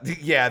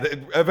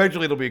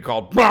 Eventually it'll be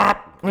called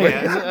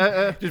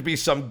just be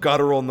some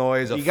guttural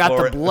noise. You got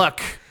the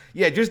bluck.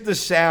 Yeah, just the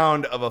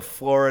sound of a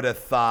Florida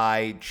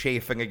thigh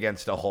chafing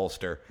against a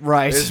holster.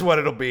 Right. This is what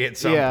it'll be at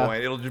some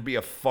point. It'll just be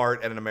a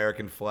fart at an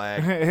American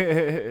flag.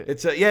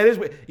 It is.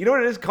 You know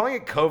what it is? Calling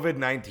it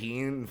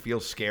COVID-19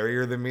 feels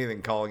scarier than me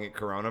than calling it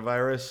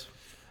coronavirus.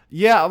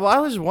 Yeah, well, I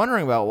was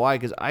wondering about why,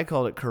 because I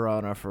called it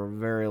Corona for a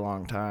very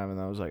long time, and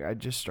I was like, I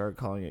just started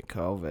calling it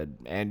COVID.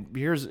 And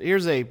here's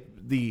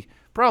the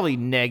probably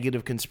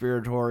negative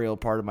conspiratorial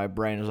part of my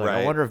brain is like, I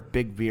Right. wonder if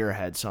Big Beer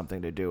had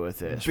something to do with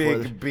this.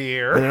 Big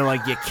Beer. And they're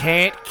like, you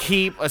can't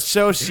keep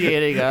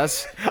associating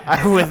us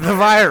with the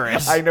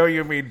virus. I know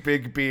you mean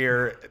Big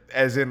Beer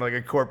as in like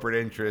a corporate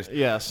interest.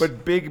 Yes.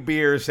 But Big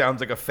Beer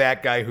sounds like a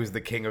fat guy who's the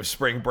king of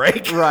spring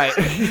break. Right.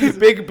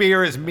 Big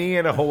Beer is me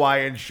in a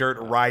Hawaiian shirt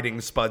riding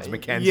Spuds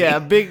McKenzie. Yeah,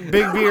 Big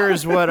Beer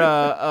is what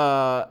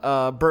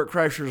Burt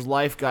Kreischer's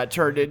life got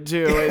turned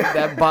into. And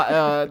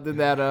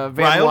that Van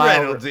Ryan Wilder-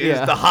 Reynolds is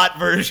the hot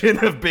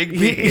version of Big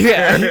Beer.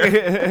 Yeah.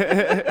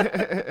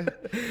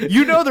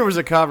 You know there was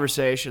a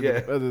conversation Yeah.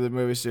 at the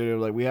movie studio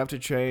like we have to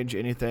change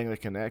anything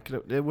that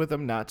connected with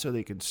them, not so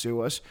they can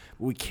sue us.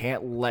 We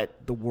can't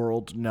let the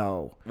world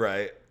know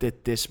Right.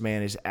 that this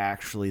man is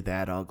actually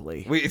that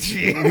ugly. We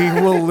We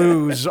will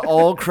lose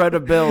all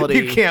credibility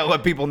You can't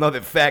let people know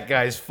that fat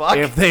guys fuck.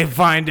 if they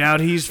find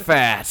out he's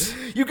fat.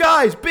 You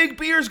guys, Big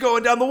Beer's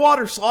going down the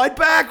water slide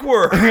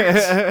backwards.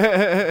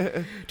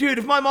 Dude,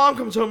 if my mom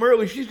comes home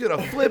early, she's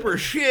gonna flip her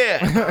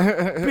shit.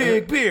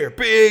 Big Beer,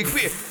 Big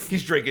Beer.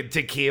 He's drinking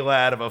tequila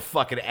out of a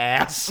fucking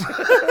ass.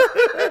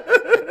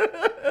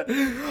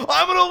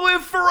 I'm gonna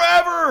live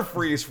forever.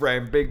 Freeze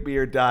frame. Big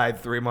Beer died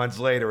 3 months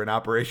later in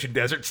Operation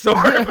Desert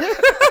Storm.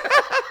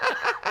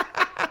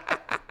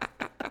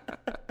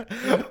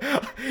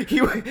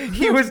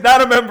 He was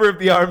not a member of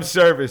the armed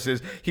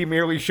services. He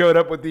merely showed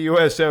up with the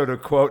USO to,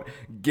 quote,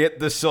 get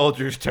the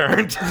soldiers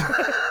turned.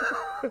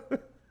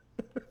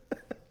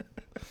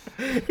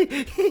 He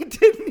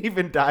didn't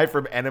even die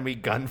from enemy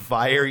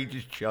gunfire. He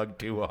just chugged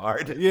too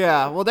hard.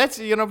 Yeah, well, that's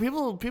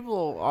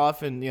people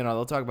often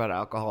they'll talk about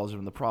alcoholism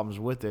and the problems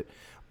with it,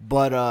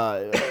 but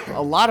a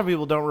lot of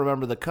people don't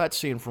remember the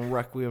cutscene from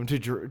Requiem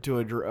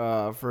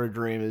for a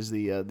Dream is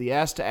the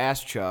ass to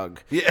ass chug.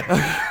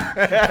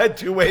 Yeah.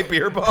 Two-way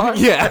beer bong.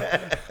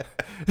 Yeah,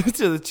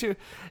 to the two.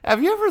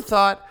 Have you ever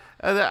thought?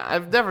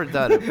 I've never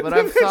done it, but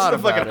I've thought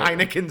It's the about fucking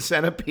it. Heineken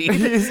centipede.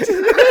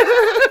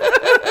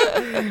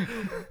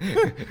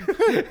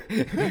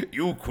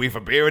 You queef a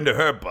beer into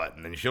her butt,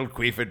 and then she'll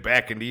queef it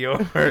back into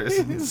yours.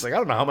 It's like, I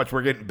don't know how much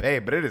we're getting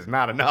paid, but it is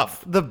not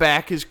enough. The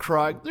back is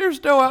crying.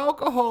 There's no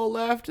alcohol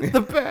left in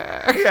the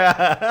back.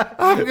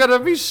 I'm gonna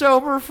be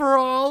sober for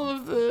all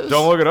of this.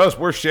 Don't look at us,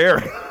 we're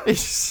sharing.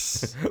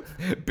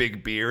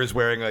 Big Beer is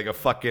wearing like a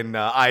fucking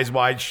Eyes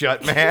Wide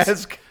Shut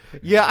mask.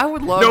 Yeah, I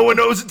would love. No one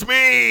knows it's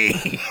me.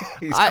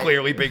 He's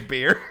clearly Big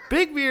Beer.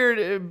 Big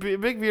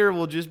Beer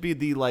will just be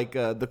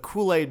the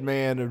Kool-Aid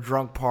man of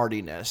drunk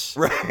partiness.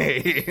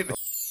 Right.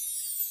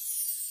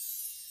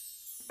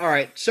 All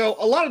right. So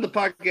a lot of the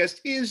podcast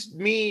is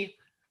me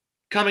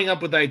coming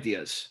up with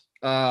ideas.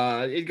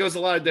 It goes a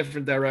lot of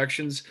different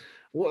directions,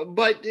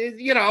 but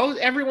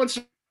every once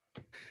in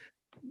a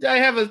while, I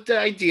have an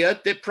idea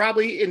that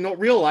probably in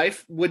real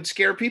life would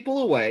scare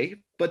people away,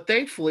 but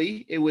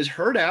thankfully it was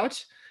heard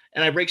out,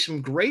 and I break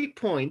some great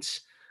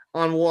points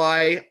on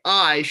why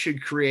I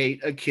should create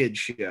a kid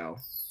show.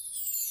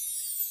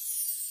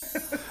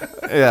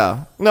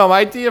 Yeah. No, my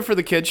idea for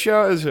the kids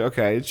show is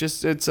okay. It's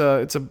just it's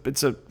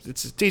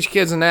teach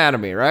kids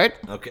anatomy, right?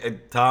 Okay,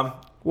 Tom,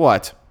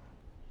 What?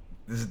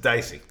 this is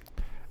dicey.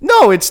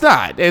 No, it's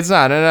not. It's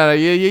not. No.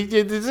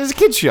 It's a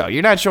kids show.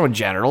 You're not showing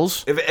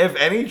genitals. If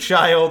any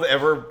child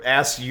ever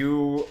asks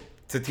you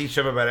to teach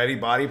them about any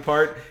body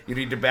part, you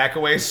need to back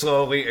away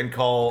slowly and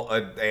call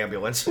an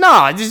ambulance.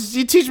 No, just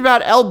you teach them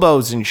about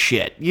elbows and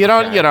shit. You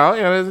don't,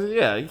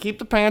 Okay. you keep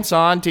the pants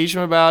on. Teach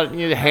them about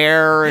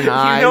hair and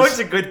eyes. You know it's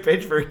a good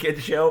pitch for a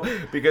kid's show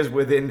because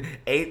within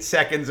 8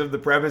 seconds of the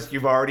premise,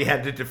 you've already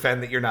had to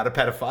defend that you're not a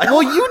pedophile.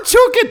 Well, you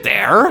took it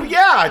there.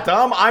 Yeah,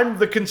 Tom, I'm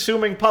the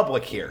consuming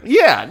public here.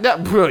 Yeah,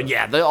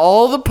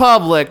 all the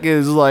public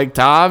is like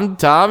Tom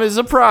is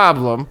a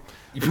problem.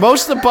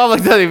 Most of the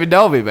public doesn't even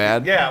know me,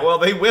 man. Yeah, well,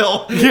 they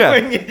will. Yeah.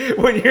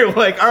 When you're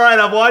like, all right,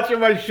 I'm watching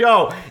my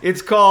show.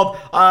 It's called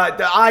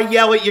I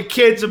Yell at Your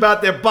Kids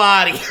About Their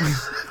Bodies.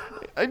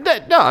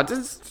 No,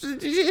 just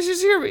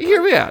hear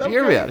me out.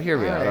 Hear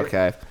me out.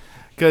 Okay.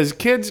 Because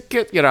kids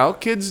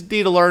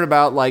need to learn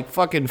about like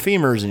fucking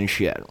femurs and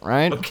shit,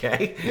 right?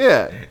 Okay.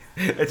 Yeah.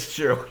 That's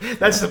true.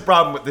 That's the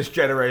problem with this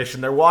generation.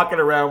 They're walking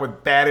around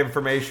with bad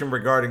information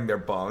regarding their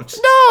bones.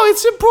 No,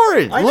 it's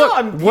important. I know,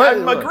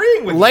 I'm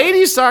agreeing with you.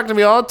 Ladies talk to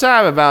me all the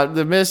time about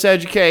the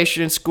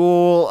miseducation in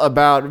school,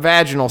 about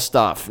vaginal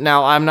stuff.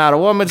 Now, I'm not a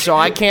woman, so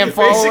I can't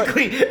follow it.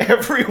 Basically,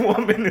 every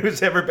woman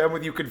who's ever been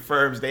with you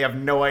confirms they have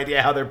no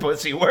idea how their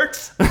pussy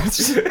works.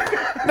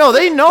 No,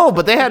 they know,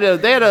 but they had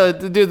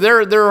to do.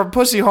 They're a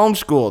pussy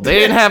homeschool. They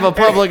didn't have a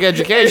public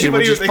education,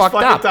 Anybody which who is thinks fucked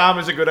fucking up. Tom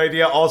is a good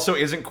idea also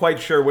isn't quite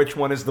sure which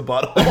one is the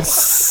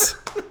butthole.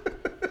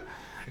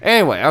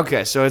 Anyway,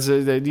 okay, so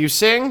you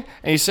sing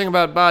and you sing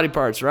about body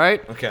parts,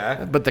 right?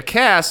 Okay. But the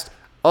cast,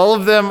 all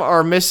of them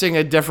are missing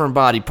a different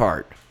body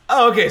part.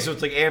 Oh, okay, so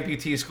it's like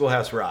amputee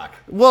Schoolhouse Rock.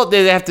 Well,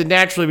 they have to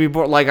naturally be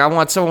born. Like, I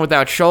want someone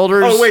without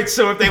shoulders. Oh, wait,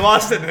 so if they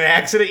lost it in an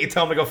accident, you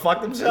tell them to go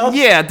fuck themselves?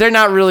 Yeah, they're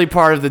not really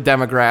part of the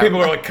demographic.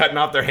 People are like cutting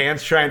off their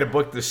hands trying to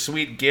book the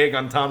sweet gig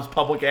on Tom's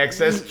public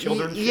access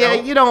children's Yeah,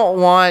 show. you don't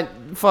want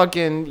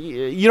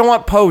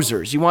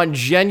posers. You want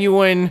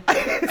genuine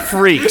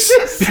freaks.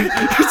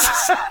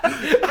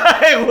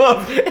 I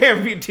love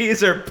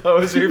amputees are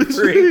poser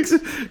freaks.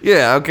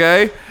 Yeah,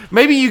 okay.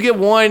 Maybe you get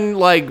one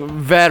like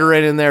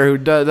veteran in there who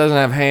doesn't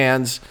have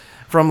hands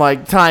from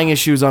like tying his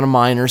shoes on a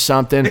mine or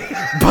something.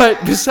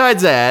 But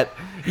besides that,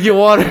 you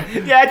want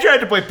to... Yeah, I tried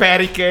to play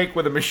patty cake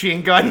with a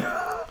machine gun.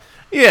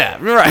 Yeah,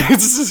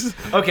 right.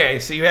 Okay,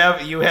 so you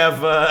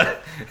have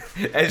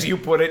as you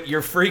put it,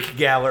 your freak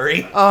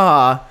gallery.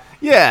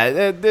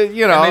 Yeah,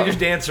 you know. And they just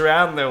dance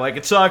around and they're like,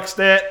 it sucks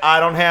that I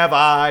don't have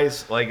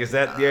eyes. Like, is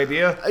that the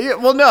idea? Yeah,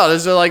 well, no,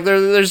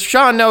 there's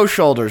Sean No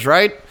Shoulders,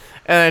 right?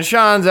 And then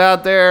Sean's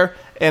out there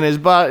and his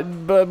buddy.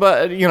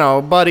 How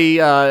do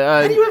you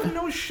have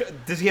no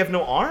does he have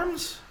no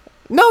arms?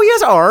 No, he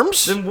has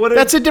arms. Then what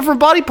That's a different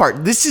body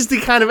part. This is the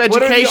kind of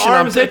education what are the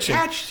arms I'm pitching.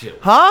 attached to?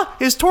 Huh?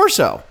 His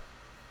torso.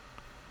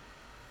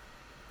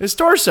 His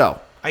torso.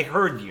 I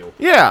heard you.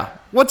 Yeah.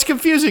 What's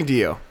confusing to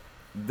you?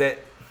 That.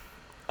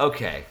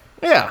 Okay.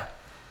 Yeah.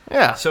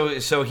 Yeah. So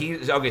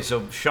he's okay.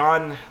 So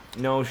Sean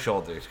No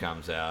Shoulders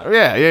comes out.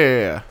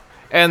 Yeah.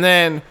 And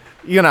then,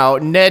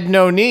 Ned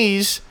No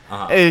Knees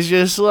Uh-huh. is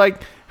just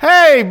like,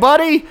 hey,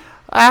 buddy,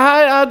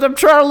 I'm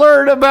trying to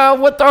learn about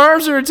what the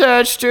arms are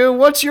attached to.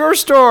 What's your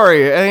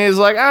story? And he's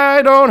like,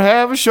 I don't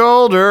have a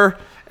shoulder.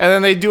 And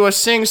then they do a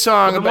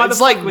sing-song. It's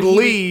like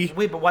Glee.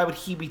 Wait, but why would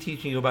he be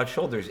teaching you about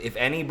shoulders? If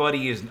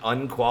anybody is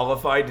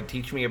unqualified to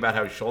teach me about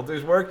how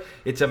shoulders work,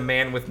 it's a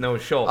man with no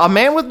shoulders. A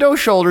man with no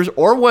shoulders,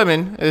 or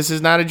women. This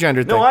is not a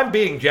gender thing. No, I'm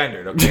being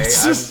gendered, okay?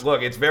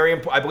 Look, it's very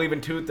important. I believe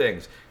in two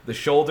things. The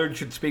shouldered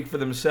should speak for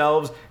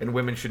themselves, and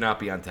women should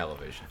not be on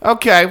television.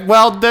 Okay,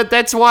 well,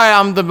 that's why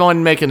I'm the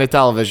one making a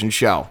television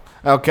show.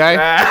 Okay?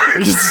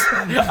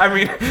 I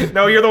mean,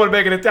 no, you're the one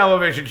making a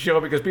television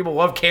show because people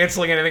love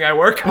canceling anything I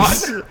work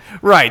on.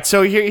 Right,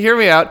 so hear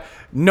me out.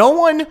 No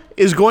one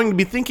is going to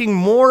be thinking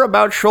more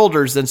about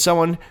shoulders than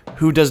someone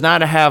who does not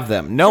have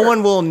them. No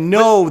one will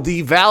know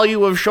the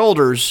value of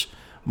shoulders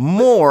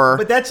more.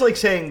 But that's like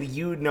saying that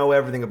you know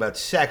everything about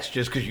sex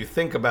just because you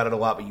think about it a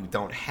lot, but you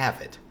don't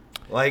have it.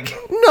 Like,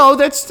 no,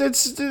 that's not.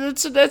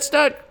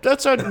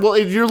 Well,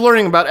 if you're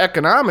learning about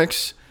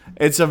economics,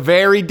 it's a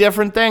very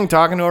different thing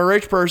talking to a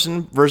rich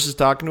person versus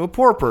talking to a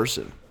poor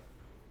person.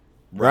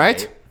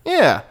 Right?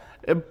 Yeah.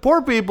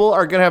 Poor people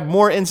are going to have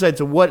more insight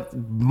to what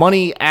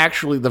money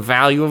actually, the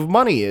value of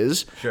money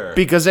is. Sure.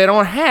 Because they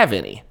don't have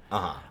any.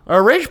 Uh-huh. A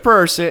rich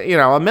person,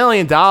 $1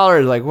 million,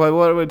 like,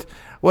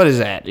 what is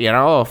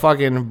that?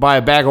 Fucking buy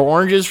a bag of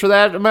oranges for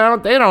that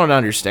amount? They don't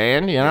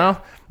understand,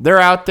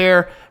 They're out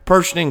there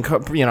purchasing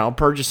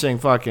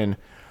fucking,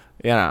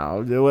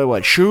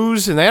 what,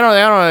 shoes, and they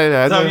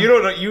don't. Tom,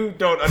 you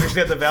don't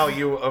understand the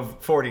value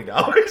of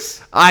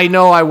 $40. I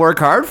know I work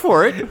hard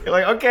for it. You're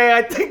like, okay,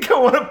 I think I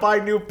want to buy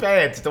new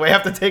pants. Do I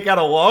have to take out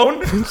a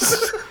loan?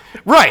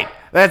 Right,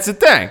 that's the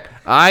thing.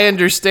 I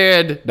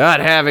understand not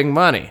having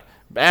money.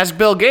 Ask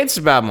Bill Gates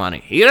about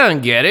money. He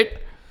doesn't get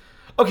it.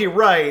 Okay,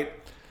 right.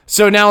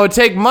 So now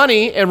take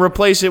money and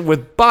replace it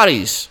with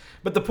bodies.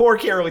 But the poor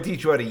can't really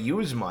teach you how to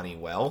use money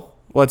well.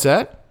 What's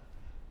that?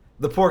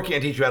 The poor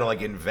can't teach you how to,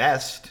 like,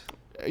 invest.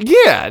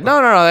 Yeah,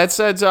 no. That's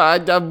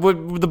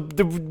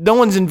no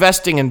one's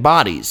investing in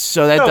bodies,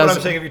 so that doesn't. But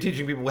I'm saying if you're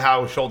teaching people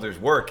how shoulders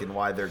work and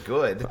why they're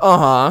good.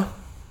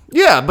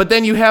 Yeah, but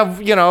then you have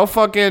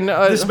fucking.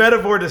 This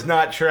metaphor does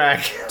not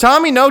track.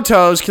 Tommy No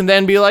Toes can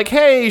then be like,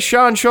 "Hey,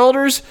 Sean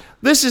Shoulders,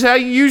 this is how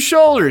you use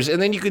shoulders," and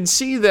then you can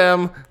see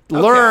them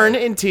learn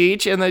and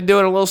teach, and they do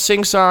it a little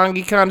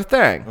sing-songy kind of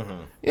thing.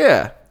 Mm-hmm.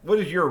 Yeah. What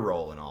is your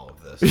role in all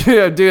of this?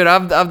 Yeah, dude,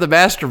 I'm the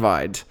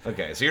mastermind.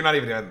 Okay, so you're not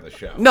even on the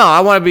show. No,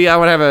 I want to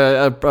have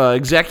a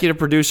executive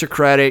producer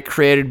credit,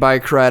 created by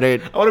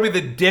credit. I want to be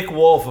the Dick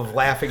Wolf of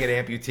laughing at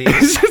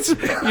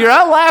amputees. You're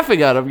not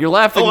laughing at them. You're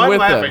laughing with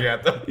them. I'm laughing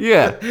at them.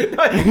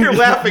 Yeah. You're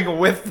laughing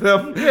with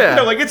them. Yeah.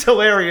 Like, it's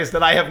hilarious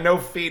that I have no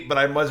feet, but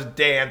I must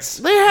dance.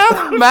 They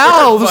have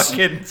mouths.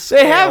 Fucking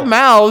They have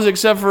mouths,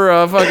 except for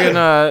fucking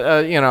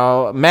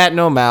Matt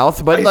No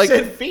Mouth. But I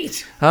said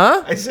feet.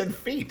 Huh? I said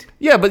feet.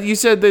 Yeah, but you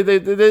said they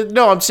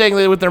no. I'm saying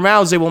that with their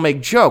mouths they will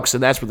make jokes,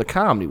 and that's where the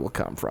comedy will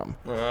come from.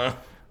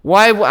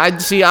 Why? I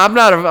see. I'm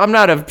not a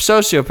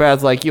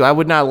sociopath like you. I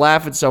would not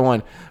laugh at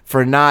someone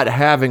for not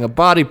having a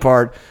body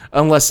part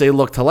unless they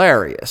looked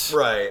hilarious.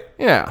 Right.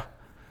 Yeah.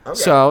 Okay.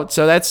 So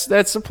that's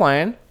the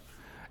plan.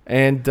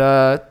 And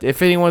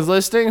if anyone's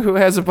listening who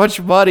has a bunch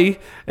of money,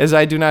 as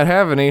I do not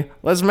have any,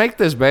 let's make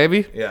this,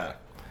 baby. Yeah.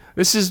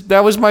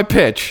 That was my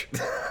pitch.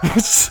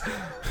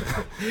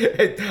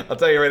 I'll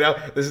tell you right now,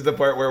 this is the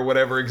part where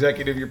whatever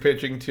executive you're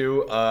pitching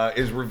to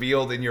is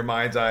revealed in your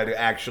mind's eye to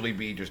actually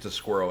be just a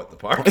squirrel at the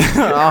park.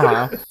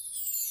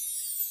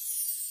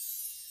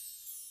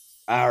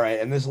 All right,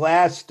 and this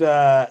last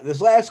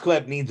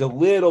clip needs a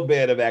little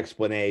bit of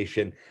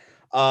explanation.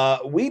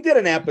 We did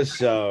an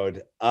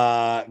episode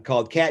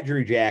called Cat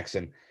Drew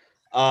Jackson,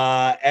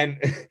 and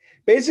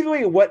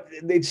basically what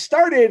it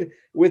started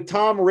with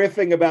Tom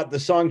riffing about the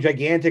song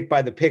 "Gigantic"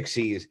 by the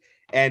Pixies.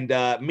 And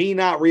me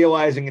not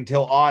realizing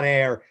until on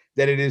air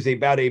that it is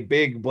about a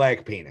big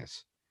black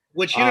penis.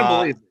 Which you don't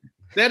believe.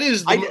 That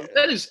is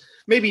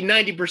maybe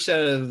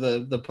 90% of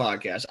the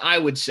podcast, I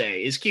would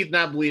say, is Keith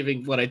not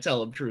believing when I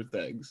tell him true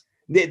things.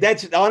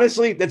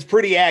 That's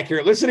pretty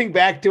accurate. Listening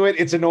back to it,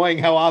 it's annoying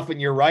how often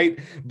you're right,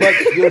 but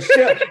you're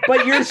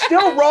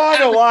still wrong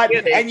a lot,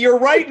 and you're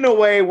right in a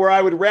way where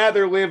I would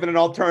rather live in an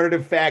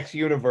alternative facts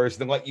universe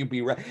than let you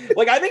be right.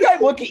 Like, I think I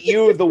look at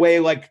you the way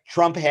like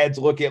Trump heads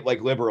look at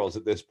like liberals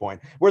at this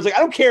point, where it's like, I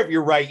don't care if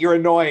you're right, you're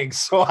annoying,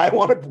 so I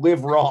want to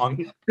live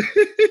wrong.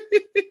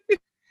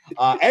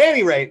 At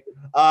any rate,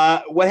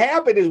 what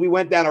happened is we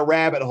went down a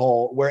rabbit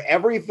hole where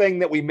everything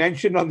that we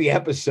mentioned on the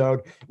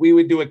episode, we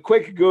would do a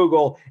quick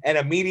Google and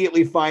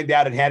immediately find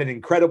out it had an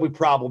incredibly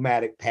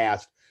problematic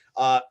past.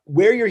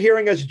 Where you're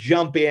hearing us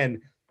jump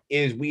in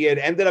is we had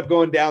ended up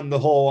going down the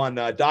hole on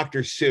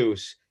Dr.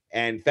 Seuss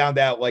and found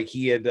out like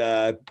he had,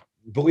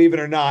 believe it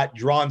or not,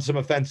 drawn some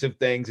offensive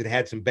things and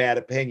had some bad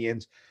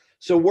opinions.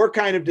 So we're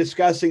kind of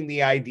discussing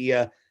the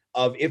idea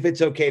of if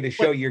it's okay to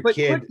show your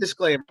kid. Quick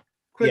disclaimer.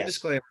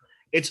 Disclaimer.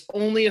 It's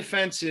only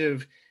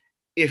offensive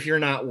if you're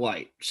not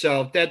white.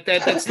 So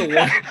that's the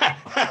one.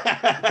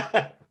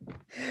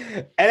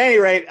 At any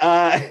rate,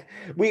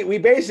 we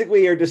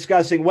basically are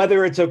discussing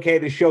whether it's okay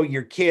to show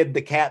your kid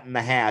the Cat in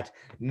the Hat,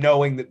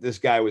 knowing that this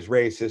guy was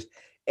racist.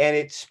 And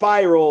it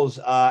spirals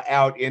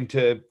out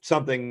into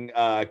something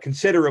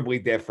considerably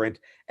different.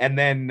 And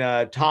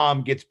then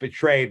Tom gets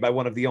betrayed by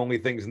one of the only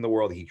things in the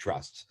world he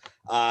trusts.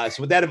 So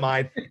with that in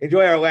mind,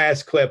 enjoy our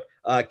last clip,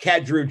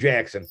 Cat Drew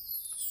Jackson.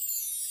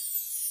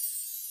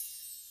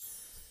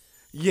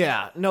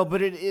 Yeah, no,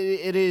 but it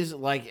is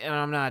like, and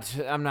I'm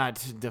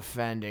not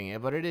defending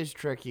it, but it is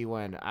tricky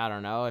when, I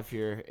don't know,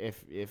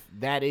 if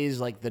that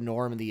is like the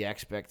norm and the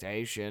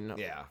expectation.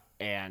 Yeah.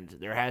 And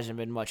there hasn't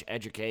been much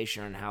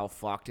education on how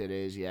fucked it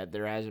is yet.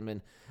 There hasn't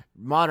been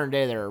modern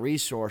day. There are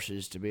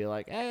resources to be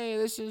like, hey,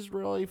 this is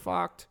really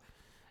fucked.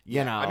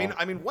 You know,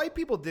 I mean, white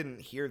people didn't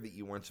hear that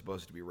you weren't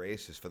supposed to be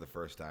racist for the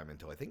first time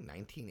until I think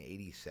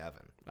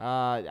 1987.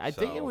 I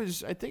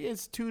think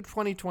it's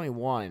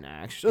 2021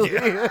 actually.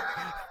 Yeah.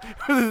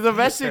 The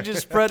message is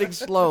spreading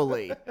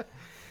slowly.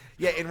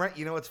 Yeah, and right,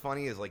 you know what's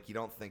funny is like you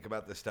don't think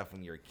about this stuff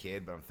when you're a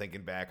kid, but I'm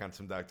thinking back on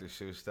some Dr.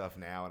 Seuss stuff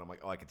now, and I'm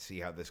like, oh, I could see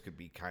how this could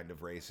be kind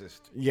of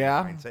racist.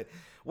 Yeah. Hindsight.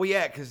 Well,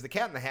 yeah, because the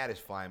Cat in the Hat is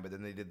fine, but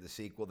then they did the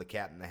sequel, The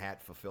Cat in the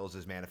Hat Fulfills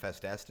His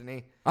Manifest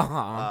Destiny,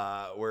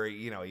 where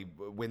he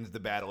wins the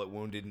battle at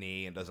Wounded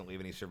Knee and doesn't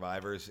leave any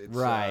survivors. It's,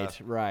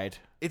 right.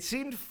 It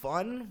seemed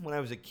fun when I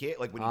was a kid,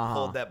 like when he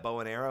pulled that bow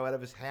and arrow out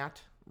of his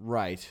hat.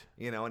 Right.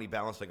 You know, and he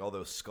balanced like all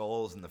those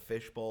skulls in the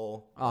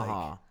fishbowl.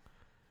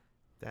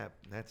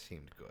 That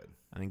seemed good.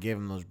 And I gave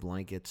him those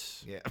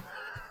blankets. Yeah.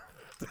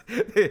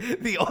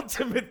 the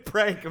ultimate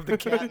prank of the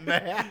Cat in the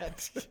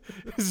Hat.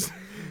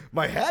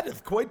 My hat is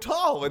quite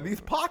tall, and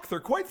these pockets are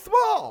quite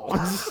small.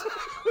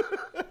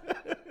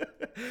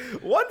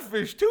 One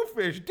fish, two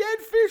fish, dead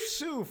fish,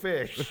 Sue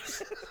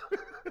fish.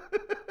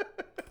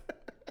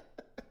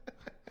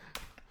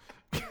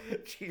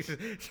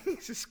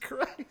 Jesus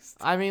Christ.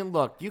 I mean,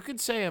 look, you could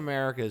say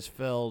America is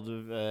filled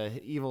with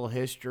evil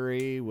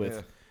history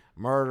with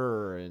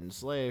murder and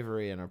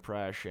slavery and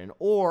oppression,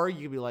 or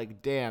you could be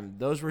like, damn,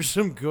 those were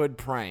some good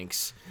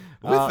pranks.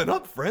 Listen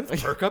up, friends,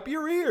 perk up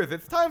your ears.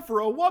 It's time for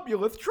a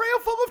wobulous trail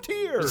full of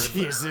tears.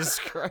 Jesus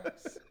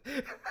Christ.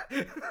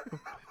 You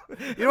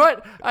know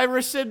what? I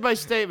rescind my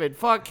statement.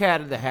 Fuck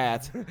Cat in the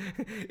Hat.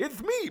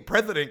 It's me,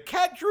 President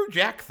Cat Drew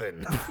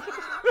Jackson.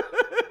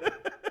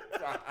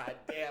 God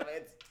damn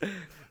it.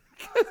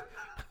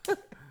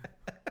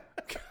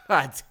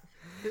 God.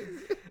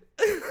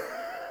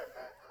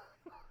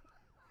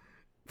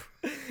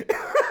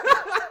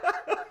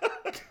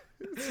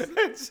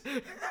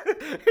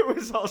 It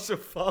was also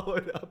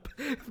followed up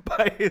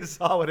by his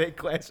holiday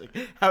classic,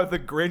 How the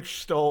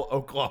Grinch Stole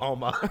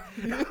Oklahoma.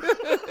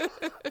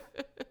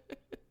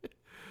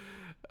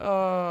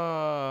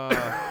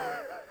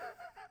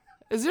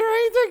 Is there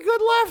anything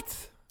good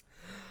left?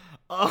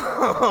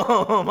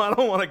 I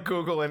don't want to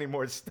Google any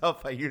more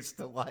stuff I used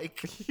to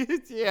like.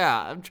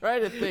 Yeah, I'm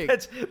trying to think.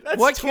 That's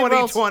what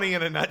 2020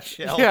 in a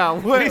nutshell. Yeah,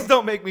 please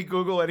don't make me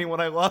Google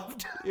anyone I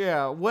loved.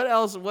 Yeah, what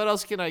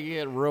else can I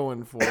get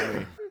ruined for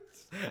me?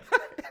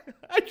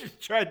 I just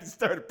tried to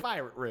start a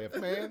pirate riff,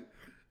 man.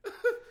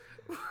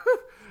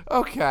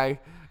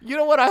 Okay. You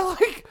know what I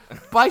like?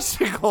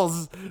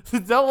 Bicycles.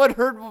 No one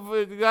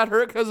got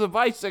hurt because of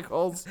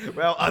bicycles.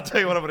 Well, I'll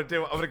tell you what I'm going to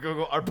do. I'm going to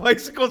Google, are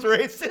bicycles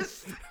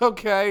racist?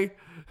 Okay.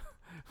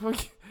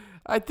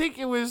 I think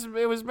it was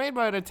made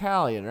by an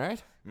Italian,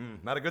 right?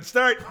 Not a good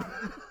start.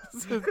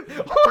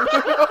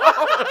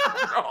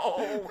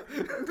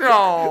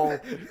 No.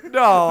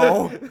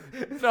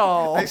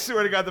 I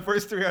swear to God, the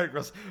first 3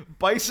 articles.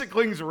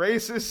 Bicycling's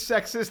racist,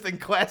 sexist, and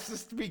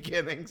classist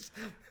beginnings.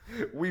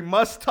 We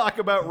must talk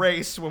about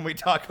race when we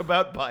talk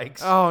about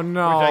bikes. Oh,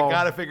 no. Which I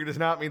gotta figure does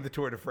not mean the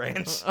Tour de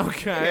France.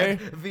 Okay.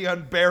 And the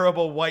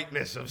unbearable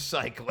whiteness of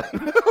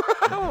cycling.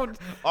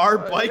 Are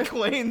bike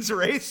lanes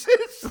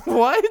racist?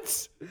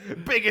 What?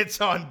 Bigots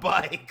on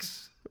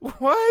bikes.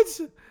 What?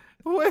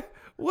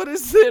 What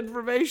is the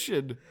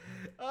information?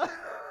 I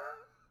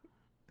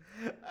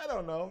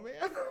don't know,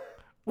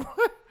 man.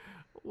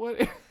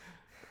 What?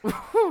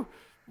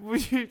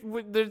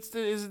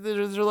 Is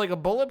there like a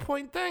bullet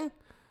point thing?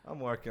 I'm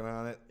working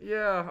on it.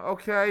 Yeah.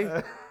 Okay.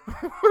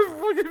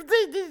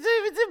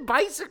 It's in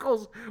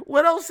bicycles.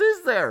 What else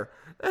is there?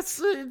 It's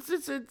an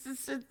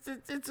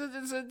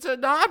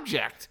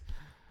object.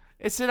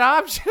 It's an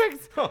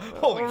object.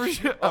 Holy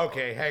shit.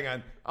 Okay, hang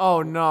on.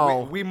 Oh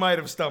no. We might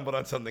have stumbled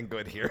on something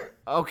good here.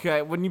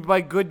 Okay. When you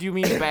by good, you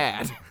mean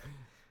bad.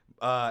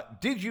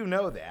 Did you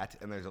know that?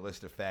 And there's a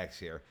list of facts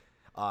here.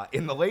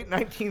 In the late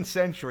 19th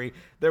century,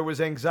 there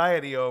was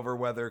anxiety over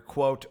whether,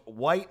 quote,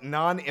 white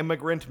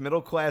non-immigrant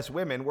middle-class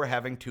women were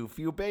having too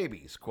few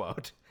babies,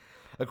 quote.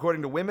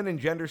 According to women and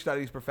gender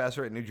studies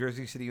professor at New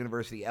Jersey City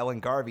University, Ellen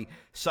Garvey,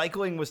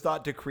 cycling was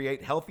thought to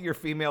create healthier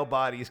female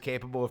bodies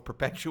capable of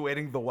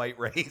perpetuating the white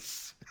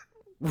race.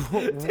 They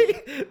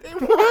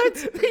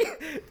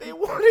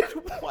wanted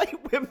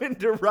white women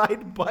to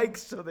ride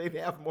bikes so they'd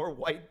have more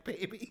white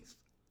babies.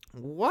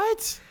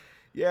 What?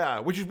 Yeah,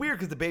 which is weird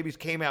because the babies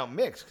came out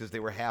mixed because they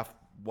were half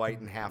white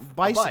and half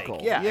bicycle.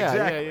 Bike. Yeah,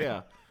 exactly.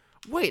 Yeah.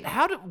 Wait,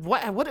 how did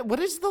what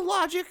is the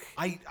logic?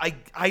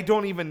 I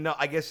don't even know.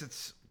 I guess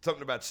it's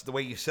something about the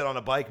way you sit on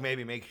a bike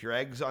maybe makes your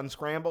eggs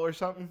unscramble or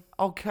something.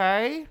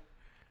 Okay.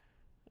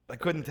 I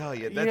couldn't tell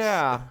you.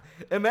 Yeah.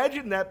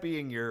 Imagine that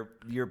being your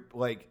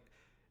like.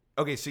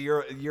 Okay, so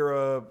you're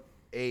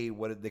a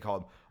what did they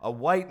call them? A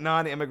white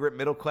non-immigrant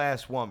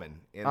middle-class woman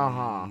in the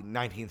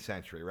 19th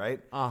century, right?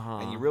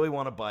 And you really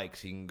want a bike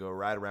so you can go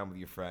ride around with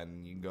your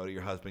friend. You can go to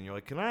your husband. You're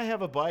like, can I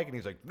have a bike? And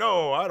he's like,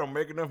 no, I don't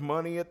make enough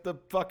money at the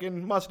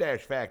fucking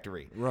mustache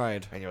factory.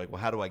 Right. And you're like, well,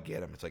 how do I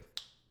get him? It's like,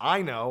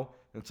 I know.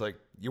 It's like,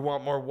 you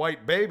want more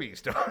white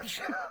babies, don't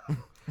you?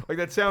 Like,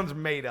 that sounds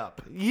made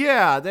up.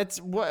 Yeah,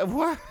 that's what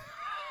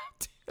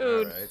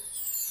dude.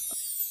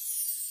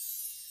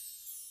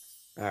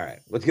 All right,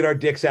 let's get our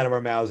dicks out of our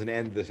mouths and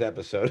end this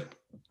episode.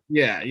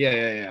 Yeah.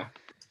 Yeah,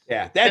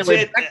 that's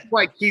anyway, it. That's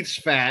why Keith's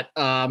fat.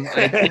 No,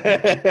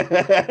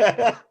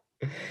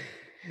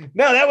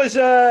 that was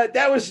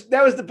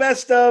the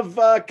best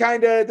of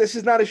kind of This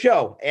Is Not a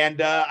Show,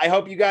 and I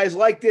hope you guys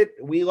liked it.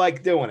 We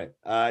like doing it.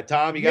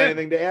 Tom, you got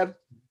anything to add?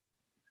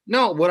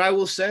 No, what I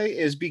will say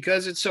is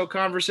because it's so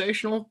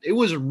conversational, it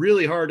was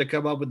really hard to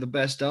come up with the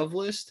best of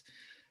list.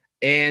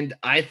 And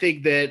I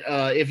think that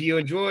if you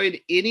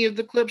enjoyed any of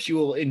the clips, you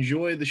will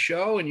enjoy the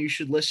show, and you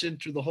should listen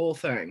to the whole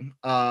thing.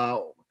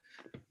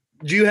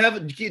 Do you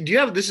have?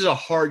 This is a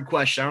hard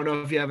question. I don't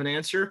know if you have an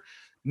answer.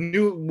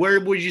 Where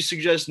would you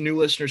suggest new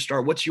listeners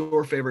start? What's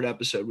your favorite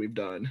episode we've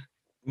done?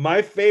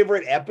 My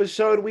favorite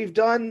episode we've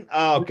done?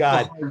 Oh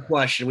God, hard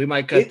question. We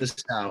might cut this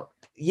out.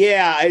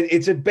 Yeah,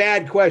 it's a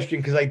bad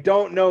question because I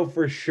don't know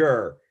for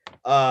sure.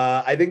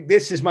 I think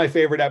this is my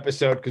favorite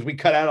episode because we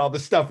cut out all the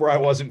stuff where I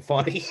wasn't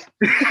funny.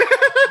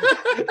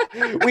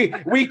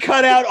 we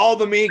cut out all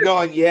the me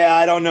going, yeah,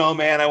 I don't know,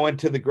 man. I went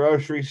to the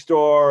grocery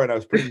store and I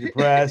was pretty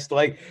depressed.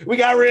 Like, we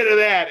got rid of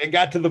that and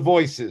got to the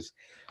voices.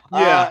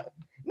 Yeah.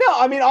 No,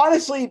 I mean,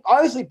 honestly,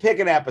 pick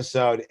an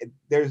episode.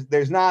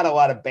 There's not a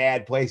lot of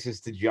bad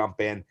places to jump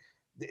in.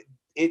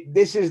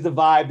 This is the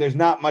vibe. There's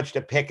not much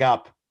to pick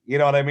up. You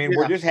know what I mean? Yeah.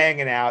 We're just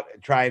hanging out,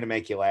 trying to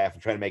make you laugh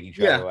and trying to make each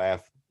other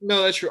laugh.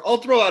 No, that's true. I'll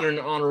throw out an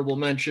honorable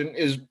mention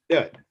is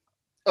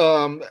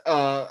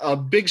a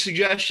big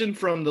suggestion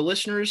from the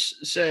listeners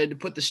said to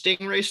put the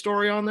Stingray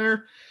story on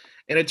there.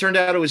 And it turned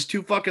out it was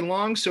too fucking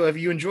long. So if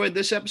you enjoyed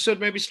this episode,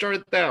 maybe start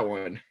at that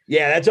one.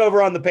 Yeah, that's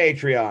over on the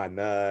Patreon.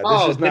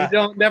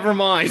 Never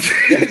mind.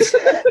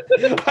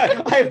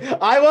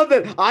 I love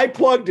that I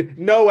plugged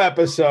no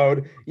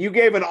episode. You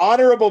gave an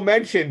honorable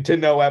mention to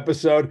no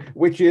episode,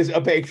 which is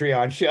a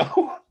Patreon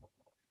show.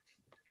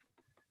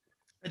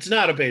 It's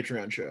not a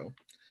Patreon show.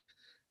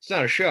 It's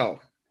not a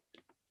show.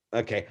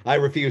 Okay, I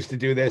refuse to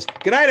do this.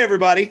 Good night,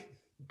 everybody.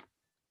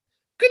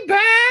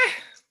 Goodbye.